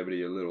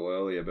longevity a little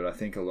earlier, but I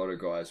think a lot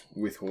of guys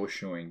with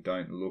horseshoeing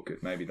don't look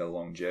at maybe the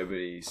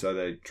longevity, so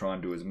they try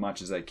and do as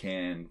much as they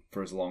can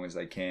for as long as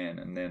they can,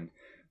 and then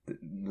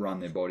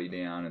run their body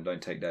down and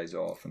don't take days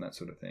off and that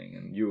sort of thing.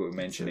 And you were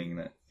mentioning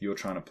that you're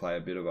trying to play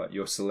a bit of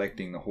you're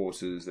selecting the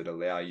horses that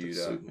allow you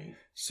to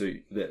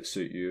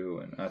suit you.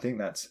 And I think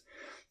that's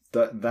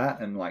that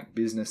and like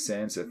business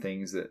sense are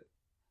things that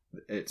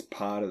it's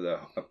part of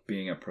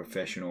being a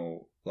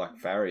professional like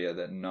farrier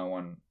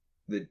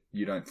that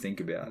you don't think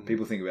about.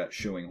 People think about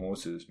shoeing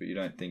horses, but you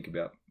don't think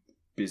about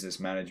business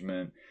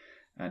management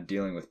and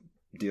dealing with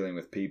dealing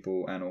with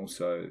people, and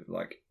also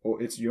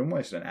you're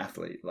almost an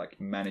athlete, like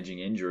managing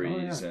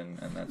injuries and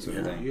that sort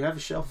of thing. You have a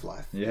shelf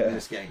life in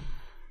this game,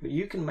 but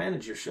you can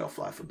manage your shelf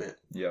life a bit.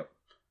 Yep.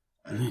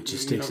 And it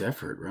just takes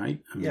effort,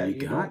 right? I mean,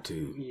 you got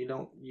to. You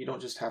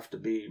don't just have to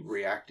be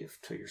reactive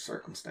to your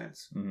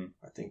circumstance. Mm-hmm.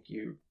 I think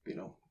the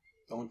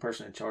only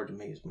person in charge of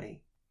me is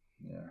me.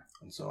 Yeah.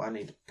 And so I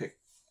need to pick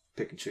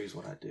and choose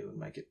what I do and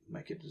make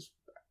it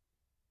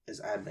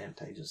as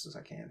advantageous as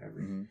I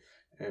can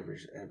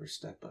every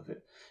step of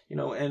it.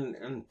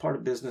 And part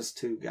of business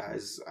too,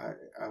 guys, I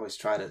always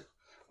try to,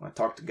 when I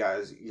talk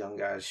to young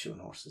guys shoeing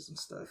horses and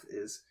stuff,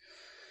 is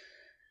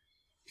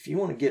if you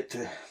want to get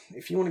to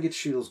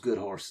shoe those good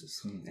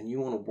horses, and you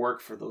want to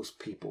work for those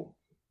people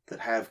that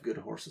have good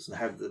horses and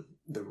have the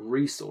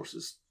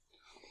resources,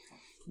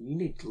 you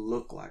need to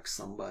look like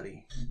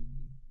somebody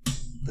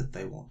that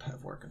they want to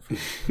have working for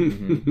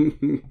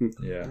them.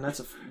 Yeah. And that's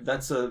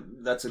a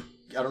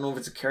I don't know if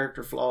it's a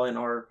character flaw in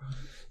our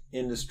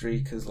industry,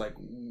 because like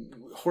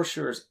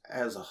horseshoers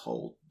as a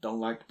whole don't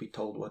like to be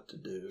told what to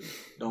do,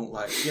 don't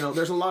like,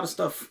 there's a lot of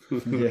stuff.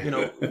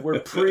 We're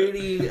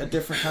pretty a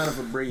different kind of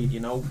a breed.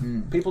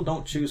 People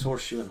don't choose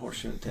horseshoe, and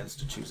horseshoe tends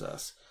to choose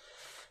us.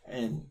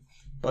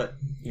 But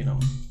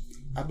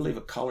I believe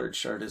a collared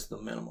shirt is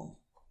the minimum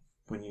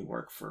when you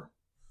work for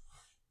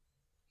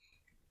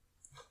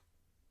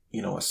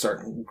a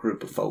certain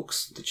group of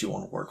folks that you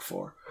want to work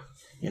for.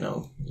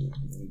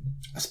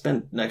 I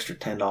spend an extra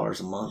 $10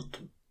 a month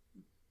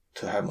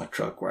to have my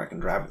truck where I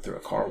can drive it through a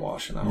car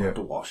wash and I don't have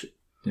to wash it.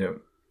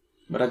 Yep.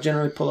 But I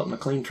generally pull up my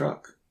clean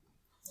truck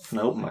and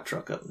I open my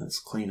truck up and it's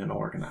clean and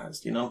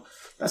organized.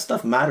 That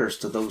stuff matters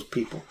to those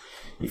people.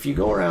 If you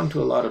go around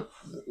to a lot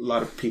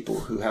of people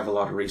who have a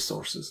lot of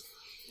resources,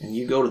 and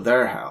you go to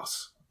their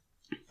house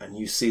and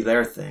you see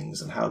their things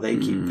and how they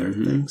keep their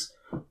things,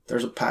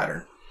 there's a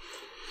pattern.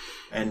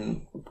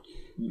 And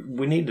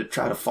we need to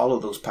try to follow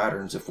those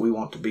patterns if we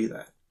want to be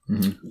that.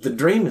 Mm-hmm. The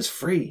dream is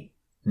free.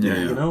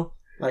 Yeah.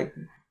 But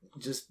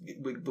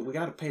we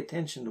got to pay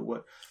attention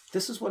to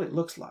this is what it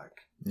looks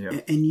like.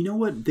 Yeah. And you know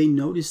what? They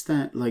notice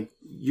that, like,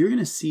 you're going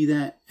to see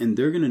that, and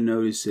they're going to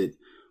notice it,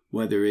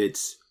 whether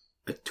it's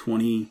a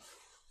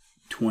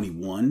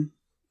 2021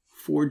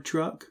 Ford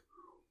truck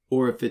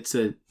or if it's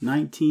a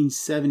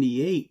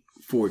 1978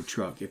 Ford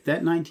truck. If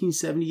that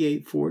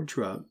 1978 Ford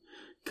truck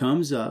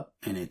comes up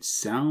and it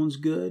sounds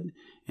good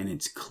and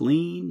it's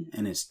clean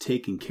and it's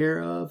taken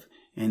care of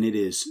and it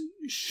is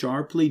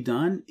sharply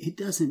done, it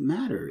doesn't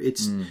matter.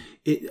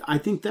 I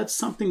think that's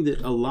something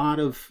that a lot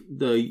of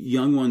the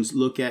young ones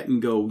look at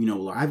and go,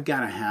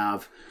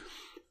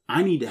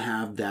 I need to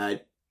have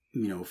that,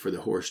 for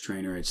the horse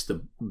trainer, it's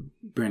the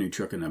brand new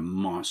truck and a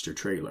monster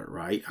trailer,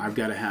 right? I've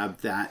got to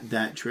have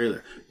that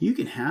trailer. You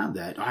can have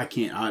that.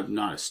 I'm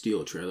not a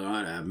steel trailer.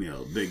 I'd have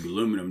a big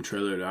aluminum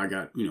trailer that I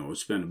got,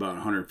 spend about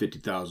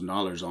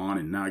 $150,000 on,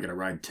 and now I got to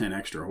ride 10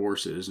 extra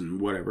horses and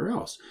whatever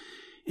else.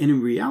 And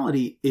in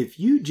reality, if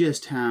you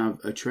just have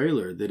a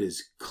trailer that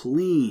is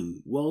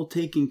clean, well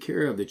taken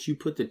care of, that you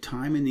put the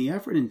time and the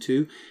effort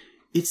into,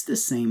 it's the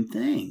same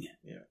thing.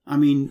 Yeah. I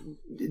mean,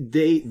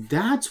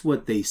 that's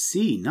what they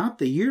see, not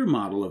the year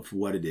model of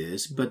what it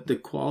is, but the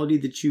quality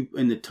that you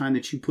and the time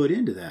that you put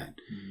into that.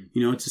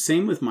 Mm-hmm. It's the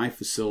same with my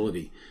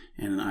facility,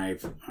 and I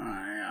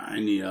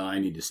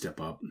need to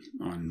step up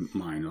on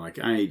mine. Like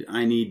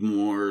I need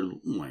more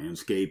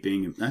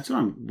landscaping. That's why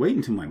I'm waiting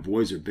until my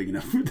boys are big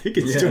enough where they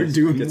can start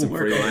doing more. Some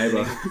free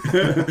labor.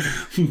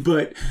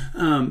 But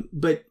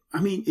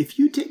I mean, if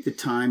you take the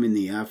time and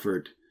the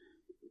effort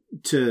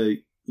to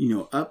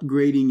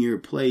upgrading your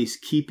place,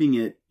 keeping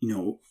it,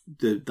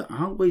 the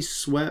always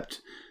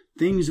swept,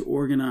 things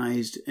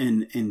organized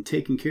and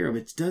taken care of.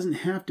 It doesn't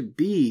have to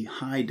be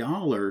high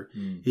dollar.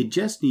 It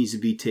just needs to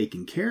be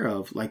taken care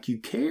of like you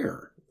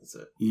care. That's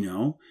it.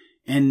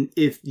 And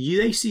if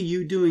they see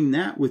you doing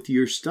that with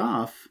your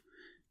stuff,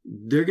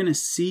 they're going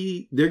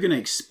to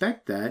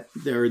expect that.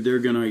 They're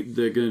going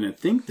to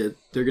think that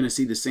they're going to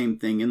see the same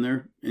thing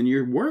in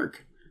your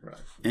work. Right.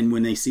 And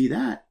when they see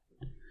that,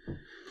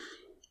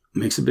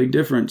 makes a big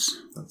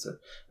difference. That's it.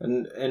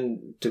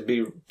 And to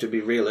be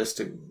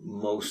realistic,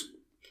 most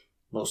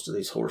of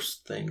these horse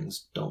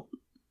things don't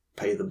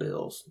pay the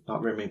bills.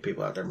 Not very many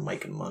people out there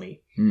making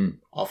money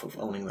off of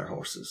owning their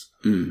horses.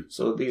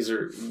 So these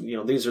are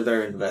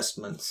their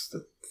investments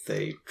that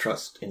they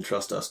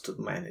entrust us to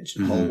manage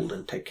and hold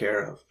and take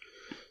care of.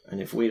 And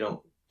if we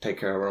don't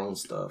take care of our own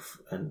stuff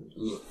and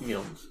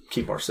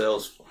keep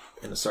ourselves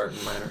in a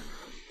certain manner,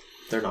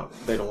 they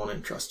don't want to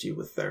entrust you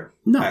with their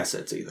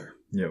assets either.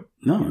 Yep.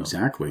 No,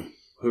 exactly.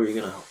 Who are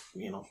you gonna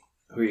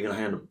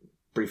hand a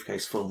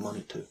briefcase full of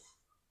money to?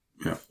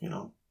 Yeah.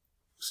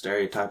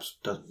 Stereotypes,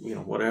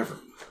 whatever.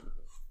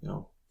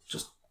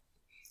 Just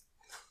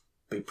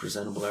be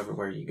presentable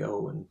everywhere you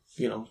go, and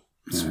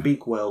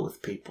speak well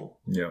with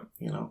people. Yeah.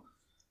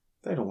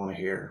 They don't want to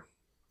hear.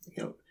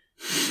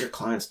 Your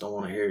clients don't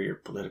want to hear your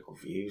political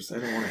views.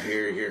 They don't want to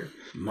hear your.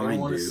 Mine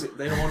do.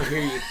 They don't want to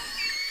hear you.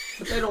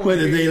 But they don't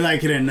whether they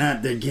like it or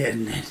not, they're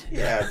getting it.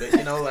 Yeah, but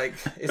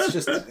it's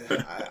just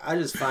I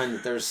just find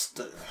that there's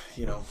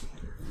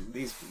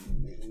these,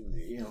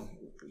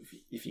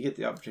 if you get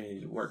the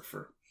opportunity to work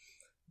for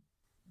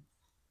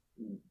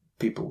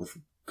people with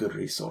good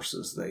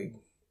resources,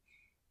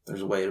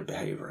 there's a way to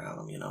behave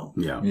around them,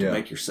 to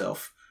make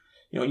yourself,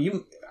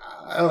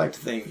 I like to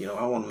think,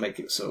 I want to make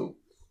it so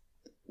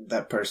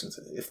that person,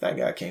 if that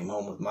guy came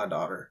home with my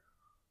daughter,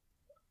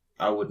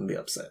 I wouldn't be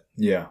upset.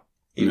 Yeah.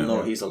 Even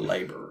though he's a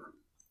laborer.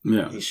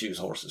 Yeah. He shoes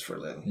horses for a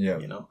living. Yeah.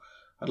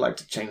 I'd like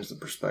to change the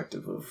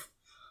perspective of,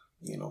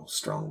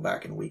 strong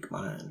back and weak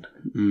mind.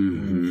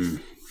 Mm-hmm.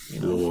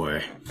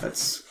 Boy.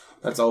 That's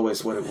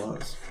always what it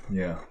was.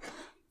 Yeah.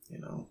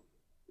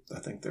 I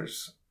think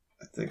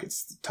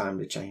it's the time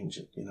to change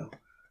it,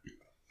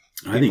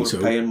 I think so.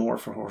 People are paying more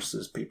for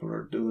horses. People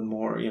are doing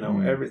more,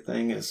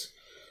 everything is,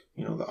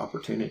 the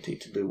opportunity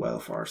to do well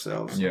for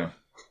ourselves. Yeah.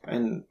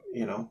 And,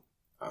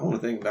 I want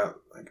to think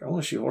about, I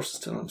want to shoot horses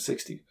till I'm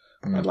 60.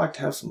 I'd like to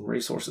have some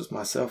resources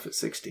myself at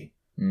 60.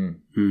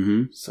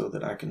 Mm-hmm. So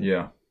that I can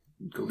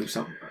go do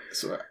something.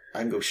 So I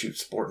can go shoot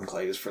sporting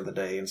clays for the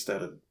day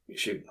instead of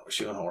shooting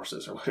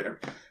horses or whatever.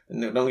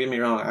 And don't get me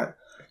wrong,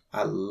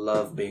 I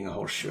love being a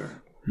horse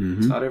shoer. Mm-hmm.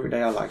 It's not every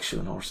day I like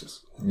shooting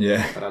horses.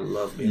 Yeah. But I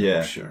love being a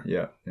horse shoer.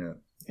 Yeah.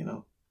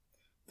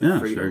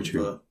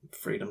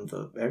 Freedom,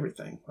 the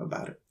everything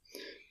about it.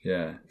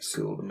 Yeah. It's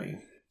cool to me.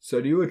 So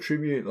do you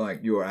attribute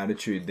your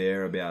attitude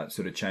there about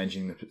sort of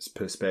changing the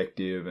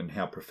perspective and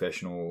how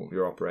professional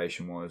your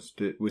operation was?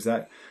 Was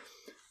that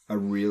a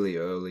really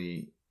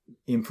early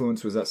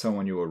influence? Was that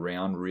someone you were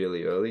around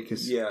really early?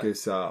 Because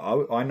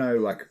I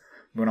know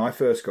when I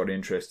first got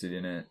interested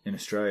in it in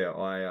Australia,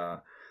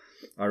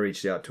 I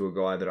reached out to a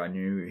guy that I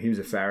knew. He was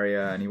a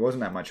farrier and he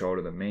wasn't that much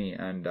older than me.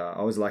 And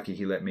I was lucky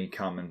he let me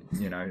come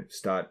and,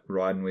 start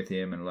riding with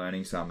him and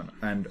learning some.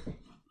 And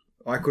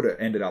I could have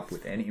ended up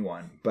with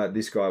anyone, but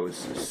this guy was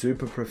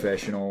super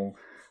professional,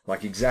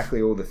 exactly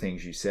all the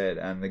things you said.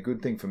 And the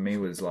good thing for me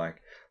was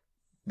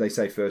they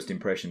say first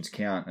impressions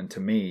count. And to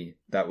me,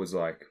 that was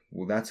well,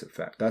 that's a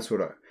fact. That's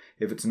what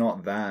if it's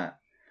not that,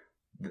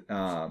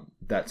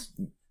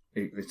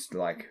 it's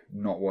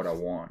not what I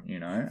want,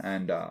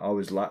 and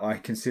I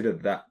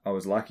considered that I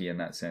was lucky in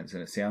that sense.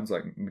 And it sounds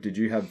like, did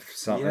you have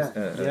something like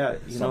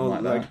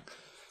that?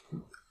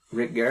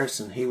 Rick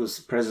Garrison, he was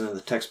the president of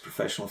the Texas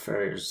Professional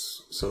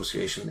Farriers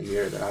Association the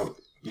year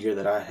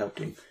that I helped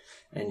him,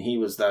 and he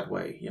was that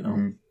way.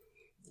 Mm-hmm.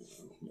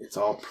 It's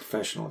all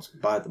professional. It's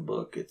by the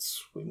book.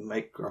 We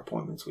make our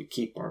appointments. We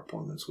keep our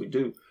appointments. We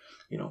do.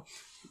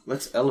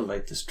 Let's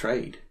elevate this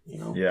trade.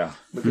 Yeah.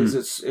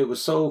 Because it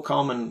was so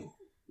common,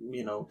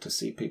 to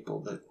see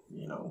people that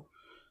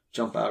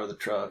jump out of the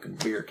truck and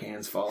beer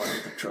cans fall out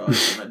of the truck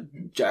and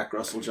a Jack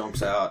Russell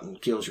jumps out and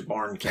kills your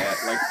barn cat.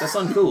 That's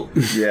uncool.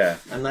 Yeah.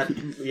 And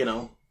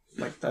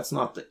that, that's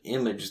not the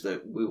image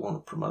that we want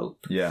to promote.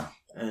 Yeah.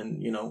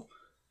 And,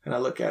 and I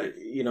look at it,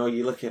 you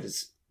look at it,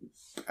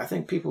 I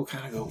think people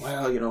kind of go,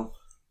 well,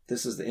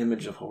 this is the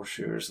image of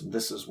horseshoers and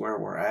this is where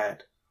we're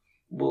at.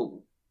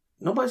 Well,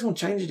 nobody's going to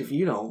change it if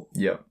you don't.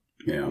 Yeah.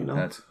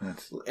 Yeah.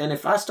 That's... And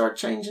if I start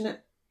changing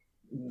it,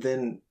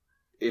 then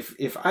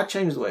if I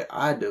change the way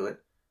I do it,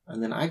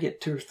 and then I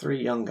get 2 or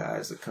 3 young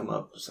guys that come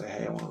up and say,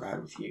 hey, I want to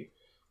ride with you.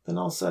 Then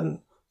all of a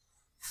sudden,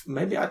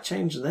 maybe I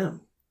change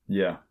them.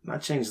 Yeah. And I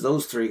change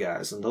those 3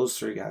 guys, and those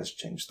 3 guys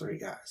change 3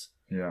 guys.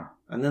 Yeah.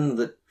 And then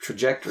the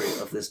trajectory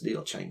of this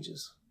deal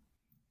changes.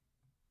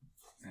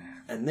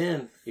 Man. And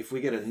then, if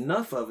we get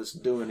enough of us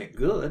doing it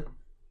good,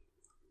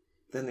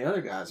 then the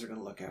other guys are going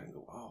to look at it and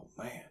go, oh,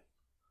 man,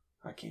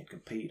 I can't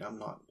compete. I'm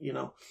not,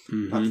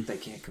 mm-hmm. not that they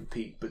can't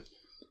compete, but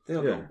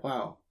they'll go,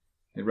 wow.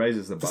 It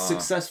raises the bar. The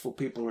successful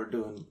people are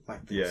doing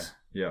like this.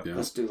 Yeah.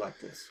 Let's do like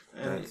this.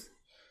 And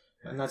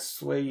that's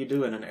the way you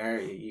do in an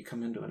area. You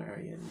come into an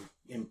area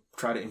and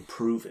try to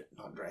improve it,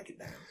 not drag it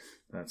down.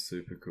 That's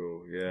super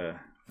cool. Yeah.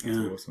 That's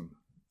awesome.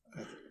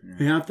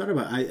 Yeah, I've thought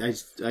about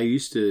I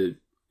used to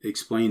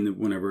explain that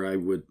when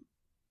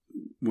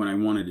I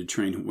wanted to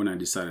train, when I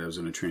decided I was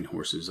going to train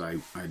horses,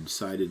 I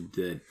decided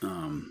that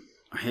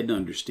I had to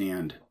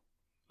understand,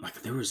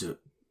 there was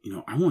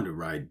I wanted to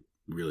ride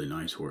really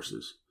nice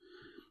horses.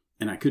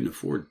 And I couldn't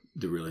afford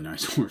the really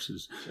nice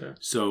horses. Sure.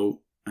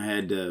 So I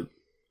had to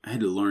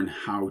learn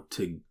how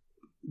to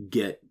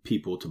get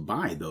people to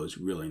buy those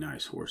really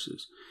nice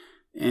horses.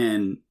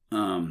 And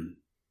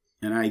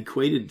I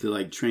equated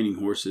to training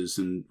horses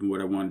and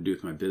what I wanted to do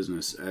with my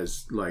business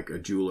as a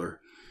jeweler.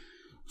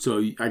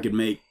 So I could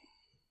make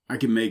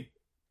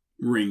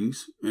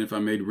rings, and if I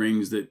made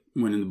rings that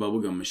went in the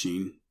bubblegum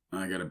machine,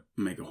 I got to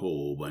make a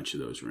whole bunch of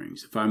those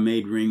rings. If I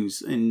made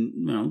rings,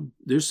 and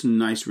there's some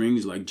nice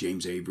rings like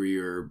James Avery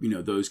or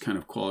those kind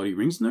of quality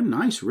rings, and they're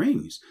nice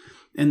rings,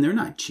 and they're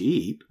not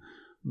cheap,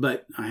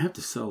 but I have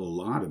to sell a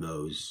lot of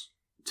those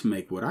to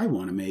make what I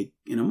want to make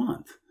in a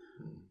month.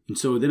 And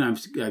so then I'm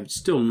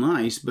still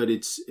nice, but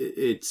it's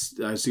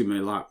I was giving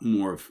a lot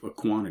more of a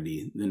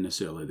quantity than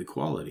necessarily the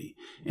quality,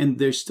 and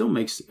there still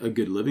makes a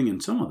good living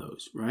in some of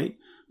those, right?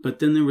 But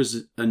then there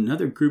was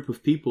another group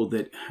of people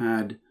that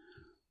had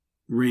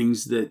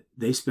rings that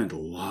they spent a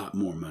lot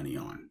more money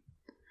on.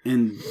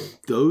 And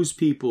those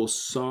people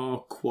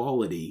saw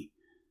quality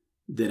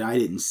that I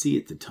didn't see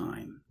at the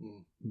time.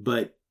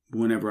 But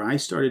whenever I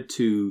started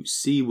to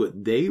see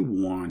what they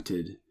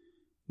wanted,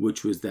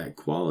 which was that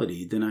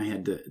quality, then I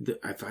had to,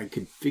 if I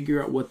could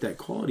figure out what that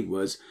quality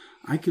was,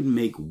 I could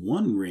make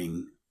one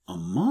ring a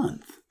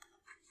month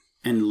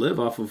and live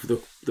off of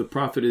the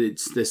profit.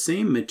 It's the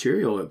same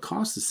material. It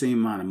costs the same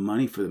amount of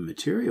money for the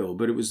material,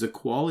 but it was the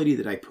quality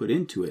that I put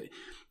into it.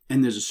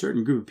 And there's a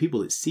certain group of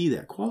people that see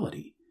that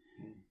quality.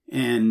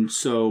 And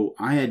so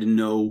I had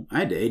to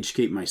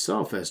educate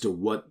myself as to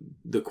what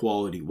the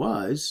quality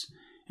was.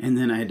 And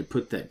then I had to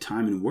put that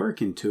time and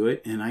work into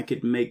it, and I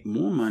could make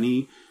more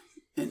money,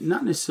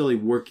 not necessarily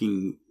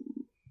working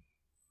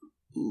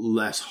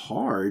less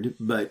hard,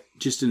 but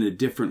just in a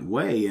different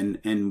way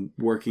and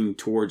working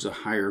towards a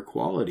higher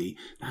quality.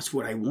 That's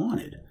what I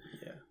wanted.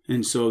 Yeah.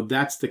 And so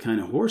that's the kind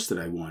of horse that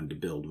I wanted to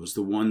build, was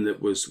the one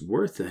that was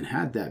worth it and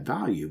had that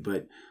value.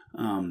 But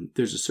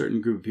there's a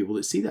certain group of people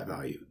that see that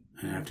value,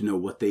 and I have to know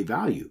what they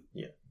value.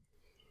 Yeah,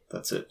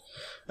 that's it.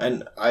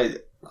 And I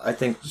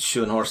think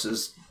shoeing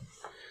horses,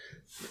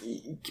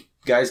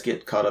 guys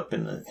get caught up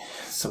in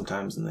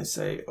sometimes, and they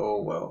say,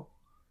 oh, well,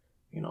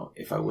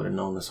 if I would have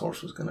known this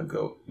horse was going to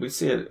go. We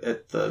see it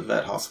at the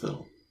vet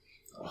hospital.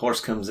 A horse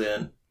comes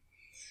in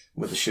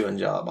with a shoeing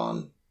job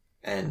on,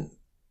 and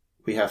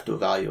we have to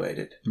evaluate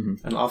it.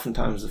 Mm-hmm. And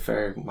oftentimes the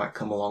farrier might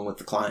come along with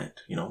the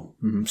client,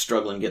 I'm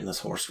struggling getting this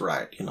horse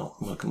right. I'm going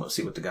to come up and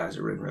see what the guys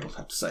at Rood and Riddle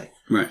have to say.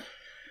 Right.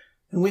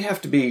 And we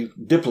have to be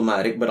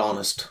diplomatic but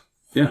honest.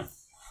 Yeah.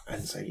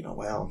 And say,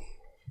 well,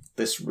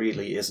 this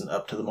really isn't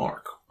up to the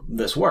mark,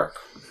 this work.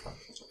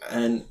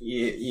 And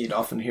you'd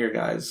often hear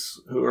guys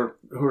who are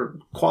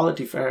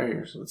quality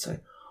farriers would say,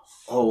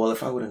 oh, well,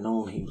 if I would have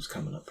known he was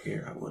coming up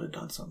here, I would have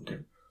done something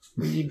different.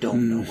 Well, you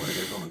don't know where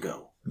they're going to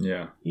go.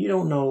 Yeah. You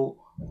don't know.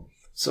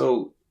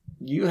 So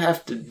you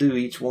have to do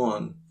each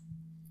one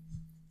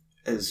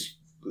as,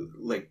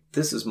 like,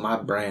 this is my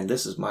brand,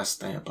 this is my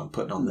stamp I'm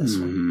putting on this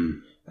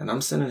one. And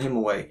I'm sending him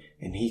away,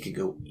 and he could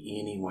go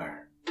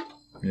anywhere.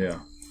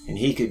 Yeah. And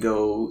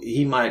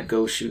he might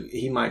go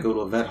to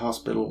a vet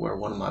hospital where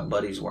one of my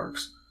buddies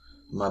works.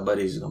 My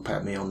buddy's going to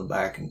pat me on the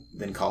back and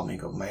then call me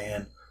and go,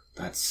 man,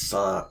 that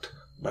sucked,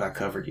 but I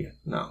covered you.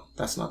 No,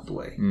 that's not the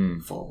way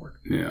forward.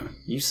 Yeah.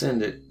 You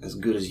send it as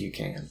good as you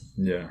can.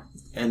 Yeah.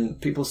 And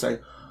people say,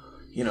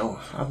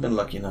 I've been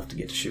lucky enough to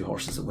get to shoe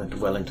horses that went to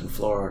Wellington,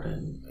 Florida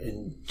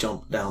and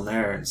jumped down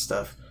there and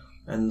stuff.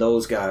 And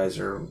those guys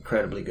are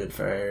incredibly good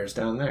farriers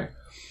down there.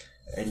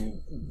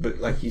 But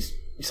like you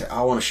say,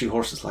 I want to shoe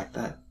horses like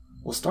that.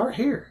 Well, start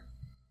here.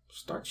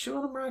 Start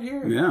shoeing them right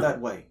here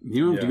that way.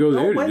 You don't have to go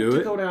there to do it. Don't wait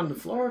to go down to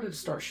Florida to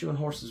start shoeing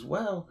horses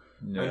well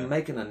and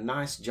making a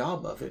nice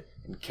job of it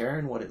and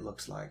caring what it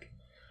looks like.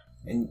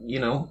 And,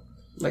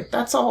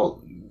 that's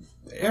all.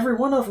 Every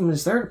one of them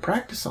is there to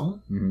practice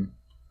on.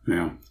 Mm-hmm.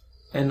 Yeah.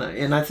 And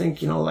I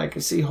think, I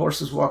see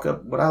horses walk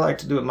up. What I like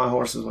to do with my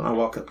horses when I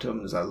walk up to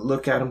them is I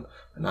look at them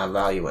and I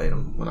evaluate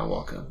them when I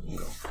walk up and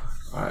go,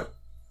 all right,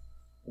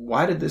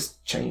 why did this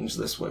change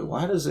this way?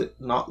 Why does it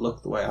not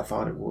look the way I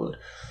thought it would?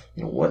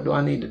 What do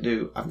I need to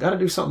do? I've got to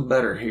do something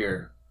better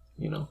here,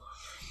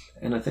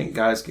 And I think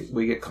guys,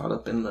 we get caught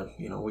up in the,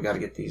 we got to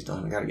get these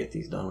done. We got to get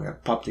these done. We got to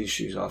pop these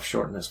shoes off,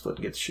 shorten this foot,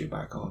 and get the shoe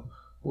back on.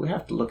 We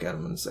have to look at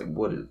them and say,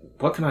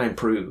 what can I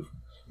improve?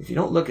 If you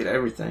don't look at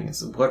everything and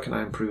say, what can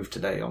I improve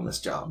today on this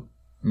job?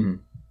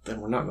 Then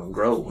we're not going to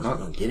grow. We're not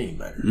going to get any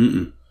better.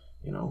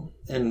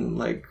 And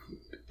like,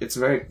 it's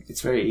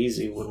very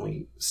easy when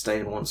we stay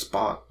in one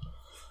spot,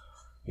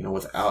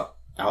 without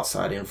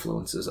outside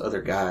influences,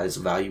 other guys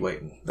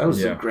evaluating. That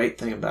was the great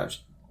thing about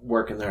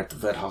working there at the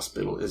vet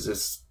hospital is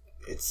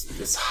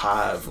this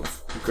hive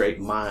of great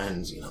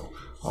minds,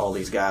 all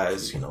these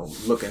guys,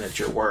 looking at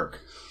your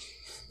work,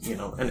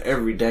 and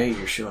every day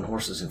you're shoeing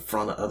horses in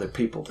front of other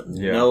people that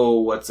know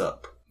what's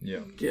up.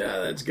 Yeah,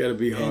 that's got to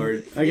be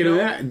hard.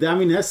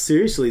 That's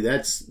seriously,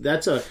 that's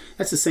the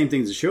same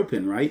thing as a show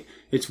pin, right?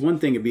 It's one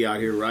thing to be out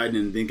here riding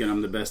and thinking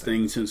I'm the best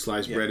thing since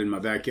sliced bread in my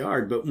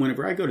backyard, but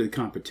whenever I go to the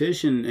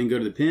competition and go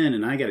to the pen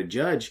and I got a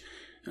judge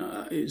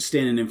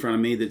standing in front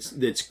of me that's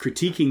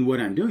critiquing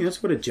what I'm doing,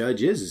 that's what a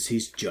judge is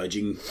he's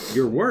judging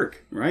your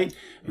work, right?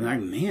 And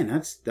I'm like,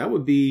 man, that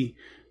would be,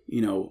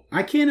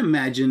 I can't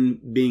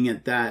imagine being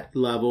at that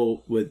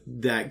level with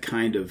that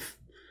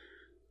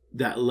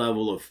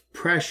level of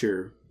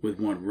pressure with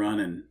one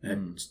running at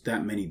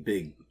that many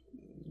big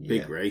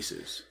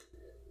races.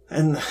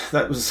 And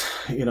that was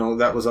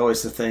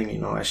always the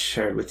thing. I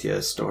shared with you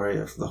a story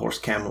of the horse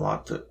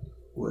Camelot that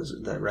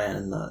ran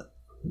in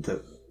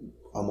the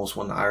almost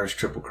won the Irish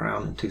Triple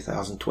Crown in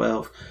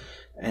 2012.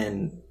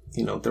 And,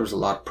 there was a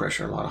lot of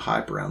pressure, a lot of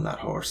hype around that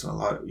horse and a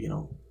lot of,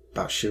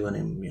 about shoeing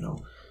him,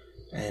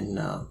 and,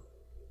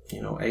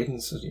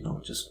 Aiden says,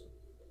 just,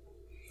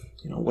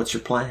 what's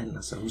your plan?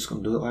 I said, I'm just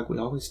going to do it like we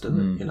always do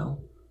it,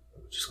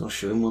 just going to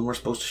shoe him when we're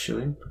supposed to shoe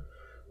him.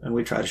 And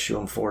we try to shoe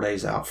him 4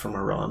 days out from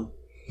a run.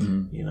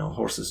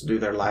 Horses do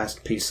their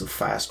last piece of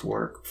fast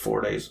work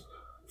 4 days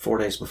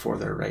before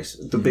their race,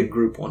 the big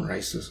Group 1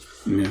 races.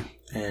 Yeah.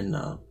 And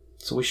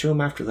so we shoe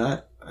them after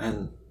that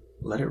and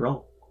let it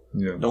roll.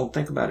 Yeah. Don't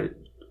think about it.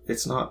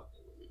 It's not,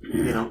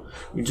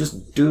 you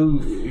just do,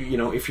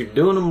 if you're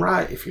doing them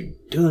right, if you're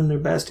doing their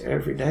best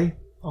every day,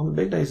 on the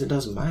big days, it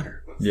doesn't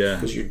matter. Yeah.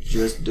 Because you're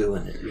just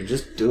doing it. You're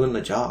just doing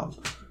the job.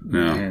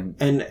 Yeah.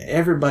 And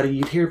everybody,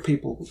 you'd hear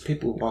people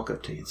walk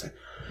up to you and say,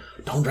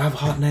 don't drive a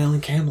hot nail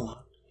in Camelot.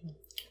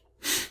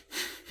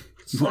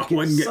 Suck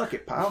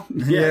it, pal.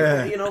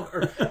 Yeah.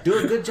 Or do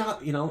a good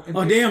job,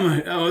 Oh,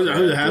 damn.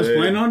 I was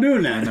planning on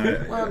doing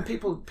that. Well, and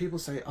people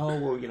say, oh,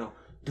 well,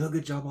 do a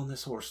good job on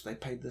this horse. They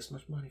paid this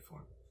much money for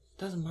him.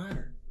 Doesn't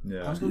matter.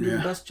 Yeah. I was going to do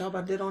the best job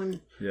I did on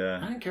him. Yeah.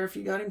 I didn't care if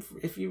you got him,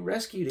 if you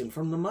rescued him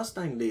from the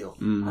Mustang deal.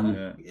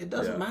 It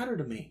doesn't matter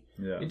to me.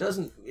 Yeah.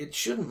 It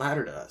shouldn't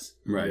matter to us.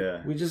 Right.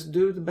 Yeah. We just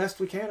do the best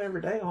we can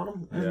every day on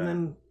them, and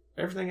then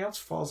everything else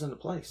falls into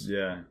place.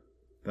 Yeah.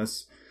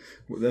 That's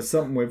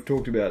something we've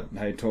talked about,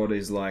 hey Todd,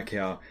 is like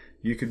how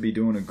you could be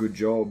doing a good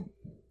job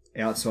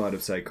outside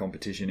of, say,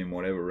 competition in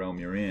whatever realm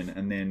you're in,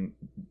 and then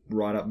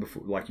right up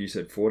before, like you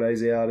said, 4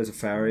 days out as a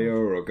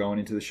farrier or going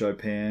into the show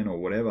pen or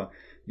whatever,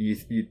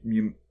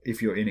 you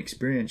if you're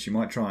inexperienced, you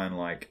might try and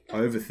like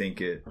overthink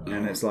it,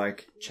 and it's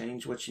like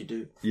change what you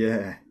do.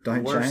 Yeah,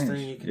 don't the worst change.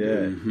 thing you can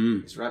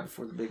do is right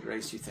before the big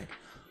race, you think,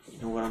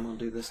 you know what I'm going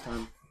to do this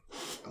time?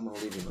 I'm going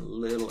to leave him a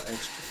little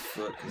extra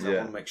foot because I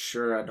want to make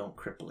sure I don't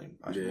cripple him.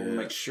 I want to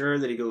make sure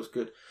that he goes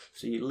good.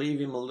 So you leave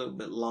him a little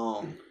bit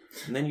long,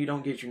 and then you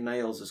don't get your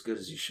nails as good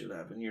as you should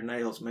have. And your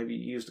nails, maybe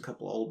you used a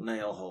couple of old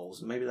nail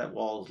holes, and maybe that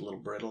wall is a little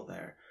brittle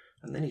there.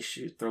 And then he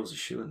throws a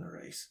shoe in the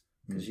race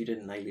because you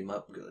didn't nail him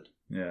up good.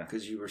 Yeah.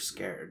 Because you were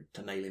scared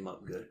to nail him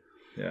up good.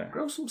 Yeah.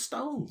 Grow some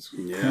stones.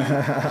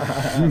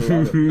 Yeah.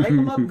 Nail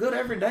them up good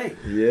every day.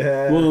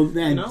 Yeah. Well,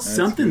 and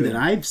something that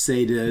I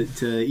say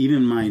to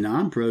even my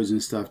non-pros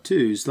and stuff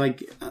too is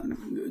like,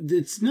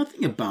 it's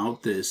nothing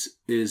about this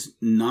is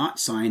not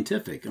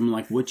scientific. I'm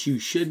like, what you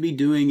should be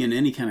doing in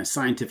any kind of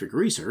scientific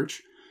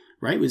research,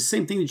 right? It was the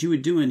same thing that you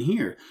would do in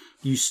here.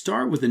 You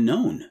start with a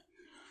known,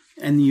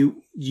 and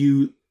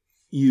you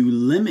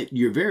limit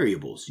your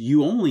variables.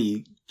 You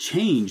only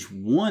change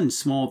one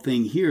small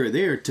thing here or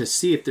there to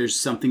see if there's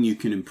something you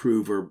can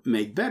improve or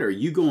make better.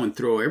 You go and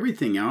throw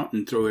everything out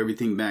and throw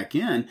everything back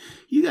in,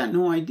 you got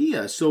no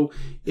idea. So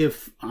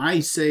if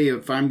I'm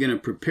going to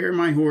prepare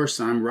my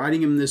horse, I'm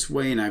riding him this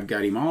way, and I've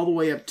got him all the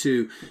way up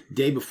to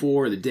day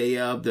before, the day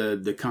of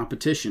the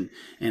competition,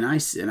 and I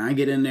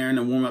get in there in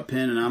the warm-up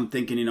pen, and I'm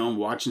thinking, I'm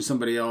watching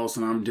somebody else,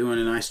 and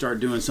I start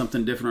doing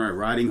something different, or I'm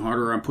riding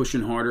harder, or I'm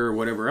pushing harder, or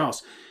whatever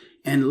else.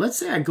 And let's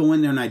say I go in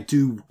there and I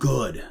do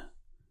good.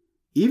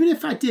 Even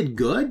if I did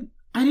good,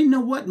 I didn't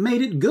know what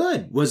made it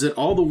good. Was it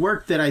all the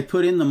work that I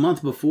put in the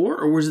month before,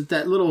 or was it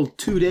that little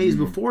 2 days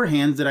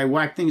beforehand that I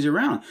whacked things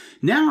around?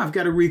 Now I've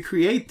got to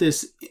recreate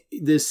this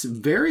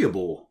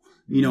variable,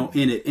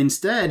 in it.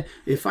 Instead,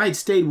 if I'd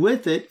stayed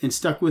with it and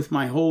stuck with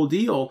my whole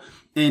deal,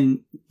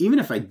 and even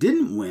if I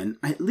didn't win,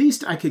 at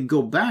least I could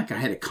go back. I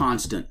had a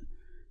constant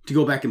to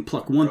go back and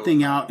pluck one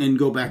thing out and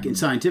go back and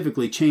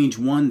scientifically change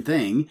one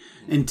thing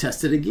and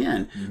test it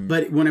again.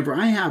 But whenever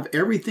I have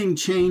everything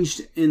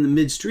changed in the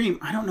midstream,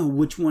 I don't know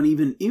which one,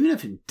 even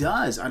if it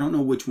does, I don't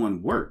know which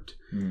one worked.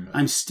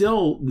 I'm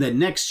still, the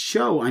next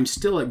show, I'm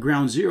still at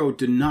ground zero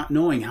to not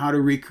knowing how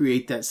to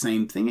recreate that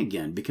same thing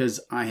again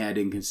because I had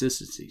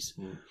inconsistencies.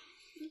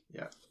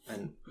 Yeah.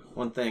 And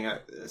one thing I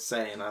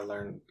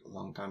learned a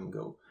long time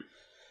ago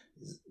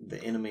is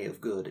the enemy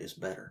of good is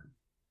better.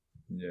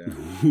 Yeah.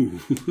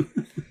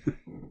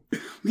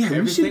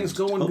 Everything's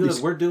going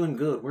good. We're doing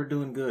good. We're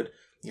doing good.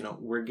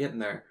 We're getting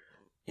there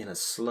in a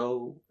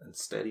slow and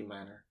steady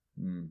manner.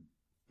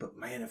 But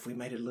man, if we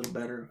made it a little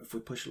better, if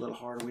we push a little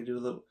harder, we do a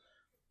little.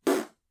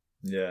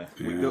 Yeah.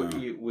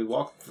 We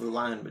walk the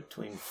line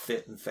between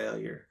fit and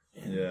failure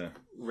in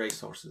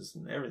racehorses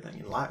and everything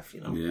in life.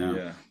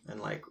 Yeah.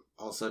 And like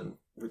all of a sudden,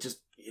 we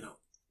just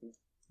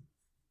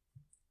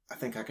I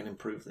think I can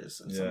improve this,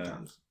 and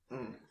sometimes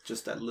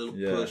just that little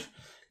push.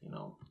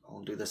 I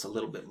want to do this a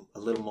little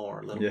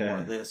more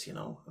of this, and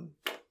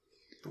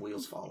the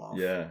wheels fall off.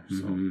 Yeah.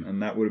 So,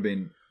 and that would have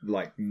been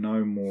like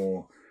no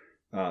more,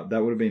 that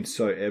would have been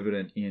so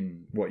evident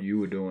in what you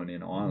were doing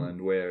in Ireland,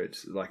 where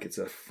it's like, it's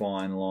a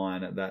fine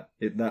line at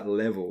that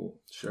level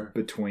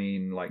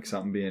between like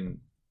something being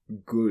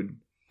good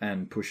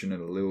and pushing it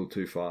a little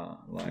too far.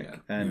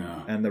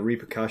 And the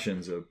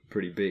repercussions are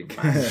pretty big.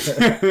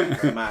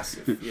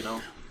 Massive,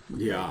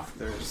 Yeah.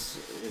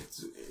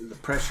 It's the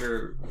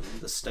pressure,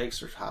 the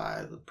stakes are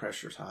high, the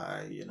pressure's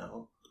high,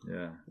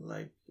 Yeah.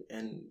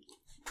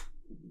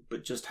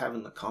 But just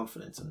having the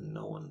confidence and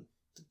knowing,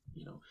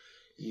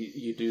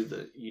 you do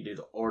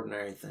the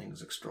ordinary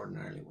things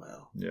extraordinarily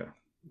well. Yeah.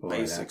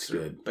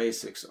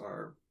 Basics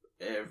are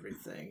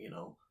everything,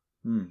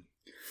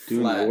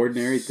 Doing the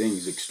ordinary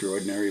things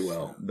extraordinary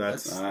well.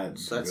 That's good.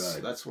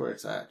 That's where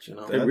it's at,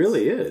 It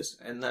really is.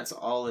 And that's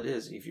all it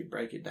is if you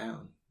break it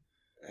down.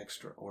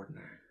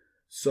 Extraordinary.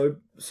 So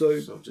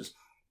just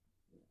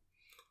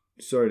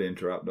sorry to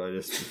interrupt. I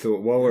just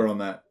thought while we're on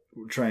that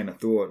train of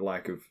thought,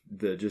 like of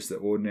the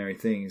ordinary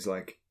things,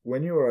 like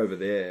when you were over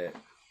there,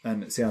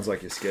 and it sounds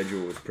like your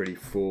schedule was pretty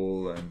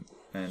full, and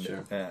And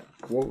Sure.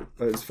 Well,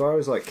 as far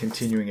as like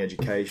continuing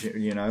education,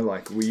 you know,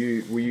 like were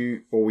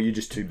you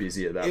just too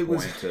busy at that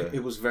point?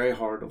 It was very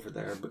hard over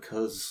there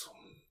because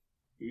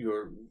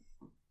you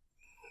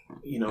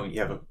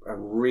have a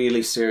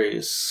really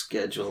serious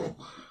schedule,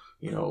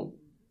 you know,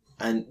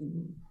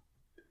 and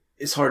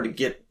it's hard to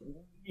get,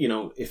 you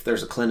know, if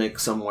there's a clinic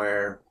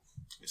somewhere,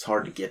 it's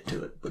hard to get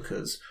to it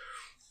because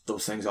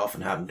those things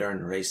often happen during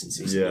the racing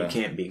season. Yeah. You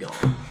can't be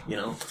gone, you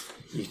know,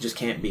 you just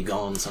can't be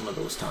gone some of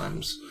those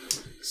times.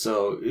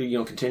 So, you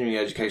know, continuing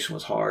education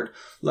was hard.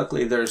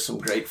 Luckily, there's some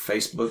great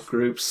Facebook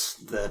groups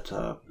that,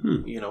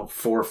 you know,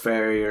 for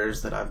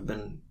farriers that I've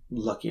been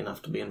lucky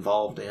enough to be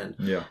involved in.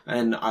 Yeah.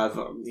 And I've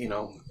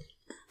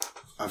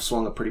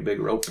swung a pretty big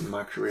rope in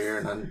my career,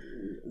 and I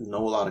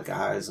know a lot of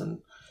guys, and,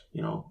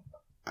 you know,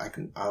 I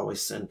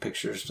always send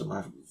pictures to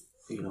my,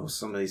 you know,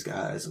 some of these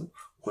guys, and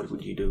what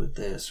would you do with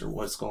this, or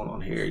what's going on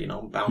here, you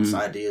know, bounce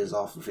ideas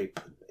off of it.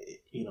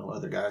 You know,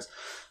 other guys.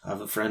 I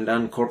have a friend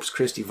down in Corpus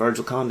Christi,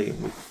 Virgil Condi,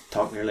 and we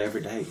talk nearly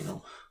every day. You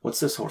know, what's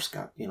this horse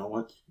got? You know,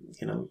 what,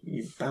 you know,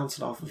 you bounce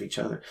it off of each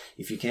other.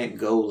 If you can't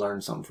go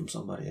learn something from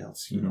somebody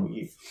else, you know,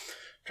 you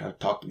try to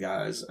talk to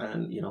guys,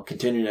 and, you know,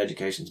 continuing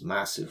education is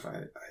massive.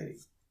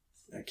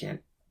 I can't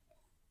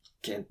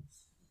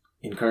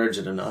encourage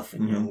it enough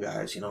in young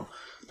guys. You know,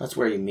 that's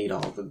where you meet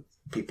all the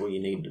people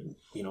you need to,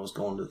 you know, is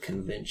going to the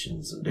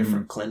conventions and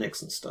different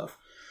clinics and stuff.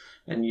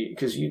 And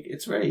because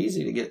it's very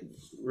easy to get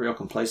real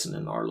complacent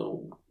in our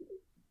little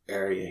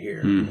area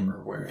here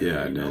or where.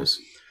 Yeah, it know. is.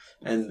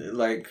 And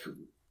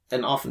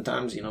and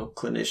oftentimes, you know,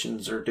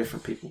 clinicians or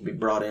different people be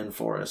brought in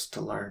for us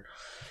to learn,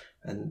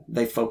 and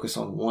they focus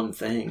on one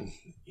thing,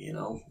 you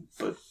know,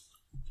 but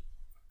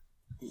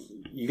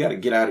you got to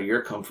get out of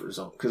your comfort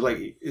zone, because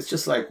like it's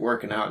just like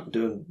working out and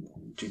doing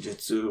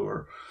jiu-jitsu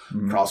or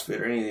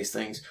CrossFit or any of these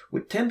things.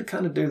 We tend to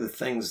kind of do the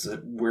things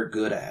that we're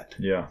good at.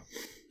 Yeah.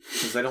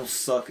 Because they don't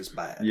suck as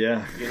bad.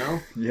 Yeah. You know?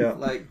 Yeah.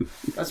 Like,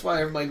 that's why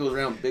everybody goes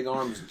around with big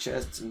arms and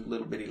chests and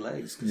little bitty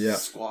legs.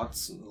 Because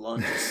squats and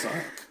lunges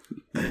suck.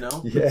 You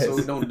know? Yes. So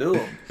we don't do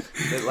them.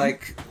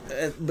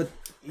 But,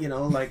 you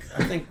know, like,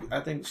 I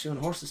think shoeing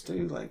horses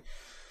too, like,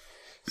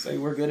 say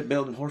we're good at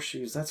building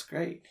horseshoes, that's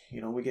great.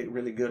 You know, we get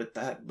really good at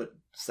that. But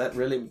is that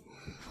really...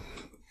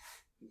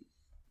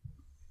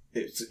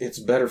 It's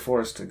better for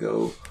us to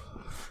go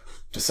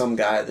to some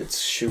guy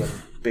that's shoeing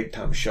big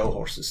time show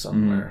horses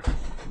somewhere,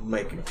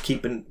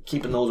 keeping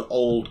those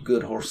old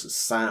good horses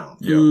sound.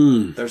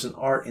 Yeah. There's an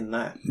art in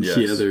that. Yes.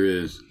 Yeah, there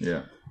is.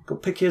 Yeah. Go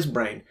pick his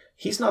brain.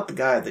 He's not the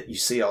guy that you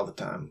see all the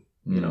time.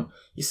 You know,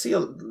 you see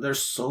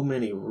there's so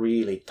many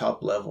really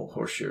top level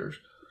horseshoers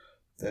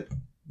that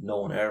no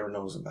one ever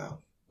knows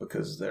about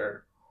because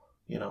they're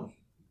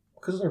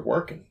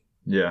working.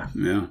 Yeah.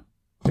 Yeah.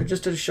 They're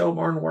just at a show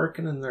barn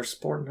working, and they're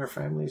supporting their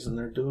families, and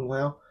they're doing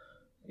well.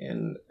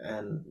 And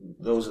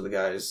those are the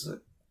guys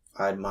that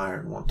I admire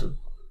and want to,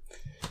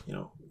 you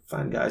know,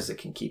 find guys that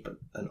can keep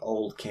an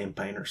old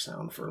campaigner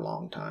sound for a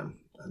long time.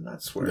 And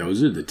that's where...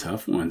 Those are the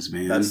tough ones,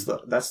 man. That's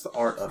the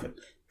art of it.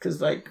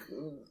 Because, like,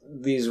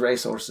 these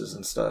racehorses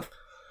and stuff,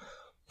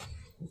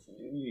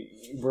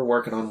 we're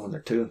working on them when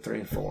they're 2 and 3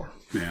 and 4.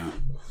 Yeah.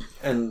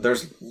 And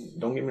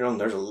don't get me wrong,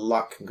 there's a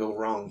lot can go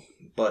wrong,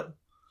 but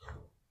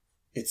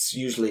it's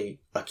usually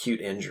acute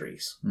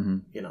injuries.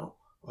 You know,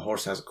 a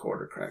horse has a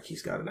quarter crack,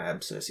 he's got an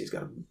abscess, he's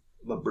got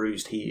a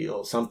bruised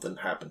heel, something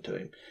happened to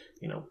him.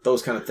 You know,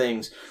 those kind of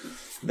things,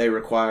 they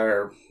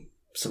require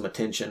some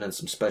attention and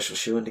some special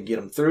shoeing to get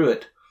them through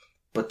it,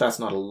 but that's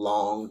not a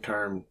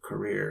long-term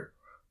career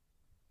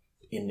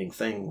ending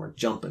thing. We're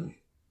jumping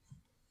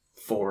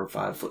 4 or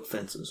 5 foot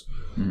fences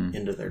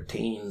into their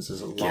teens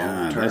is a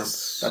long term.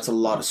 That's a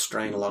lot of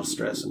strain, a lot of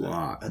stress in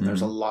that. And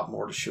there's a lot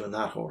more to shoeing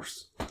that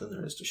horse than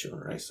there is to shoeing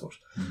a racehorse.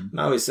 And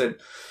I always said,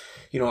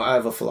 you know, I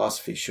have a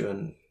philosophy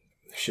shoeing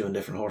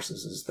different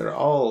horses is they're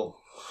all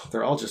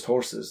just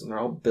horses, and they're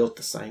all built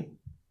the same.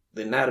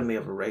 The anatomy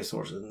of a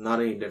racehorse is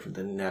not any different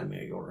than the anatomy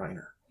of your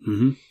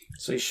reiner.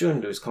 So he's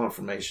shoeing to his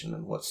conformation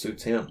and what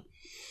suits him.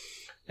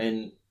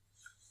 And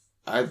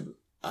I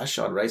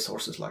shod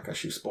racehorses like I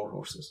shoe sport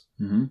horses.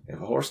 If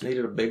a horse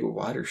needed a bigger,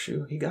 wider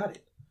shoe, he got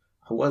it.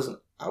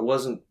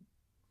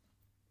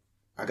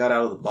 I got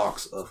out of the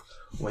box of,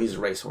 well, he's a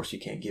racehorse, you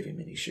can't give him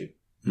any shoe.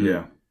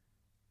 Yeah.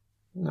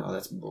 No,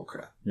 that's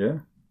bullcrap. Yeah.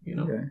 You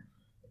know,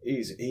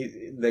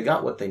 they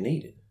got what they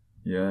needed.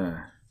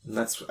 Yeah. And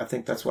I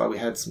think that's why we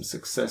had some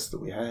success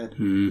that we had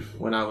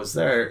when I was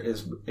there,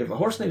 is if a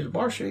horse needed a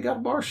bar shoe, he got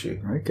a bar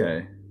shoe.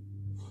 Okay.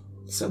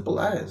 Simple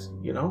as,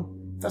 you know,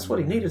 that's what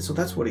he needed, so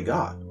that's what he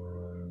got.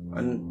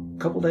 And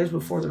a couple days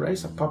before the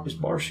race, I pop his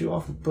bar shoe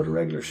off and put a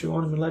regular shoe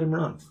on him and let him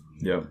run.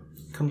 Yep.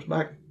 Comes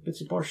back, gets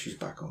his bar shoes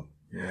back on.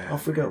 Yeah.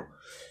 Off we go.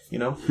 You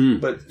know?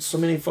 But so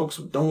many folks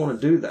don't want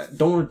to do that.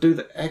 Don't want to do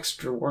the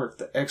extra work,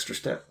 the extra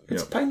step.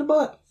 It's a pain in the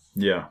butt.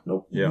 Yeah.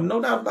 No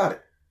doubt about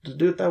it. To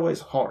do it that way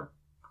is hard.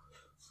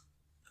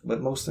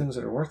 But most things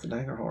that are worth a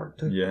dang are hard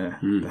too. Yeah.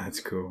 That's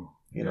cool.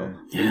 You know?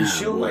 You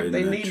shoot them like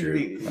they need to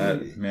be.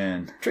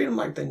 Man. Treat them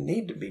like they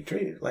need to be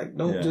treated. Like,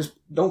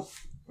 don't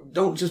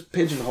don't just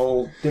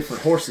pigeonhole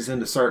different horses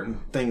into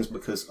certain things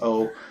because,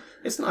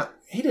 it's not,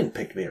 he didn't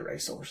pick to be a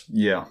racehorse.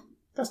 Yeah.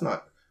 That's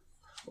not,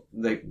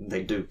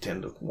 they do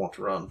tend to want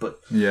to run,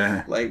 but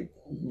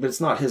but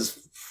it's not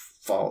his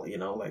fault,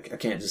 like I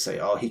can't just say,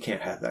 he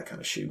can't have that kind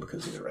of shoe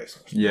because he's a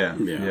racehorse. Yeah.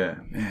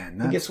 Man,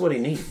 he gets what he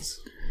needs.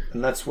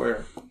 And that's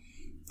where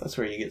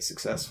you get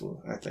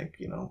successful, I think,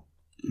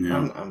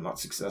 I'm not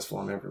successful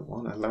on every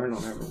one. I learn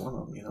on every one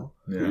of them,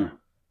 Yeah.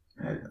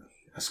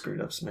 I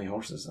screwed up so many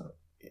horses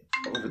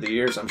over the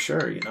years, I'm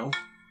sure,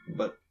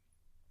 but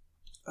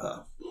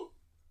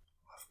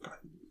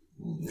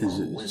Is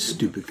it a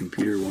stupid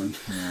computer one?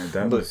 Yeah,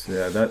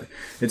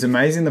 it's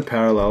amazing the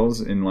parallels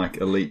in like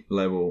elite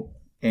level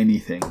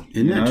anything.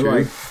 Isn't that true?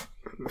 Like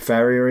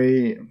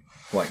farriery,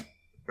 like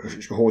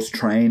horse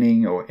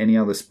training or any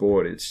other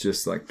sport. It's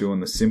just like doing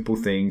the simple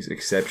things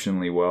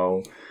exceptionally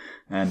well.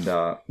 And,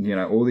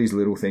 all these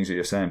little things that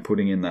you're saying,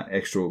 putting in that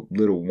extra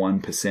little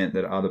 1%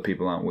 that other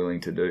people aren't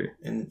willing to do.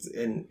 And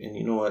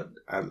you know what?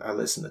 I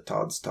listened to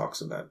Todd's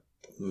talks about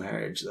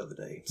marriage the other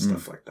day and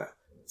stuff like that.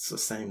 It's the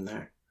same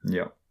there.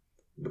 Yeah.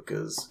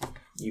 Because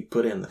you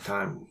put in the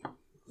time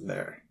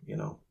there,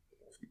 and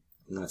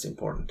that's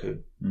important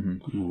too.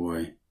 Mm-hmm.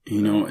 Boy.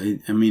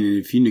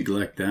 If you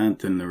neglect that,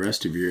 then the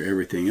rest of your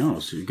everything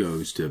else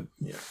goes to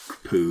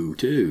poo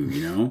too,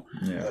 Yeah,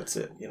 that's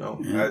it.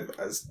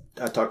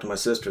 I talked to my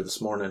sister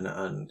this morning,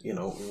 and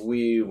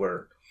we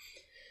were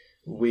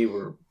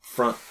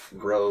front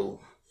row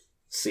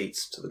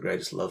seats to the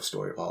greatest love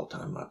story of all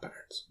time. My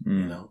parents,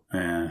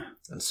 Yeah.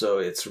 And so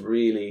it's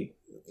really,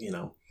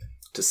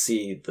 to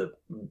see the,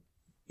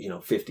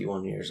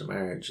 51 years of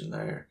marriage in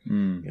there,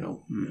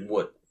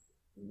 what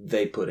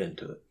they put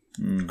into it.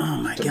 Oh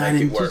my God!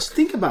 And just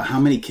think about how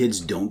many kids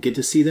don't get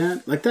to see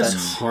that. Like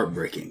that's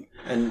heartbreaking.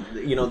 And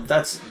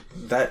that's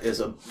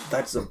a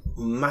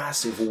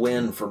massive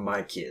win for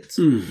my kids.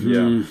 Mm-hmm.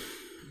 Yeah,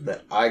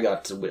 that I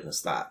got to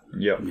witness that.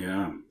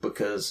 Yeah.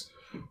 Because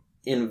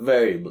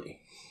invariably,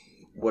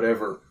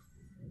 whatever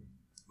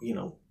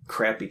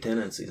crappy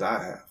tendencies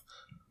I have,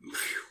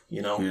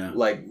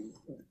 like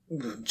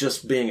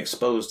just being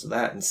exposed to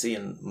that and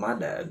seeing my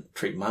dad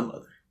treat my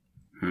mother.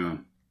 Yeah.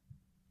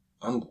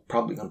 I'm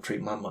probably going to treat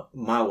my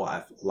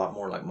wife a lot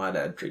more like my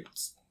dad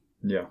treats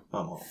my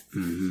mom.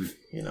 Mm-hmm.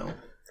 Yeah.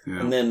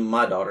 And then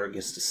my daughter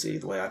gets to see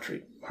the way I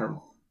treat her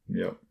mom.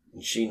 Yeah.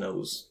 And she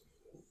knows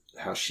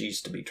how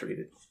she's to be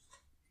treated.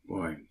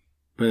 Boy.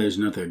 But there's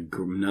not a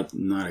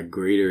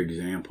greater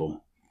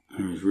example.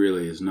 It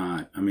really is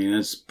not. I mean,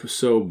 that's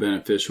so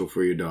beneficial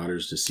for your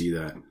daughters to see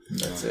that.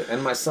 That's it.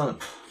 And my son.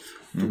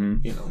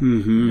 Mm-hmm.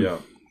 Mm-hmm. Yeah.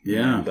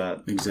 Yeah,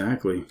 that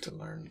exactly. To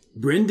learn.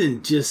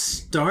 Brendan just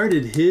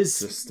started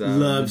his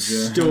love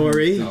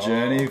story. The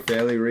journey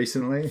fairly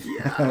recently.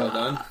 Yeah, well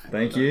done.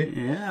 Thank you.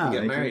 Yeah, you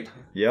got married.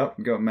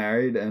 Yep, got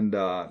married, and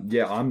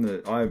I'm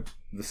the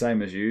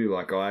same as you.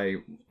 Like I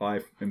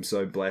am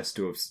so blessed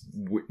to have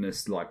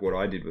witnessed like what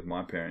I did with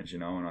my parents,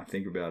 and I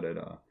think about it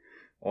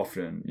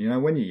often.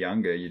 When you're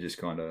younger, you just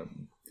kind of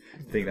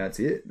think that's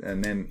it,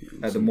 and then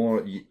the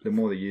more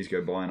the years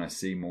go by, and I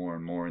see more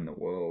and more in the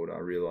world, I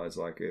realize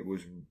like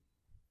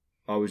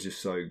I was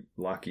just so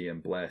lucky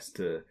and blessed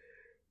to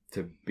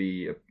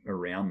be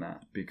around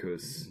that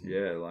because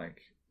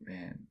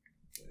man,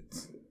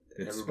 it's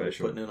everybody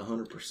special. Putting in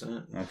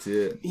 100%. That's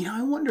it.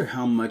 I wonder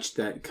how much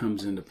that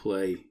comes into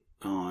play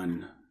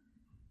on,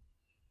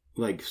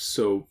 like,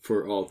 so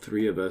for all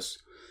three of us,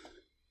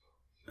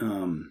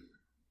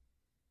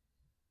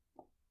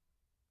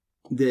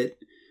 that,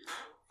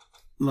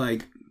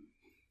 like,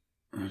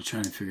 I'm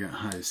trying to figure out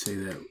how to say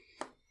that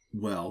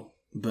well,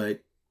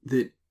 but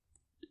that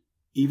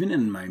even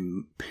in my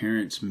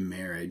parents'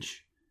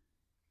 marriage,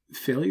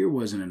 failure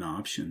wasn't an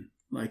option.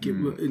 Like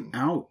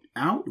out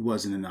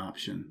wasn't an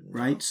option,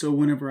 right? So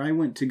whenever I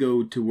went to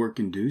go to work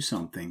and do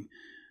something,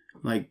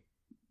 like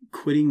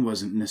quitting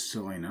wasn't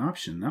necessarily an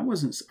option. That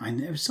wasn't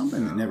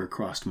something that never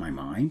crossed my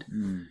mind.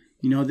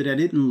 That I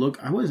didn't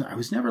look. I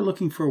was never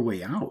looking for a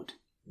way out.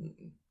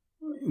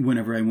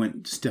 Whenever I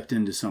stepped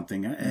into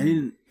something,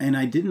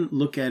 I didn't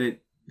look at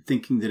it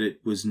thinking that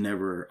it was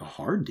never a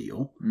hard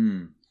deal.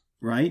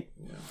 Right?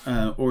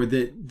 Or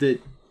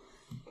that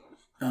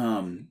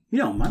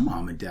my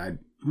mom and dad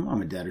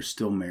are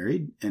still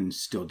married and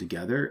still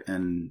together,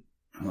 and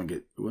I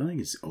think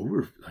it's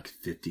over like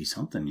 50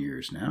 something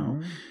years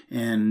now.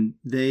 And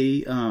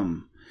they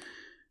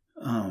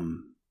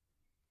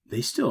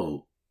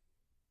still,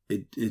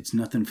 it's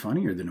nothing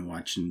funnier than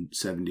watching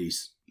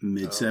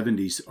mid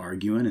 70s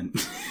arguing and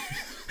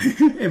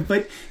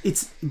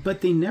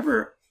but they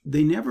never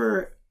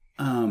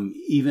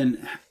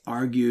even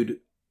argued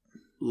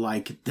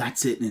like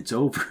that's it and it's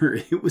over.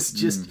 It was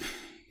just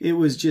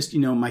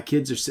my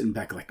kids are sitting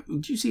back like,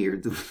 did you see her?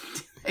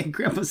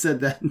 Grandpa said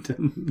that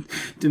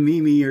to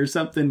Mimi or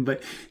something,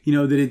 but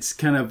that it's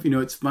kind of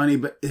it's funny,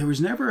 but there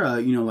was never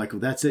a like, well,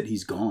 that's it,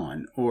 he's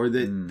gone, or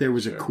that there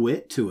was a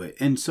quit to it.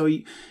 And so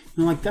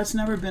like that's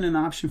never been an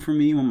option for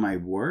me on my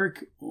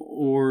work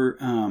or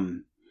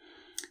in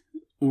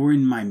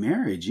my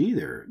marriage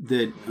either.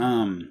 That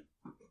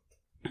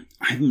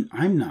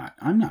I'm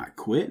not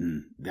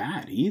quitting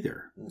that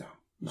either.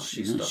 No,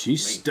 she's stuck.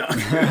 She's stuck.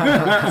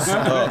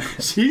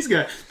 She's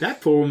got,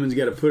 that poor woman's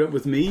got to put up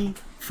with me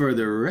for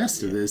the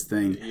rest of this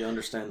thing. You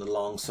understand the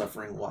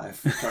long-suffering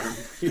wife term,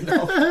 you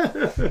know.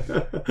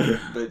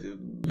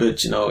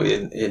 but you know,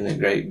 isn't it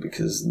great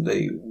because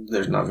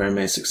there's not very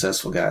many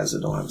successful guys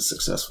that don't have a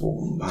successful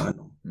woman behind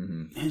them.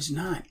 Mm-hmm. It's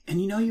not, and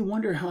you know, you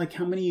wonder how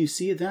many you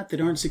see of that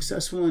aren't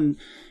successful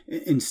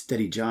in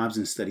steady jobs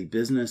and steady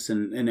business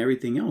and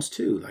everything else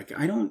too. Like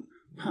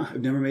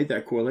I've never made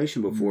that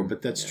correlation before,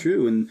 but that's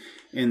true.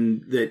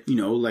 And that, you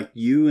know, like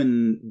you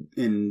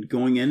and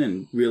going in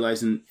and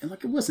realizing,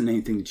 like, it wasn't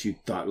anything that you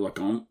thought, like,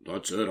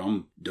 that's it,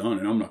 I'm done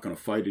and I'm not going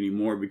to fight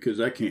anymore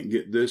because I can't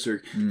get this,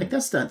 or like,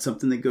 that's not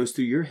something that goes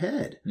through your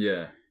head.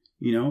 Yeah.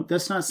 You know,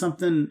 that's not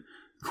something,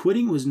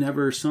 quitting was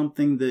never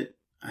something that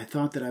I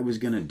thought that I was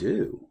going to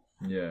do.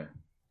 Yeah.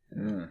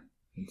 Yeah.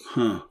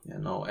 Huh. Yeah,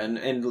 no.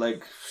 And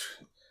like,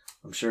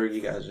 I'm sure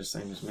you guys are the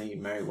same as me. You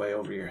marry way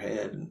over your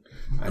head. And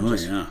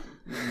yeah.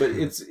 But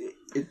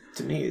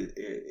to me,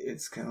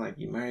 it's kind of like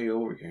you marry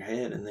over your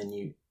head and then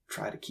you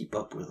try to keep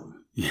up with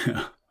them.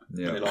 Yeah.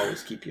 Yeah. And it'll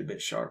always keep you a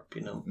bit sharp,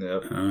 you know.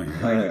 Yep. Oh,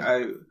 yeah.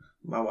 Like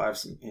my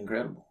wife's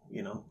incredible,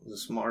 you know, the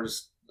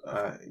smartest.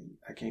 I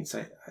can't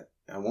say,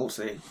 I won't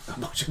say a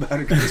bunch about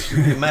her because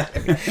she'll be mad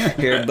at me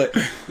here. But,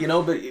 you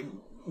know, but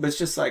it's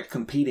just like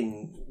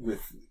competing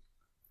with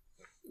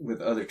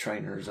other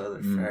trainers,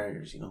 other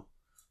farriers, you know.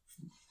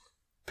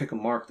 Pick a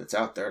mark that's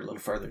out there a little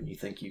further than you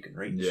think you can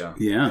reach. Yeah.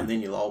 Yeah. And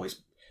then you'll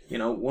always, you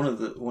know, one of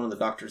the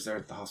doctors there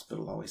at the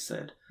hospital always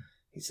said,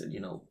 he said, you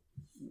know,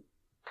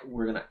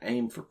 we're going to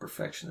aim for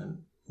perfection and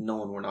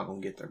knowing we're not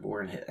going to get there, but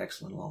we're going to hit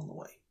excellent along the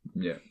way.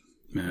 Yeah.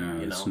 Yeah,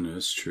 you know?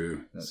 That's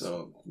true.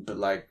 So, but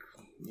like,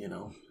 you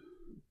know,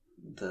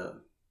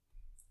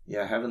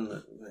 having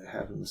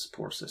the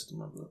support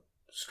system of a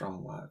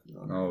strong wife. You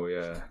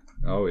know?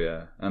 Oh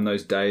yeah. And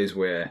those days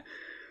where,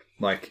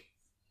 like,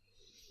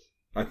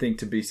 I think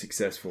to be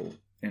successful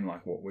in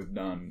like what we've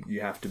done, you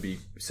have to be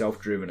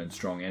self-driven and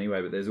strong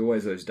anyway. But there's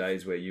always those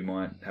days where you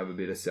might have a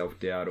bit of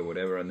self-doubt or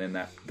whatever, and then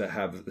that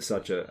have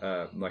such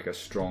a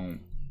strong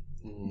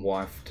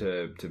wife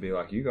to be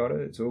like, you got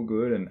it, it's all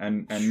good,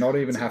 and not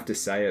even have to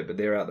say it, but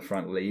they're out the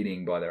front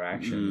leading by their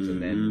actions,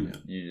 and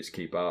then you just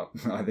keep up.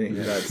 I think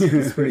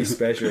it's pretty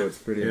special. It's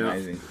pretty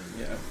amazing.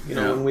 Yeah, you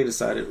know, when we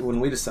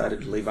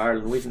decided to leave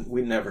Ireland,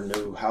 we never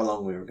knew how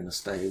long we were going to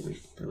stay.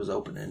 It was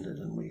open ended,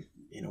 and we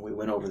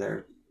went over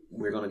there.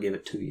 We're going to give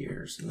it 2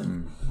 years, and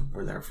then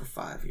we're there for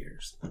 5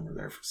 years, and we're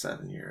there for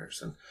 7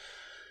 years, and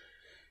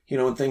you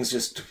know,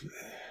 and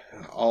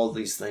all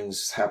these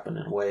things happen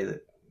in a way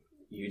that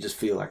you just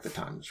feel like the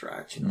time is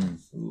right. You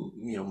know,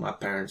 you know, my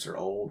parents are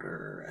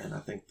older, and I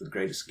think the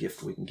greatest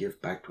gift we can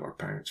give back to our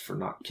parents for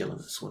not killing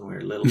us when we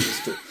were little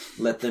is to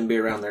let them be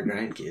around their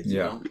grandkids.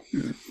 Yeah.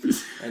 You know?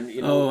 And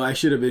you know, I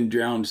should have been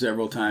drowned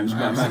several times.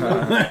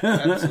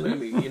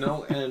 Absolutely. You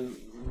know,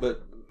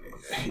 but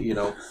you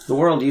know, the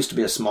world used to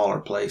be a smaller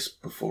place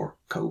before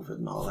COVID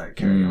and all that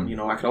carry on. You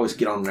know, I could always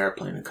get on an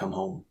airplane and come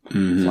home,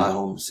 fly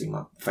home and see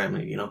my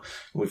family, you know.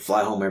 We'd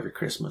fly home every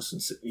Christmas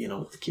and, you know,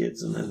 with the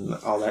kids, and then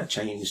all that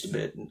changed a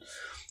bit. And,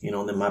 you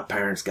know, and then my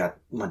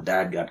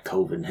dad got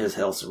COVID and his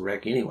health's a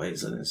wreck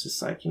anyways. And it's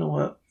just like, you know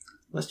what?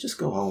 Let's just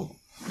go home.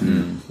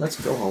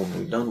 Let's go home.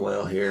 We've done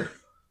well here.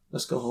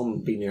 Let's go home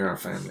and be near our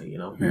family, you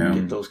know,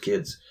 get those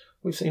kids.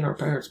 We've seen our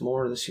parents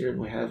more this year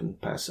than we have in the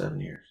past 7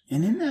 years.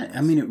 And in that,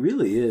 I mean, it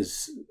really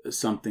is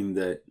something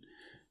that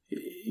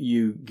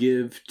you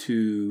give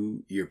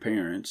to your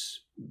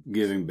parents,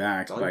 giving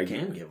back. That's all you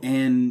can give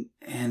them.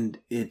 And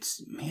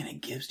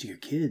it gives to your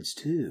kids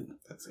too.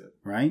 That's it.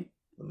 Right?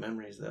 The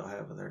memories they'll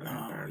have of their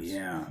grandparents. Oh,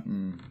 yeah.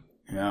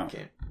 Yeah.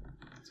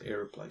 It's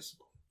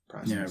irreplaceable.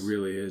 Priceless. Yeah, it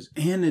really is.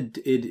 And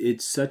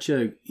it's such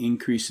a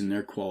increase in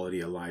their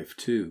quality of life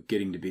too,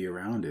 getting to be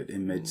around it.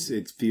 And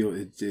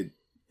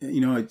you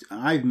know,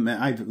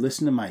 I've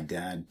listened to my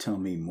dad tell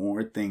me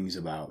more things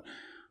about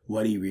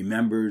what he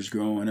remembers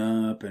growing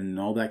up and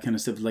all that kind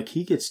of stuff. Like,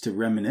 he gets to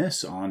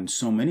reminisce on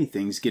so many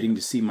things, getting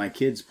to see my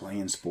kids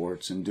playing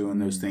sports and doing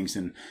those things.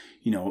 And,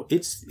 you know,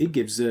 it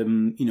gives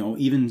them, you know,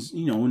 even,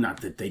 you know,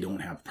 not that they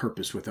don't have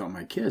purpose without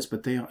my kids,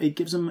 but it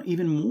gives them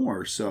even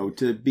more. So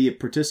to be a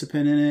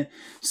participant in it,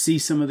 see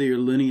some of their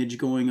lineage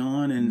going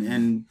on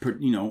and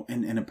you know,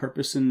 and a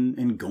purpose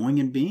in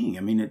going and being.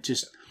 I mean,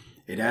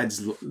 it adds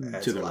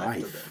to the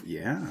life.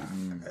 Yeah.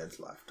 It adds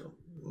life to them.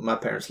 My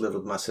parents live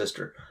with my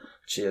sister.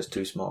 She has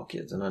 2 small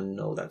kids, and I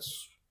know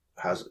it's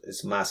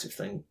a massive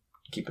thing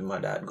keeping my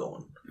dad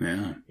going.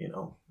 Yeah. You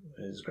know,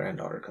 his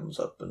granddaughter comes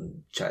up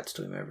and chats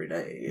to him every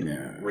day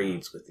and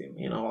reads with him.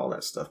 You know, all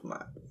that stuff,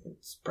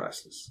 it's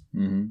priceless.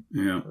 Mm-hmm.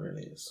 Yeah. It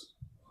really is.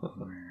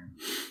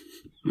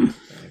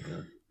 Very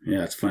good.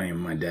 Yeah, it's funny.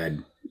 My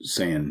dad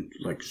saying,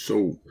 like,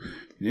 so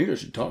you guys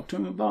should talk to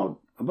him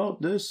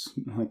about this.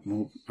 I'm like,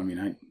 well, I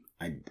mean,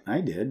 I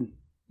did.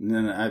 And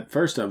then at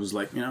first I was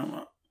like, you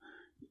know,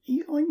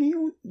 you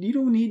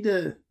don't need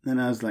to. And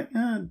I was like,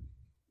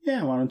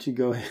 yeah, why don't you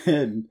go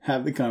ahead and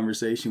have the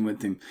conversation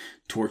with him?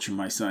 Torture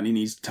my son. He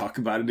needs to talk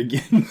about it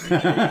again.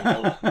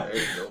 There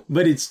you go.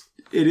 But it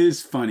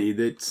is funny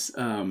that,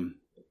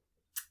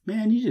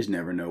 man, you just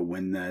never know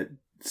when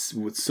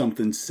with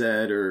something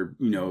said or,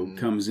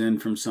 comes in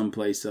from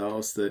someplace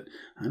else that,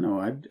 I know,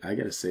 I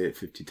got to say it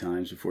 50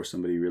 times before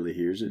somebody really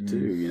hears it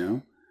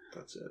too,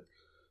 That's it.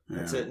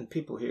 That's it. And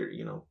people hear,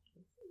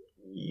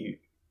 you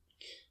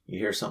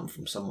hear something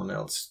from someone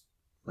else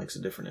makes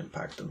a different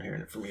impact than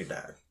hearing it from your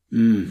dad.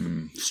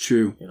 Mm-hmm. It's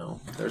true.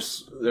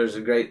 There's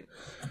a great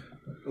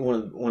one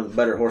of the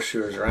better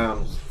horseshoers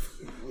around,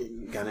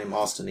 a guy named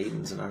Austin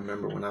Edens, and I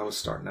remember when I was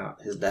starting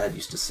out, his dad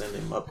used to send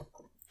him up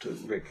to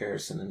Rick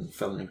Harrison and a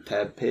fellow named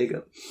Tab Pig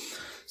up,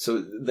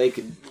 so they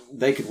could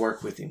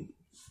work with him,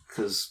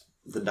 because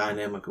the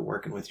dynamic of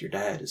working with your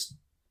dad is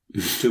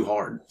too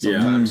hard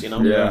sometimes,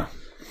 Yeah.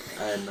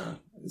 And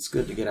it's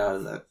good to get out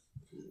of that,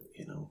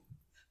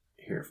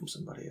 hear it from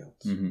somebody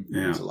else. Mm-hmm.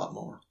 Yeah. It's a lot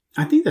more.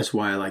 I think that's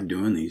why I like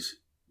doing these.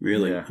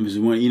 Really, Yeah. because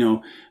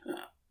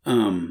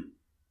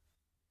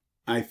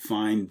I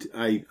find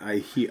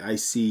I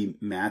see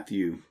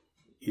Matthew,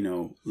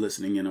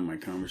 listening in on my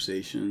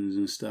conversations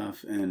and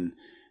stuff, and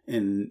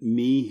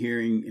me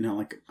hearing,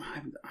 like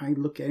I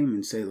look at him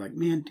and say, like,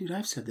 man, dude,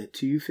 I've said that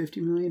to you 50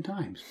 million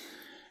times,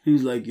 and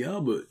he's like, yeah,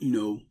 but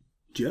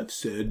Jeff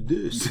said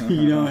this,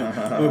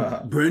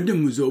 or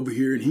Brendan was over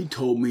here and he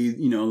told me,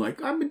 like,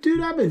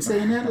 dude, I've been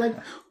saying that like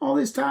all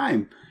this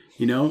time.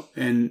 But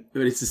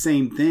it's the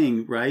same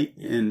thing, right?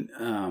 And,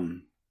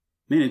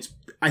 man,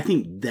 I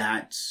think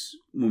that's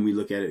when we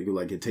look at it,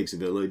 like it takes a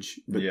village,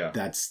 but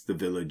that's the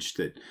village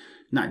that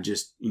not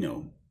just,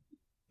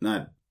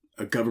 not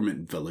a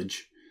government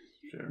village,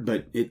 Sure.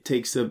 but it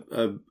takes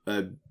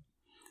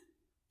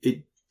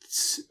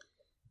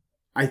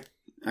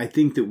I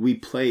think that we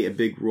play a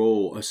big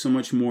role, so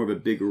much more of a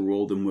bigger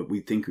role than what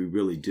we think we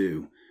really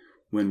do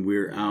when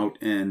we're out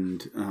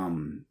and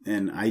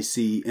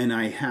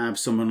I have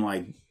someone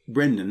like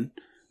Brendan,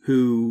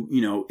 who,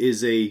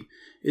 is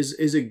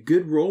a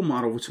good role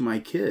model to my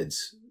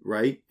kids,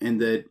 right?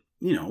 And that,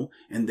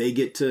 and they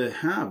get to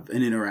have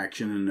an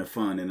interaction and a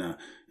fun and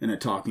a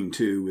talking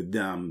to with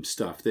them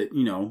stuff that,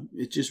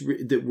 it's just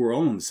that we're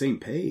all on the same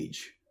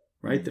page,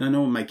 right? Mm-hmm. That I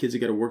know my kids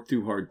have got to work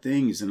through hard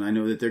things, and I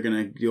know that they're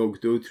going to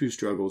go through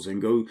struggles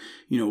and go,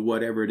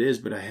 whatever it is,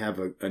 but I have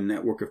a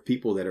network of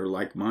people that are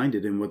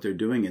like-minded in what they're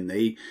doing, and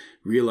they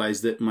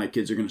realize that my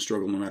kids are going to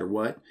struggle no matter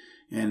what.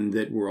 And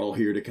that we're all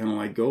here to kind of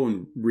like go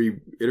and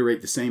reiterate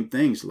the same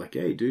things, like,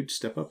 hey, dude,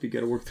 step up, you got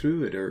to work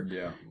through it, or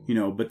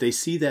but they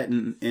see that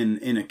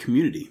in a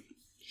community,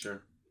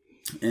 sure,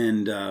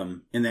 and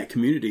in that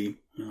community,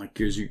 like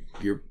here's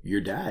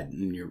your dad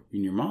and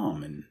your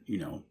mom, and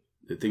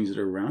the things that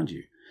are around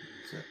you,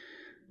 so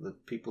the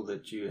people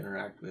that you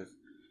interact with,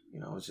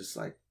 it's just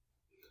like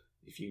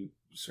if you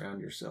surround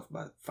yourself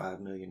by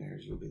 5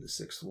 millionaires, you'll be the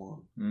 6th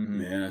one.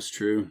 Mm-hmm. Yeah, that's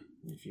true.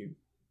 If you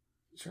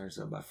surround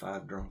yourself by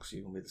 5 drunks,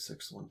 you're gonna be the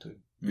 6th one too.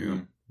 Yeah,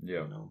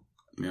 yeah,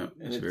 yeah.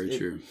 That's very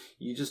true.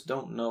 You just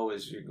don't know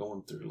as you're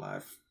going through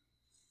life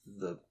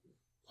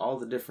all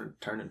the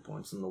different turning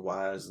points and the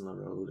whys in the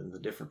road and the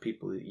different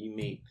people that you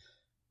meet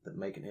that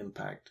make an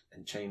impact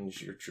and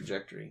change your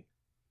trajectory.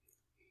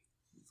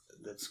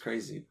 That's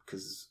crazy,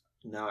 because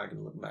now I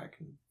can look back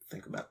and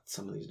think about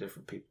some of these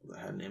different people that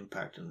had an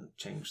impact and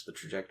changed the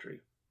trajectory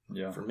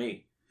for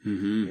me.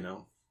 Mm-hmm.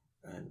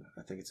 And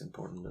I think it's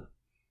important to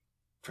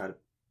try to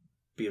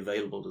be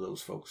available to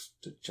those folks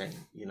to change,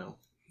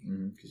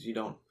 because you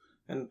don't,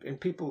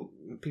 and people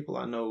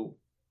I know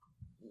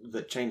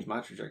that changed my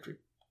trajectory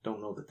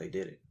don't know that they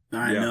did it.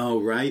 I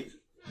know, right?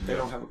 They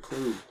don't have a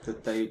clue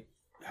that they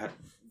had,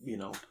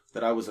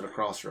 that I was at a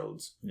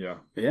crossroads. Yeah.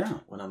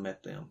 When I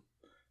met them,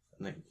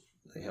 and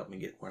they helped me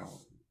get where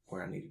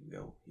I needed to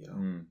go.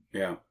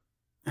 Yeah.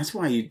 That's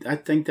why I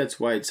think that's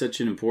why it's such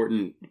an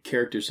important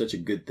character, such a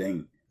good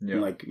thing. Yeah.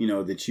 Like,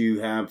 that you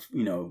have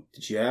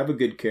a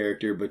good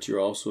character, but you're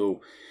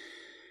also,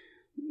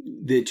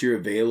 that you're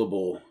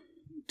available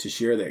to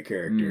share that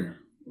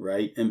character,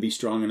 right? And be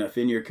strong enough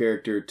in your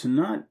character to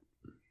not,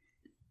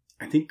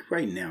 I think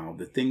right now,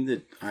 the thing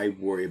that I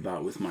worry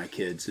about with my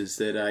kids is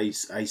that I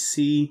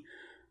see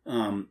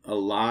a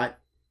lot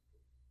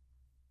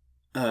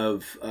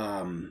of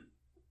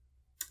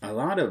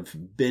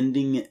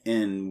bending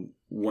and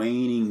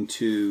waning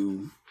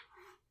to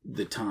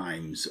the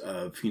times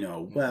of,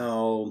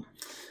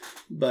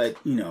 but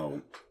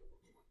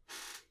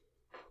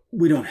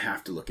we don't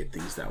have to look at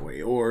things that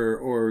way,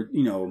 or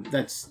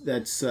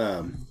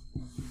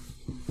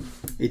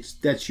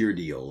that's your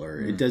deal, or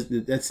it does,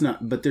 that's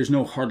not, but there's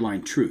no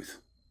hardline truth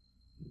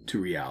to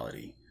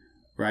reality,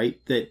 right?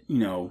 That,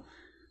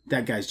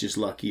 that guy's just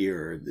lucky,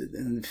 or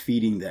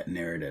feeding that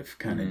narrative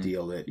kind of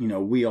deal that,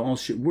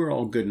 we're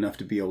all good enough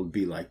to be able to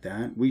be like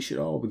that. We should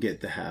all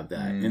get to have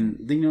that. And,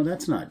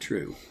 that's not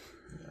true.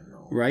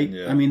 Right?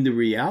 Yeah. I mean, the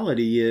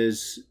reality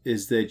is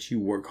that you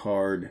work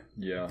hard,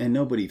 and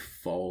nobody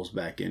falls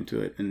back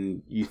into it,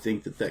 and you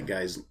think that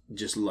guy's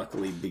just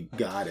luckily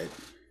got it.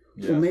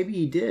 Well, maybe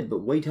he did,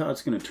 but wait how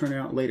it's going to turn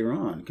out later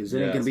on, because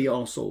it ain't going to be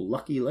all so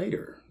lucky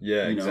later.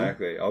 Yeah,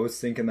 exactly. I was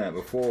thinking that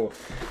before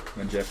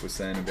when Jeff was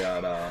saying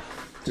about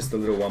just the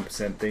little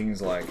 1%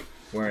 things like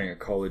wearing a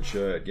collared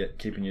shirt,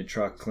 keeping your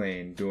truck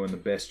clean, doing the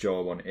best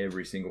job on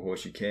every single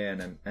horse you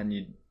can,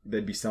 and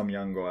there'd be some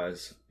young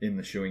guys in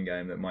the shoeing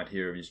game that might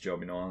hear of his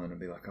job in Ireland and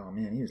be like, oh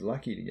man, he was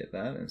lucky to get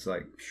that. And it's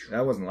like,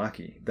 that wasn't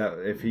lucky. That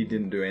if he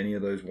didn't do any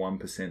of those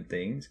 1%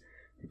 things,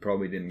 he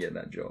probably didn't get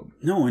that job.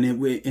 No, and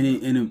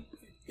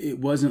it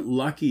wasn't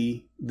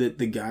lucky that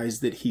the guys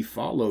that he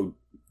followed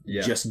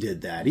just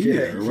did that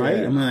either, right?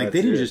 I mean, like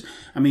they didn't just.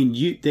 I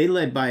mean, they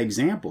led by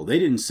example. They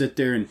didn't sit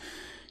there and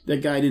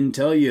that guy didn't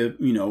tell you,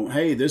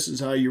 hey, this is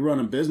how you run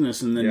a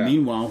business, and then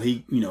meanwhile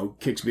he,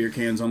 kicks beer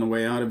cans on the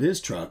way out of his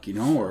truck,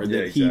 or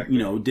that he,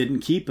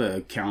 didn't keep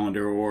a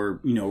calendar or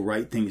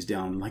write things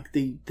down. Like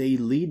they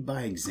lead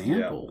by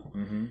example,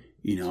 and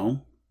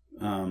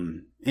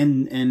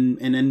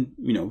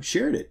then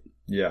shared it.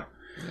 Yeah.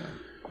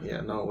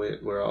 No,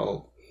 we're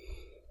all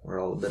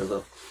a bit of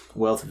a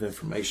wealth of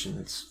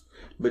information.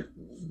 But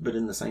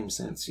in the same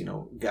sense,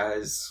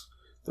 guys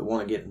that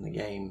want to get in the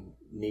game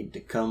need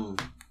to come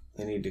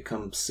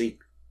seek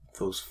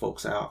those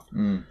folks out.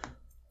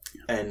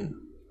 And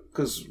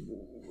because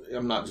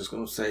I'm not just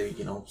going to say,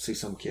 see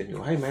some kid and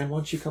go, hey man, why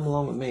don't you come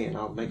along with me and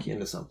I'll make you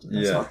into something.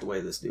 That's not the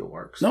way this deal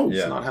works. No,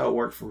 it's not how it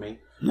worked for me.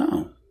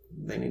 No,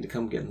 they need to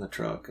come get in the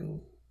truck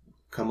and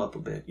come up a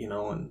bit,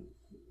 and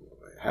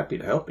happy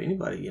to help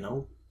anybody,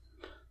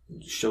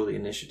 show the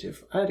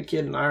initiative. I had a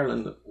kid in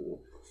Ireland,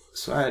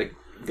 so I had a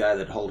guy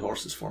that hold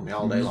horses for me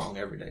all day long,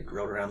 every day.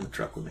 Rode around the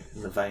truck with me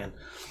in the van.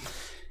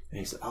 And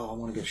he said, oh, I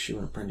want to get a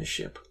shoeing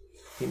apprenticeship.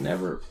 He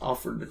never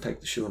offered to take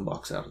the shoeing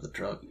box out of the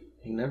truck.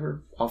 He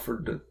never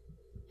offered to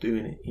do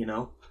any,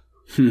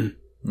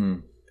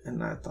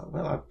 And I thought,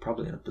 well, I'm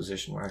probably in a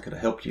position where I could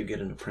have helped you get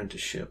an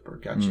apprenticeship or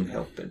got you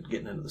help in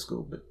getting into the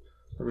school. But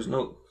there was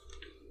no,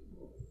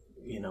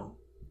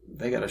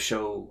 they got to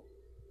show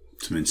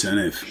some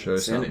incentive. Show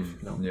something.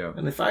 Yeah.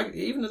 And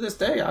even to this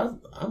day,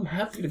 I'm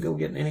happy to go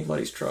get in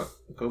anybody's truck,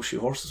 go shoe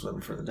horses with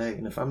them for the day.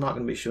 And if I'm not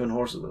going to be shoeing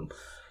horses with them,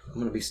 I'm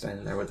going to be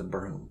standing there with a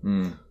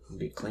broom and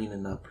be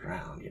cleaning up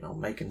around,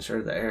 making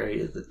sure the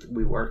area that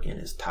we work in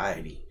is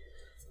tidy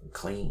and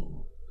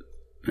clean.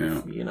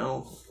 Yeah.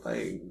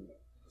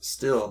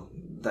 Still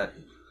that,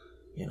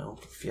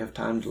 if you have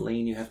time to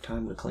lean, you have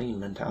time to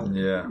clean mentality.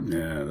 Yeah.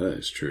 Yeah, that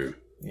is true.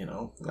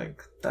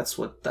 That's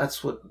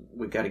what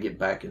we got to get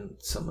back in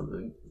some of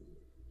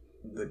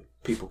the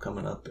people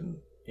coming up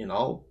in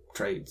all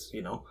trades,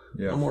 No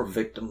more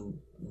victim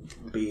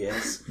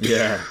BS.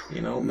 Yeah.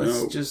 You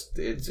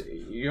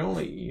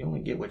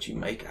only get what you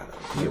make out of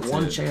it. You get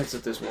one chance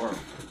at this world.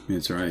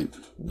 That's right.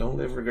 Don't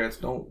live regrets.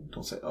 Don't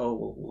say, oh,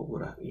 well,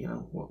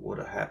 what would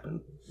have happened?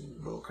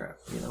 Bull crap.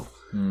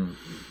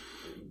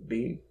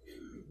 Be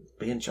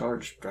in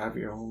charge. Drive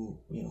your own.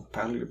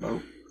 Paddle your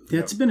boat. Yeah,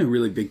 it's been a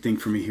really big thing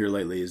for me here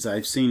lately. Is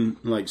I've seen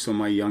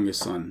my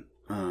youngest son.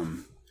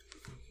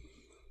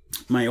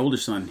 My older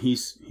son,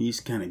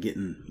 he's kind of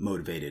getting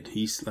motivated.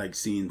 He's like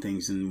seeing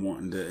things and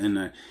wanting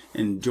to,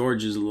 and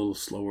George is a little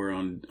slower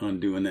on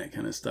doing that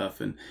kind of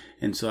stuff, and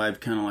so I've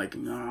kind of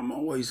I'm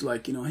always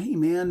hey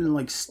man,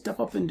 and step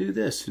up and do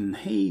this, and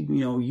hey,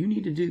 you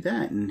need to do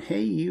that, and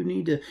hey, you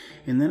need to,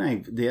 and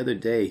then the other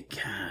day,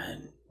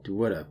 God,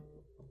 what a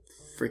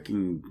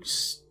freaking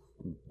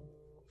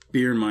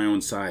spear in my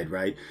own side,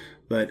 right?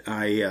 But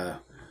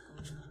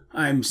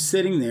I'm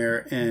sitting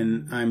there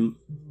and I'm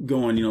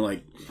going,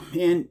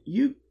 man,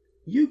 you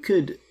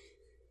could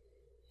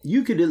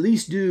at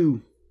least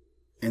do,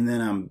 and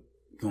then I'm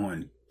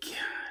going,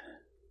 God,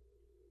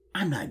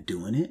 I'm not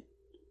doing it.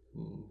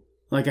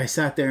 I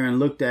sat there and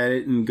looked at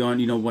it and gone,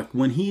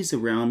 when he's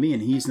around me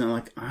and he's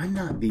not I'm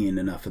not being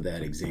enough of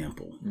that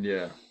example.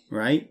 Yeah.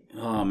 Right?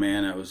 Oh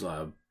man, that was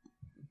a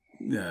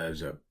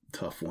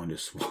tough one to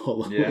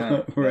swallow.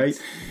 Yeah. Right.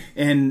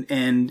 And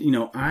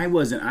I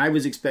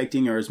was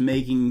expecting, or was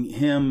making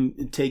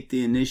him take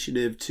the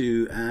initiative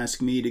to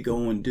ask me to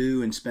go and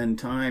do and spend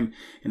time.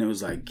 And it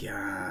was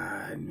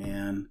God,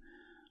 man.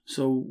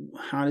 So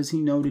how does he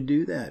know to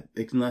do that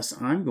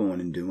unless I'm going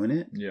and doing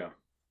it? Yeah.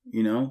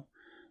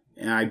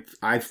 And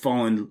I've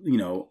fallen,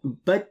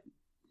 but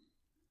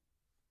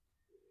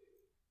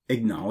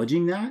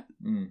acknowledging that,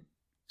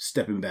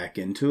 stepping back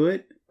into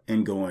it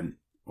and going,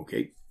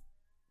 okay,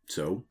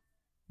 so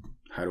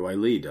how do I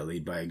lead? I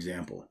lead by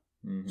example.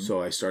 Mm-hmm.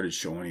 So I started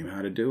showing him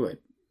how to do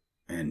it.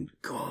 And,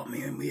 oh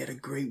man, we had a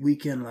great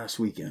weekend last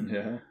weekend.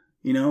 Yeah.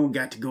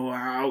 Got to go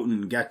out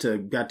and got to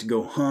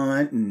go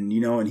hunt and,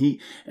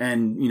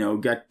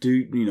 and got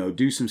to,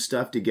 do some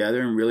stuff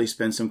together and really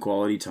spend some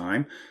quality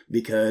time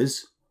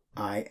because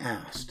I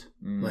asked.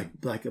 Like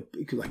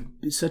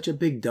such a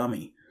big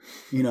dummy.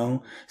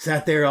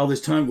 Sat there all this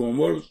time going,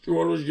 what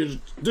was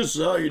this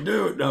is how you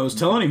do it. And I was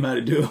telling him how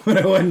to do it, but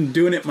I wasn't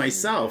doing it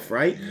myself,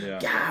 right? Yeah.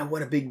 God,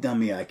 what a big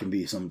dummy I can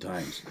be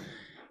sometimes,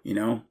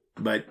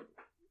 but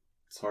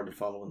it's hard to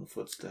follow in the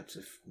footsteps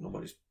if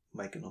nobody's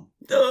making them.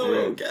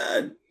 Oh,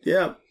 God.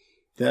 Yeah.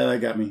 That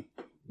got me.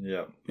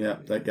 Yeah. Yeah,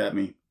 that got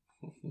me.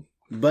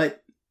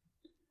 But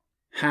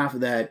half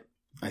of that,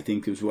 I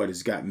think, is what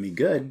has gotten me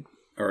good,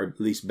 or at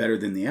least better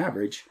than the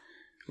average,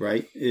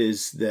 right?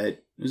 Is that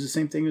it was the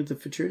same thing with the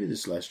futurity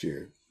this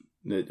year,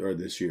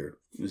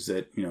 is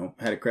that,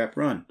 had a crap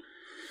run.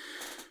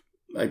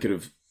 I could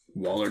have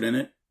wallered in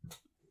it,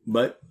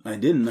 but I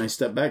didn't. I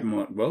stepped back and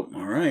went, well,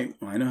 all right,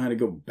 I know how to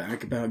go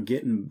back about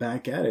getting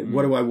back at it.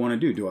 What do I want to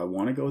do? Do I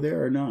want to go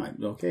there or not?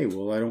 Okay,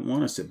 well, I don't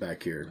want to sit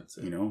back here.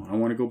 I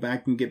want to go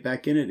back and get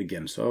back in it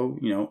again. So,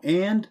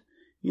 and...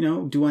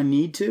 do I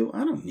need to?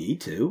 I don't need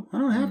to. I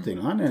don't have to. I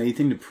don't have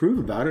anything to prove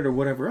about it or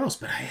whatever else.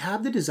 But I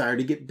have the desire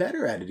to get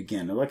better at it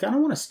again. Like, I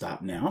don't want to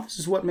stop now. This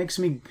is what makes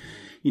me,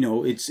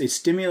 it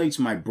stimulates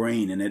my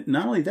brain. And it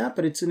not only that,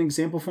 but it's an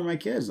example for my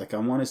kids. Like, I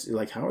want to,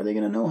 like, how are they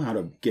going to know how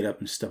to get up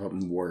and step up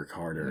and work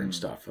harder and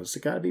stuff? It's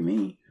got to be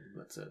me.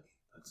 That's it.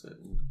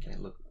 You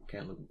can't look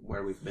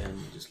where we've been.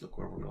 You just look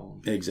where we're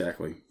going.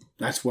 Exactly.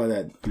 That's why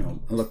I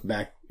look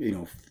back,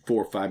 4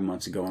 or 5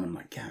 months ago and I'm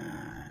like,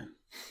 God,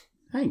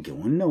 I ain't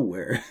going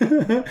nowhere.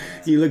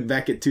 You look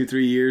back at 2,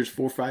 3 years,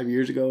 4, 5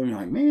 years ago, and you're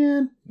like,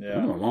 man,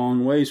 I'm a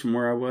long ways from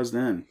where I was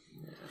then.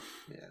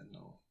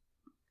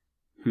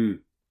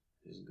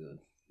 It's good.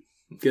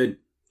 Good.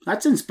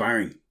 That's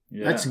inspiring.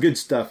 Yeah. That's good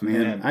stuff,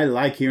 man. I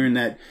like hearing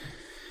that.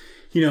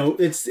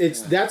 That's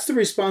the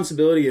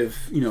responsibility of,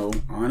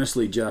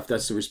 honestly, Jeff,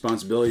 that's the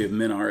responsibility of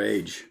men our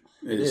age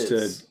is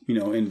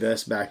to,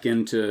 invest back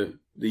into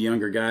the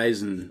younger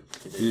guys, and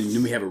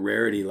then we have a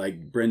rarity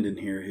like Brendan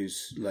here,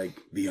 who's like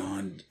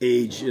beyond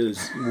age,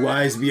 is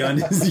wise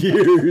beyond his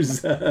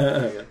years.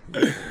 I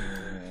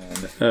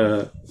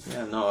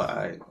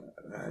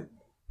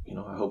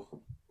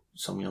hope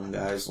some young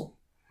guys will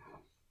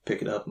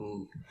pick it up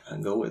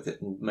and go with it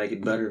and make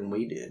it better than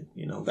we did.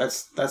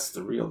 That's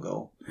the real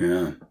goal.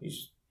 Yeah,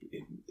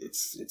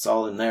 it's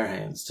all in their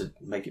hands to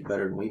make it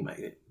better than we made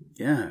it.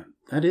 Yeah,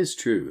 that is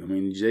true. I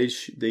mean, you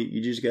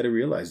just got to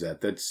realize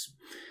that it's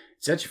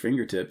at your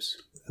fingertips.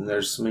 And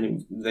there's so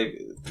many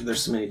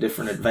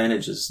different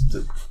advantages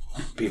that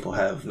people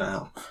have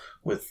now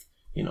with,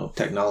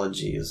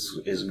 technology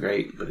is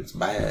great, but it's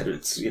bad.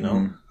 It's, you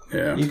can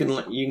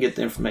get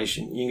the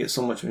information. You can get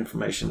so much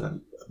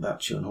information about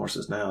chewing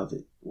horses now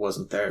that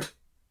wasn't there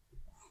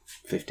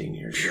 15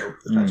 years ago.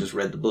 I just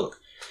read the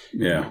book.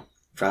 Yeah.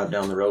 Drive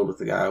down the road with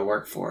the guy I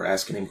work for,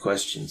 asking him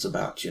questions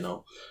about,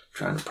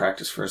 trying to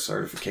practice for a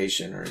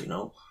certification or,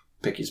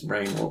 pick his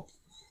brain. Well,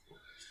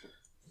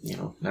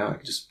 now I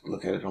can just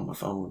look at it on my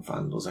phone and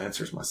find those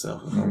answers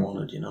myself if I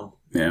wanted, No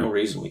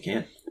reason we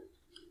can't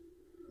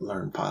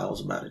learn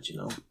piles about it,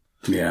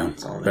 Yeah,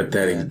 but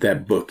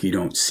that book, you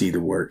don't see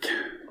the work.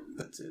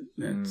 That's it.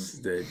 That's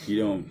that you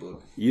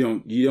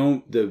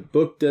don't, the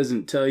book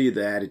doesn't tell you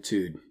the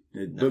attitude.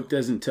 The book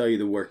doesn't tell you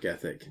the work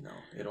ethic. No,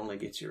 it only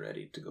gets you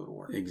ready to go to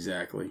work.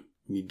 Exactly.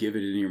 You give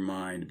it in your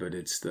mind, but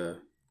it's the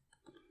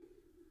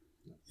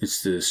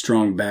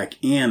strong back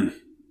and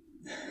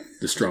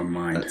the strong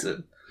mind. That's it.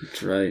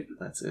 That's right.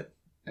 That's it.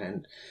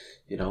 And,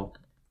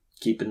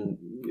 keeping,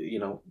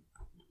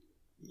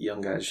 young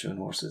guys showing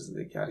horses,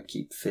 they got to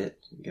keep fit.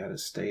 You got to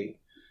stay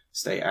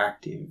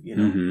active,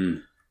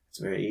 It's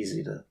very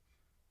easy to,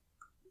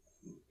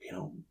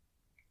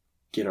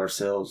 get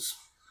ourselves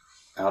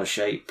out of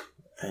shape.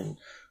 And,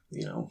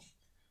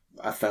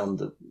 I found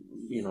the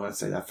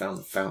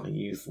fountain of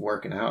youth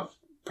working out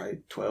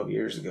probably 12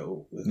 years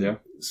ago with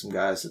some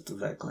guys at the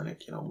vet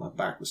clinic. My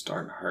back was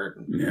starting to hurt.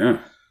 And,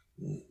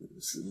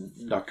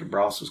 Dr.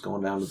 Bross was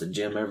going down to the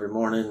gym every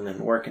morning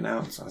and working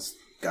out, so I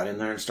got in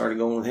there and started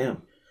going with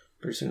him.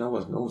 Pretty soon I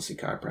wasn't going to see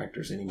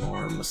chiropractors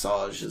anymore,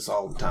 massages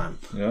all the time.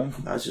 Yeah,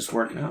 I was just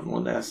working out, and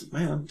one day I said,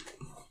 man,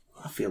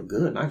 I feel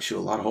good, and I can shoe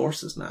a lot of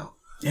horses now.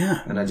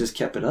 Yeah. And I just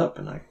kept it up,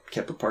 and I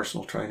kept a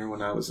personal trainer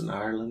when I was in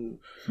Ireland.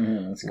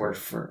 Yeah, that's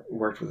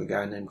worked with a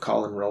guy named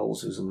Colin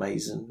Rolls, who's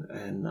amazing,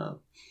 and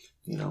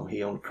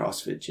he owned a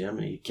CrossFit gym,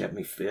 and he kept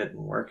me fit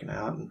and working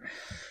out. And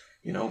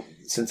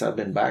since I've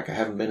been back, I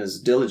haven't been as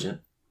diligent,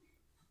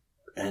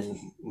 and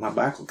my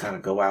back will kind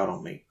of go out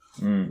on me.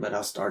 But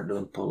I started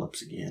doing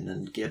pull-ups again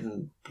and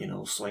getting,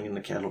 swinging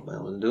the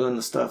kettlebell and doing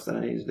the stuff that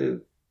I need to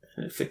do,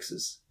 and it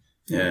fixes.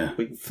 Yeah,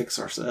 we can fix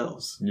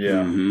ourselves.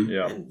 Yeah,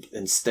 yeah,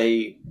 and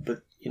stay.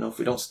 But if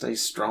we don't stay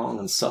strong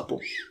and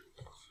supple,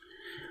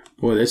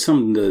 boy, that's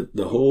something.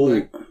 The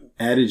whole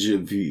adage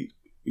of you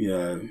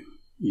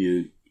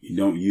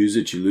don't use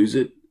it, you lose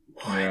it.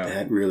 Boy,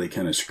 that really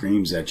kind of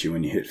screams at you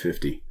when you hit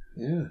 50.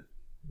 Yeah.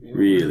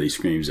 Really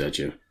screams at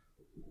you.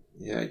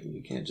 Yeah,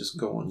 you can't just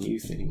go on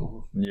youth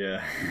anymore.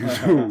 Yeah.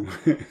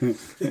 It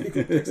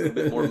takes a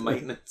bit more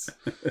maintenance.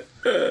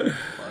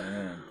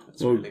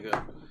 That's really good.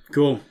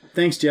 Cool.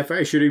 Thanks, Jeff.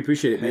 I sure do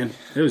appreciate it, man.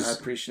 It was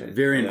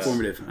very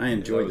informative. I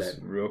enjoyed that.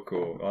 Real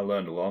cool. I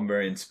learned a lot. I'm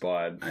very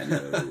inspired. I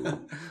know.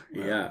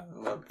 Yeah.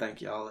 Well,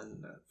 thank y'all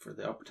for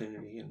the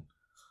opportunity, and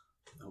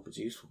I hope it's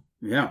useful.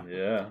 Yeah.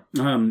 Yeah.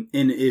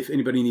 And if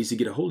anybody needs to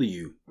get a hold of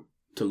you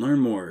to learn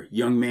more,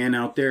 young man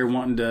out there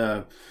wanting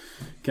to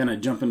kind of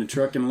jump in the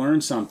truck and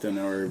learn something,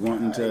 or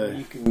wanting to,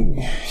 you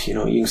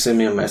can send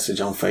me a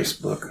message on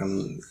Facebook.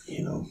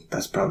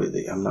 That's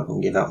probably I'm not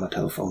going to give out my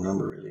telephone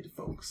number really to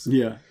folks.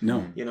 Yeah,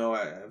 no. You know,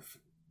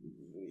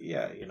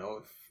 you know,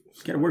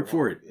 if Got to work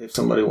for it. If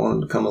somebody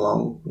wanted to come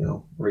along, you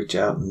know, reach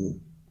out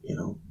and, you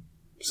know,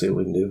 see what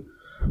we can do.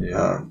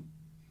 Yeah.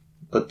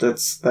 But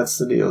that's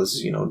the deal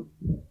is, you know,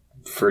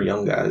 for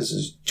young guys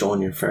is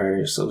join your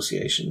farrier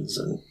associations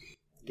and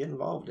get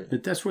involved in it.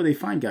 But that's where they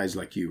find guys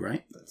like you,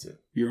 right? That's it.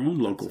 Your own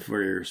local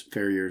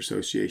farrier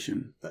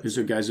association. Is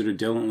there guys that are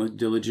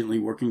diligently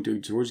working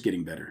towards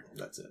getting better?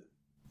 That's it.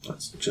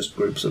 That's just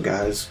groups of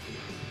guys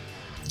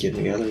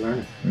getting together,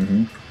 learning.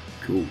 Mm-hmm.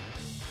 Cool.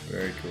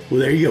 Very cool. Well,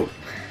 there you go.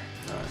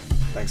 All right.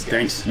 Thanks, guys.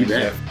 Thanks. You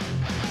bet.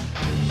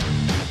 Jeff.